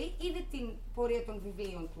ζωή είδε την πορεία των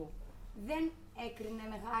βιβλίων του. Δεν έκρινε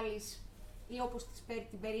μεγάλης ή όπως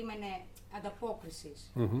την περίμενε ανταπόκρισης.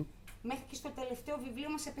 Μέχρι και στο τελευταίο βιβλίο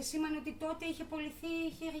μας επεσήμανε ότι τότε είχε απολυθεί,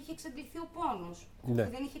 είχε εξαντληθεί ο πόνος. Ναι.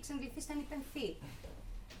 Που δεν είχε εξαντληθεί στα νηπενθή.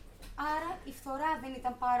 Άρα η φθορά δεν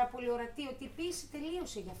ήταν πάρα πολύ ορατή, ότι η ποίηση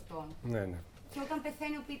τελείωσε γι' αυτόν. Ναι, ναι. Και όταν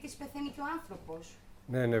πεθαίνει ο ποιητής, πεθαίνει και ο άνθρωπος.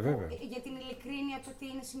 Ναι, ναι, βέβαια. Για την ειλικρίνεια του ότι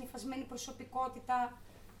είναι συνυφασμένη προσωπικότητα,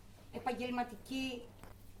 επαγγελματική,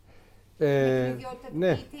 με την ιδιότητα του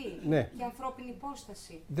ποιητή και ανθρώπινη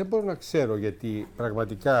υπόσταση. Δεν μπορώ να ξέρω γιατί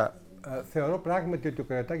πραγματικά θεωρώ πράγματι ότι ο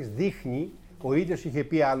Καρυωτάκης δείχνει, ο ίδιος είχε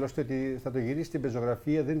πει άλλωστε ότι θα το γυρίσει στην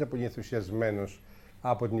πεζογραφία, δεν ήταν πολύ ενθουσιασμένος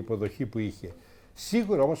από την υποδοχή που είχε.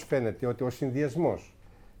 Σίγουρα όμως φαίνεται ότι ο συνδυασμός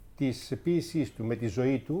της ποίησής του με τη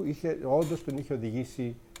ζωή του όντως τον είχε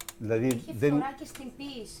οδηγήσει. Δηλαδή, είχε φθορά και στην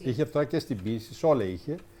ποίηση. Είχε φθορά και στην ποίηση, σε όλα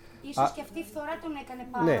είχε. Ίσως και αυτή η φθορά τον έκανε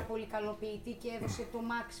πάρα πολύ καλό ποιητή και έδωσε το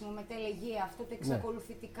μάξιμο με τα ελεγεία, αυτό το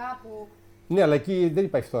εξακολουθητικά που... Ναι, αλλά εκεί δεν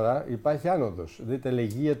υπάρχει φθορά, υπάρχει άνοδος. Δηλαδή τα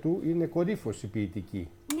ελεγεία του είναι κορύφωση ποιητική.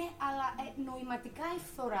 Ναι, αλλά νοηματικά η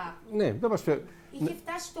φθορά. Ναι, δεν μας φέρει. Είχε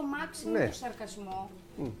φτάσει στο μάξιμο το σαρκασμό.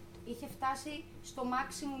 Είχε φτάσει στο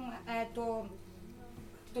μάξιμο το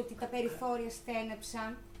ότι τα περιθώρια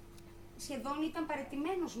στένεψαν. Σχεδόν ήταν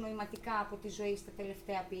παραιτημένος νοηματικά από τη ζωή στα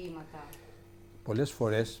τελευταία ποίηματα. Πολλές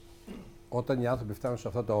φορές, όταν οι άνθρωποι φτάνουν σε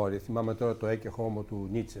αυτά τα όρια, θυμάμαι τώρα το «Έκε χώμο» του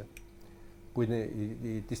Νίτσε, που είναι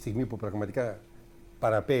τη στιγμή που πραγματικά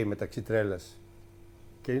παραπέει μεταξύ τρέλας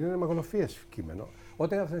και είναι ένα μαγολοφίας κείμενο.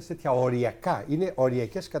 Όταν είναι τέτοια οριακά, είναι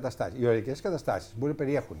οριακές καταστάσεις. Οι οριακές καταστάσεις μπορεί να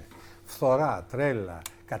περιέχουν φθορά, τρέλα,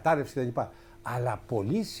 κατάρρευση κτλ. Αλλά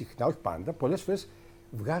πολύ συχνά, όχι πάντα, πολλές φορές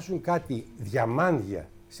βγάζουν κάτι διαμάντια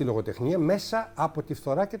στη λογοτεχνία μέσα από τη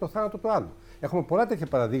φθορά και το θάνατο του άλλου. Έχουμε πολλά τέτοια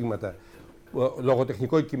παραδείγματα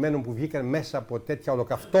λογοτεχνικών κειμένων που βγήκαν μέσα από τέτοια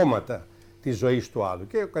ολοκαυτώματα της ζωής του άλλου.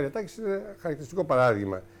 Και ο Καρυωτάκης είναι χαρακτηριστικό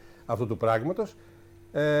παράδειγμα αυτού του πράγματος.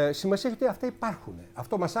 Σημασία έχει ότι αυτά υπάρχουν.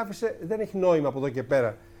 Αυτό μας άφησε, δεν έχει νόημα από εδώ και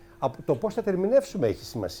πέρα. Το πώς θα τα ερμηνεύσουμε έχει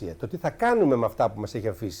σημασία. Το τι θα κάνουμε με αυτά που μας έχει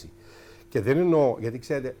αφήσει. Και δεν εννοώ, γιατί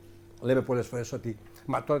ξέρετε, λέμε πολλές φορές ότι.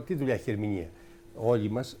 Μα τώρα τι δουλειά έχει η ερμηνεία. Όλοι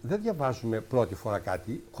μας δεν διαβάζουμε πρώτη φορά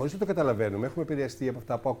κάτι, χωρίς να το καταλαβαίνουμε. Έχουμε επηρεαστεί από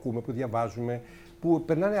αυτά που ακούμε, που διαβάζουμε, που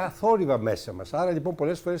περνάνε αθόρυβα μέσα μας. Άρα λοιπόν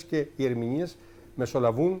πολλές φορές και οι ερμηνείες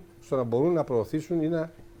μεσολαβούν στο να μπορούν να προωθήσουν ή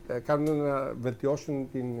να να βελτιώσουν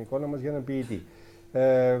την εικόνα μας για έναν ποιητή.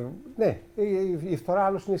 Ναι, η φθορά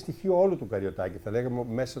άλλως είναι στοιχείο όλου του Καρυωτάκη. Θα λέγαμε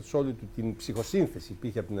μέσα σε όλη την ψυχοσύνθεση που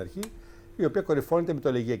είχε από την αρχή, η οποία κορυφώνεται με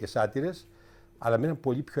μυθολογία και σάτυρες, αλλά με έναν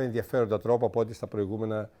πολύ πιο ενδιαφέροντα τρόπο από ό,τι στα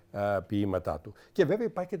προηγούμενα ποίηματά του. Και βέβαια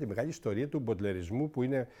υπάρχει και τη μεγάλη ιστορία του μποντλερισμού, που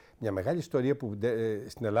είναι μια μεγάλη ιστορία που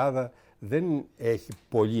στην Ελλάδα δεν έχει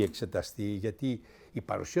πολύ εξεταστεί, γιατί η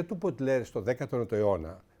παρουσία του Μποντλέρ στο 19ο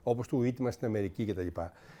αιώνα, όπως του Whitman στην Αμερική κτλ.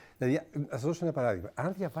 Δηλαδή, θα σας δώσω ένα παράδειγμα.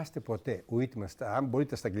 Αν διαβάσετε ποτέ Whitman, αν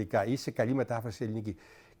μπορείτε στα αγγλικά ή σε καλή μετάφραση ελληνική,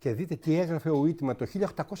 και δείτε τι έγραφε ο Whitman το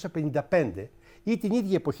 1855 ή την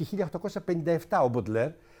ίδια εποχή 1857 ο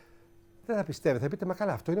Μποντλέρ, δεν θα πιστεύετε, θα πείτε, μα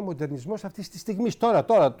καλά, αυτό είναι μοντερνισμός αυτής της στιγμής, τώρα,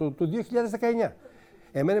 του 2019.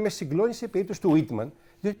 Εμένα με συγκλώνησε η περίπτωση του Whitman,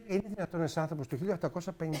 διότι είναι δυνατόν ένας άνθρωπος το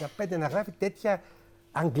 1855 να γράφει τέτοια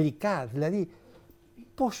αγγλικά, δηλαδή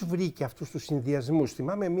πώς βρήκε αυτούς τους συνδυασμούς.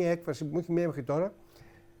 Θυμάμαι μία έκφραση που μου έχει μία μέχρι τώρα,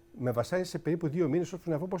 με βασάνισε περίπου 2 μήνες ώστε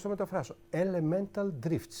να βρω πώς το μεταφράσω. Elemental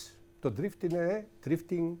drifts. Το drift είναι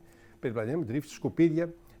drifting, περιπλανιέμαι, drift,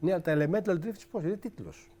 σκουπίδια. Ναι, αλλά τα elemental drifts πώς είναι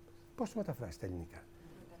τίτλος. Πώς το μεταφράσει στα ελληνικά.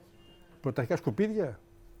 Πρωταρχικά σκουπίδια.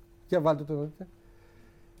 Για βάλτε το να δείτε.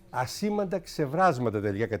 Ασήμαντα ξεβράσματα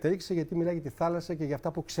τελικά κατέληξε, γιατί μιλάει για τη θάλασσα και για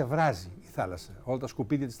αυτά που ξεβράζει η θάλασσα. Όλα τα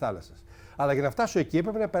σκουπίδια της θάλασσας. Αλλά για να φτάσω εκεί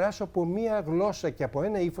έπρεπε να περάσω από μία γλώσσα και από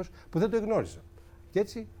ένα ύφος που δεν το γνώριζα. Και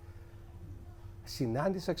έτσι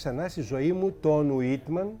συνάντησα ξανά στη ζωή μου τον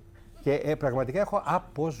Whitman και πραγματικά έχω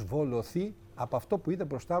αποσβολωθεί από αυτό που είδα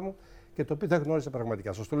μπροστά μου και το οποίο δεν γνώριζα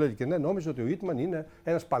πραγματικά. Σας το λέω και ναι, νόμιζα ότι ο Whitman είναι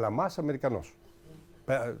ένας παλαμάς Αμερικανός.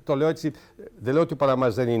 Το λέω έτσι, δεν λέω ότι ο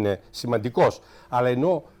παλαμάς δεν είναι σημαντικός, αλλά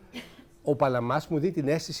ενώ ο παλαμάς μου δίνει την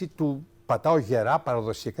αίσθηση του πατάω γερά,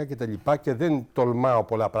 παραδοσιακά κτλ. Και δεν τολμάω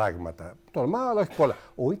πολλά πράγματα. Τολμάω, αλλά όχι πολλά.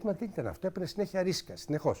 Ο Whitman δεν ήταν αυτό, έπαιρνε συνέχεια ρίσκα,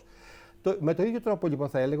 συνεχώς. Με το ίδιο τρόπο λοιπόν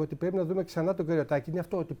θα έλεγα ότι πρέπει να δούμε ξανά τον Καρυωτάκη. Είναι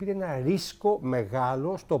αυτό ότι πήρε ένα ρίσκο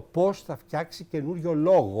μεγάλο στο πώς θα φτιάξει καινούριο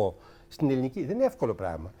λόγο στην ελληνική. Δεν είναι εύκολο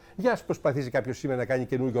πράγμα. Για να προσπαθήσει κάποιος σήμερα να κάνει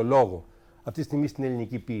καινούριο λόγο αυτή τη στιγμή στην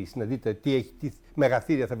ελληνική ποίηση, να δείτε τι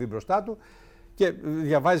μεγαθύρια θα βγει μπροστά του. Και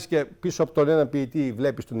διαβάζεις και πίσω από τον έναν ποιητή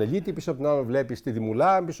βλέπεις τον Ελίτη, πίσω από τον άλλο βλέπεις τη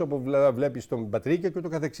Δημουλά, πίσω από τον βλέπεις τον Πατρίκιο και ούτω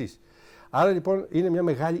καθεξής. Άρα λοιπόν είναι μια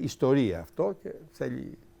μεγάλη ιστορία αυτό και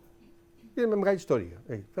θέλει. Είναι μια μεγάλη ιστορία.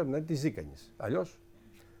 Πρέπει να είναι τη ζήκανης. Αλλιώς,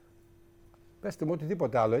 πέστε μου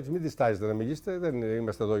οτιδήποτε άλλο, έτσι, μην διστάζετε να μιλήσετε, δεν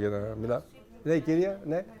είμαστε εδώ για να μιλάμε. Ναι, η κυρία,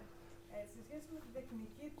 ναι. Σε σχέση με την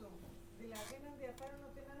τεχνική του, δηλαδή είναι ενδιαφέρον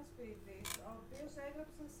ότι είναι ένας ποιητής, ο οποίος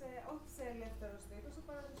έγραψε όχι σε ελεύθερο στίχο, σε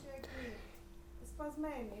παραδοσιακή,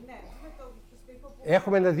 σπασμένη, ναι. Με το στίχο που...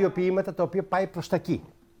 Έχουμε 1-2 ποίηματα τα οποία πάει προς τα εκεί,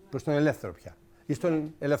 προς τον ελεύθερο πια. Ή στον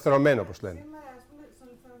ελευθερωμένο, όπως λένε. Σήμερα, ας πούμε, στον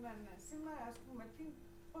ελευθερωμένο, ναι. Σήμερα, ας πούμε,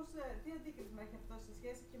 τι αντίκρισμα έχει αυτό σε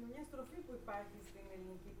σχέση και με μια στροφή που υπάρχει στην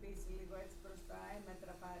ελληνική ποίηση, λίγο έτσι προς τα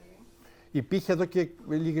έμετρα πάλι. Υπήρχε εδώ και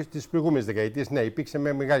λίγες τις προηγούμενες δεκαετίες, ναι, υπήρξε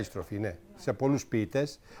μια μεγάλη στροφή, ναι, σε πολλούς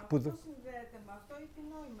ποιητές. Αυτό συνδέεται με αυτό ή τι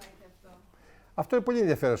νόημα έχει αυτό? Αυτό είναι πολύ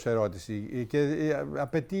ενδιαφέρουσα ερώτηση και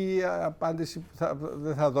απαιτεί απάντηση που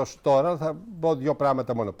δεν θα δώσω τώρα, θα πω 2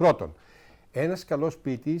 πράγματα μόνο. Πρώτον, ένας καλός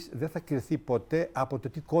ποιητής δεν θα κριθεί ποτέ από το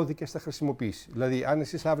τι κώδικες θα χρησιμοποιήσει. Δηλαδή, αν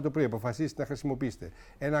εσείς αύριο το πρωί αποφασίσετε να χρησιμοποιήσετε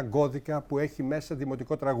έναν κώδικα που έχει μέσα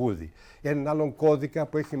δημοτικό τραγούδι, έναν άλλον κώδικα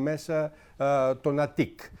που έχει μέσα τον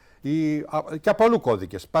Αττικ, και από αλλού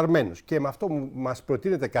κώδικες, παρμένους, και με αυτό μας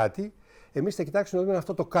προτείνετε κάτι, εμείς θα κοιτάξουμε να δούμε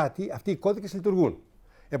αυτό το κάτι, αυτοί οι κώδικες λειτουργούν.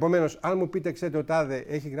 Επομένως, αν μου πείτε, ξέρετε, ο τάδε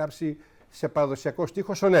έχει γράψει σε παραδοσιακό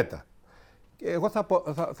στίχο σονέτα. Εγώ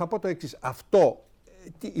θα πω το εξής. Αυτό,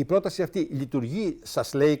 η πρόταση αυτή λειτουργεί,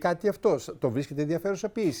 σας λέει κάτι αυτό, το βρίσκεται ενδιαφέρουσα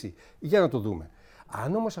ποίηση. Για να το δούμε.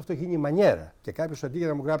 Αν όμως αυτό γίνει μανιέρα και κάποιος αντί για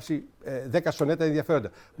να μου γράψει 10 σονέτα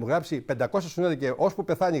ενδιαφέροντα, μου γράψει 500 σονέτα και ώσπου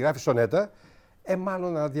πεθάνει γράφει σονέτα,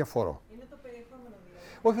 μάλλον αδιαφορώ. Είναι το περιεχόμενο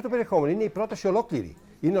δηλαδή. Όχι το περιεχόμενο, είναι η πρόταση ολόκληρη.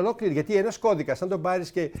 Είναι ολόκληρη, γιατί ένας κώδικας, αν τον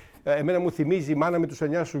πάρεις και εμένα μου θυμίζει η μάνα με τους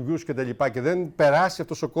 9 σου γιους και τα λοιπά και δεν περάσει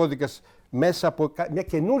αυτός ο κώδικας μέσα από μια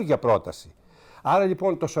καινούργια πρόταση. Άρα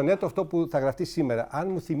λοιπόν το σονέτο αυτό που θα γραφτεί σήμερα,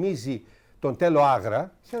 αν μου θυμίζει τον Τέλο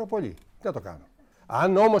Άγρα, χαίρομαι πολύ. Τι να το κάνω.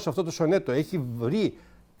 Αν όμως αυτό το σονέτο έχει βρει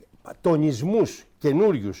τονισμούς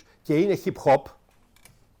καινούριους και είναι hip-hop,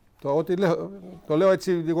 το λέω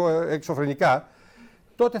έτσι λίγο εξωφρενικά,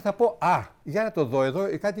 τότε θα πω, για να το δω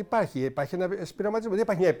εδώ, κάτι υπάρχει ένα πειραματισμό, δεν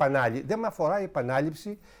υπάρχει μια επανάληψη, δεν με αφορά η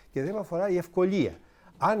επανάληψη και δεν με αφορά η ευκολία.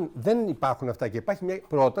 Αν δεν υπάρχουν αυτά και υπάρχει μια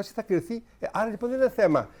πρόταση, θα κρυθεί. Άρα λοιπόν δεν είναι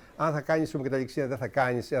θέμα αν θα κάνεις ομοκαταληξία, δεν θα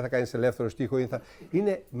κάνεις, αν θα κάνεις ελεύθερο στίχο.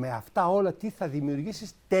 Είναι με αυτά όλα τι θα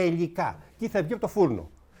δημιουργήσεις τελικά, τι θα βγει από το φούρνο.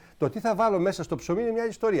 Το τι θα βάλω μέσα στο ψωμί είναι μια άλλη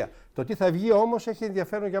ιστορία. Το τι θα βγει όμως έχει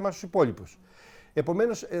ενδιαφέρον για εμάς τους υπόλοιπους.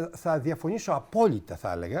 Επομένως, θα διαφωνήσω απόλυτα,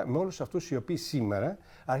 θα έλεγα, με όλους αυτούς οι οποίοι σήμερα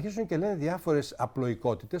αρχίζουν και λένε διάφορες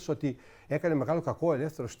απλοϊκότητες ότι έκανε μεγάλο κακό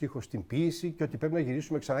ελεύθερο στίχο στην ποίηση και ότι πρέπει να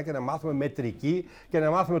γυρίσουμε ξανά και να μάθουμε μετρική και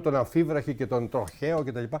να μάθουμε τον αμφίβραχη και τον τροχαίο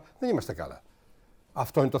κτλ. Δεν είμαστε καλά.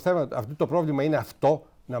 Αυτό είναι το θέμα. Αυτό το πρόβλημα είναι αυτό,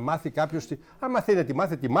 να μάθει κάποιος. Αν μάθει να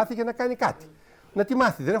τη μάθει για να κάνει κάτι. Να τη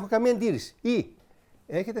μάθει, δεν έχω καμία αντίρρηση. Ή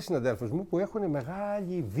έχετε συναδέλφους μου που έχουν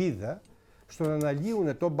μεγάλη βίδα στο να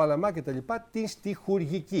αναλύουν τον μπαλαμά και τα λοιπά την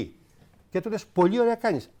στιχουργική. Και του λες, πολύ ωραία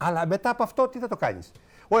κάνεις. Αλλά μετά από αυτό τι θα το κάνεις.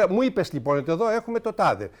 Ωραία, μου είπες λοιπόν ότι εδώ έχουμε το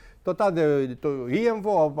τάδε. Το τάδε, το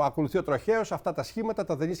ίεμβο, ακολουθεί ο τροχαίος, αυτά τα σχήματα,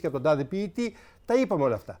 τα δανείσει και από τον τάδε ποιητή. Τα είπαμε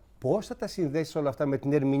όλα αυτά. Πώς θα τα συνδέσεις όλα αυτά με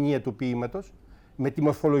την ερμηνεία του ποίηματος, με τη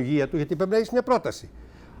μορφολογία του, γιατί πρέπει να έχεις μια πρόταση.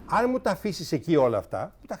 Αν μου τα αφήσεις εκεί όλα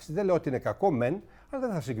αυτά, εντάξει, δεν λέω ότι είναι κακό, μεν, αλλά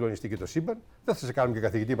δεν θα συγκλονιστεί και το σύμπαν. Δεν θα σε κάνουμε και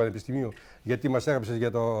καθηγητή πανεπιστημίου, γιατί μας έγραψες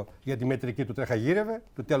για τη μετρική του τρέχα γύρευε,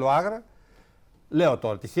 του Τέλο Άγρα. Λέω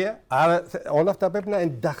τώρα τυχαία. Άρα όλα αυτά πρέπει να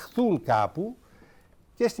ενταχθούν κάπου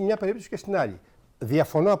και στη μια περίπτωση και στην άλλη.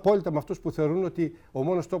 Διαφωνώ απόλυτα με αυτούς που θεωρούν ότι ο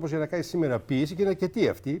μόνος τρόπος για να κάνει σήμερα ποίηση, και είναι αρκετοί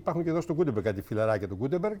αυτοί, υπάρχουν και εδώ στο Gutenberg κάτι φιλαράκια του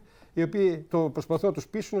Gutenberg, οι οποίοι προσπαθούν να τους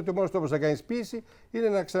πείσουν ότι ο μόνος τρόπος να κάνεις ποίηση είναι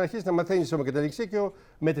να ξαναρχίσεις να μαθαίνεις ομοκαταληξία και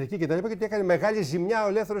μετρική κτλ. Γιατί έκανε μεγάλη ζημιά ο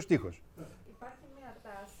ελεύθερος στίχος. Υπάρχει μια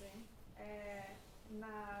τάση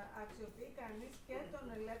να αξιοποιεί κανείς και τον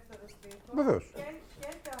ελεύθερο στίχο και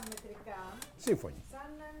τα μετρικά. Σύμφωνοι.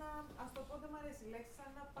 Σαν ένα, ας το πω, δεν μου αρέσει η λέξη, σαν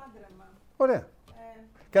ένα πάντρεμα. Ωραία.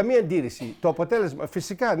 Καμία αντίρρηση. Το αποτέλεσμα,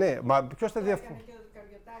 φυσικά, ναι. Μα ποιος θα διαφωνήσει.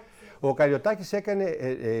 Ο Καρυωτάκης έκανε.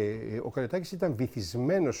 Ο Καρυωτάκης ήταν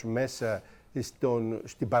βυθισμένος μέσα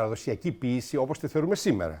στην παραδοσιακή ποίηση όπως τη θεωρούμε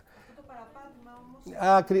σήμερα. Αυτό το παραπάτημα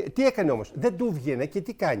όμως. Τι έκανε όμως. Δεν του βγαίνει και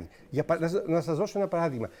τι κάνει. Να σας δώσω ένα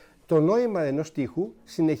παράδειγμα. Το νόημα ενός στίχου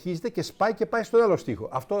συνεχίζεται και σπάει και πάει στον άλλο στίχο.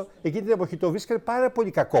 Αυτό εκείνη την εποχή το βρίσκανε πάρα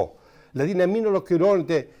πολύ κακό. Δηλαδή να μην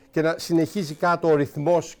ολοκληρώνεται και να συνεχίζει κάτω ο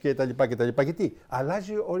ρυθμός κτλ. Γιατί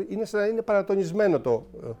αλλάζει, είναι σαν να είναι παρατονισμένο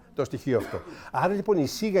το στοιχείο αυτό. Άρα λοιπόν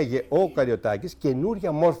εισήγαγε ο Καρυωτάκης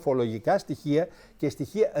καινούρια μορφολογικά στοιχεία και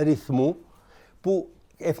στοιχεία ρυθμού που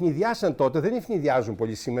ευνηδιάσαν τότε, δεν ευνηδιάζουν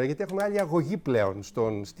πολύ σήμερα γιατί έχουμε άλλη αγωγή πλέον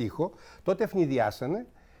στον στίχο. Τότε ευνηδιάσανε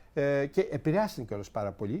και επηρεάσαν κιόλας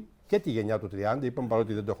πάρα πολύ και τη γενιά του 30, είπαμε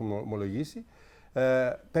παρότι δεν το έχουμε ομολογήσει.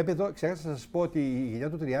 Πρέπει εδώ, ξέχασα να σας πω ότι η γενιά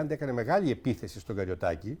του 30 έκανε μεγάλη επίθεση στον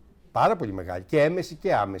Καρυωτάκη, πάρα πολύ μεγάλη, και έμεση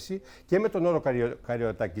και άμεση, και με τον όρο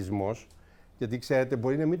καρυωτακισμός, γιατί ξέρετε,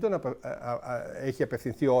 μπορεί να μην τον έχει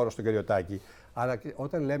απευθυνθεί ο όρος στον Καρυωτάκη, αλλά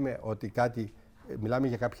όταν λέμε ότι κάτι, μιλάμε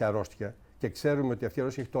για κάποια αρρώστια και ξέρουμε ότι αυτή η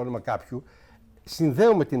αρρώστια έχει το όνομα κάποιου,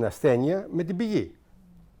 συνδέουμε την ασθένεια με την πηγή.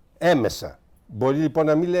 Έμεσα. Μπορεί λοιπόν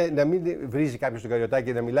να μην βρίζει κάποιος τον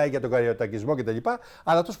Καρυωτάκη, να μιλάει για τον καρυωτακισμό κτλ.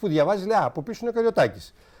 Αλλά αυτός που διαβάζει λέει από πίσω είναι ο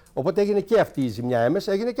Καρυωτάκης. Οπότε έγινε και αυτή η ζημιά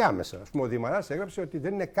έμεσα, έγινε και άμεσα. Ας πούμε, ο Δημαράς έγραψε ότι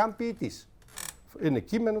δεν είναι καν ποιητής. Είναι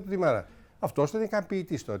κείμενο του Δημαρά. Αυτός δεν είναι καν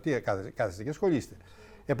ποιητής τώρα. Τι κάθεστε και ασχολείστε.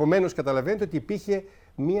 Επομένως, καταλαβαίνετε ότι υπήρχε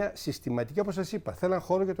μια συστηματική, όπως σας είπα, θέλαν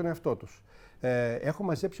χώρο για τον εαυτό τους. Έχω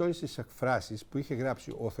μαζέψει όλες τις εκφράσεις που είχε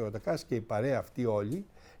γράψει ο Θεοτακάς και η παρέα αυτή όλοι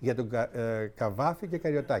για τον Καβάφη και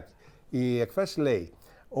Καρυωτάκη. Η εκφράση λέει,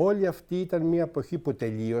 όλη αυτή ήταν μια εποχή που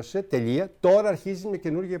τελείωσε, τώρα αρχίζει μια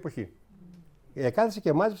καινούργια εποχή. Κάθισε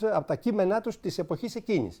και μάζεψε από τα κείμενά τους της εποχής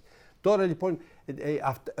εκείνης. Τώρα λοιπόν,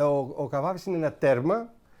 ο Καβάφης είναι ένα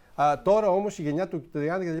τέρμα, τώρα όμως η γενιά του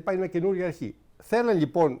 30 είναι μια καινούργια αρχή. Θέλαν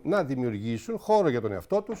λοιπόν να δημιουργήσουν χώρο για τον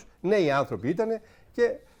εαυτό τους, νέοι άνθρωποι ήτανε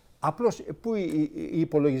και απλώς που οι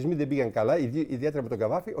υπολογισμοί δεν πήγαν καλά, ιδιαίτερα με τον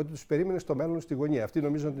Καβάφη, ότι τους περίμενε στο μέλλον στη γωνία. Αυτή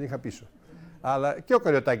νομίζω να την είχα πίσω. Αλλά και ο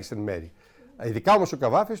Καρυωτάκης εν μέρη. Ειδικά όμως ο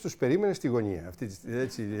Καβάφης τους περίμενε στη γωνία.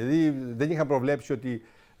 Έτσι, δηλαδή δεν είχαν προβλέψει ότι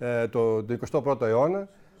το 21ο αιώνα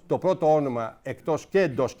το πρώτο όνομα εκτός και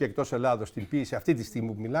εντός και εκτός Ελλάδος στην ποίηση αυτή τη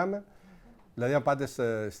στιγμή που μιλάμε, δηλαδή αν πάτε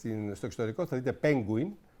στο εξωτερικό θα δείτε Penguin,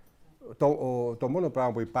 το μόνο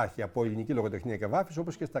πράγμα που υπάρχει από ελληνική λογοτεχνία και βάφηση,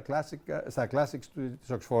 όπως και στα classics της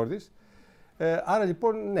Οξφόρδης. Άρα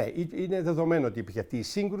λοιπόν, ναι, είναι δεδομένο ότι υπήρχε αυτή η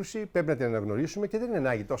σύγκρουση, πρέπει να την αναγνωρίσουμε και δεν είναι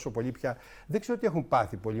ανάγκη τόσο πολύ πια. Δεν ξέρω τι έχουν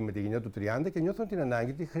πάθει πολλοί με τη γενιά του 30 και νιώθουν την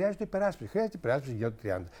ανάγκη ότι χρειάζεται υπεράσπιση. Χρειάζεται υπεράσπιση για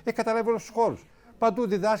γενιά του 30. Έχει καταλάβει όλους τους χώρους. Παντού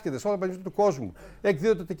διδάσκεται, σε όλα τα πανεπιστήμια του κόσμου.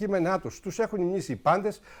 Εκδίδονται τα κείμενά τους, τους έχουν μνήσει οι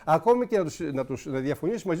πάντες, ακόμη και να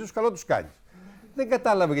διαφωνήσει μαζί τους, καλό τους κάνει. Δεν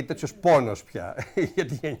κατάλαβα γιατί τέτοιος πόνος πια για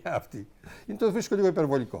τη γενιά αυτή. Είναι το βρίσκω λίγο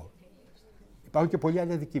υπερβολικό. Υπάρχουν και πολλοί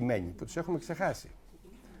άλλοι αδικημένοι που τους έχουμε ξεχάσει.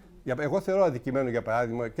 Εγώ θεωρώ αδικημένο, για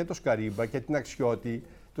παράδειγμα, και το Σκαρίμπα και την Αξιώτη.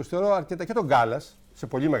 Τους θεωρώ αρκετά και τον Γκάλας, σε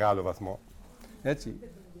πολύ μεγάλο βαθμό. Έτσι.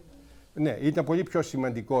 Ναι, ήταν πολύ πιο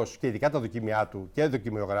σημαντικός και ειδικά τα δοκιμιά του και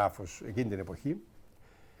δοκιμιογράφος εκείνη την εποχή.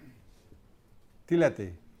 Τι λέτε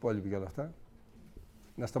οι υπόλοιποι για όλα αυτά?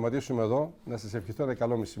 Να σταματήσουμε εδώ, να σας ευχηθώ ένα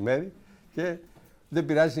καλό μεσημέρι και δεν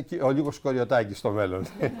πειράζει ο λίγος Καρυωτάκη στο μέλλον.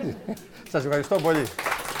 Σας ευχαριστώ πολύ.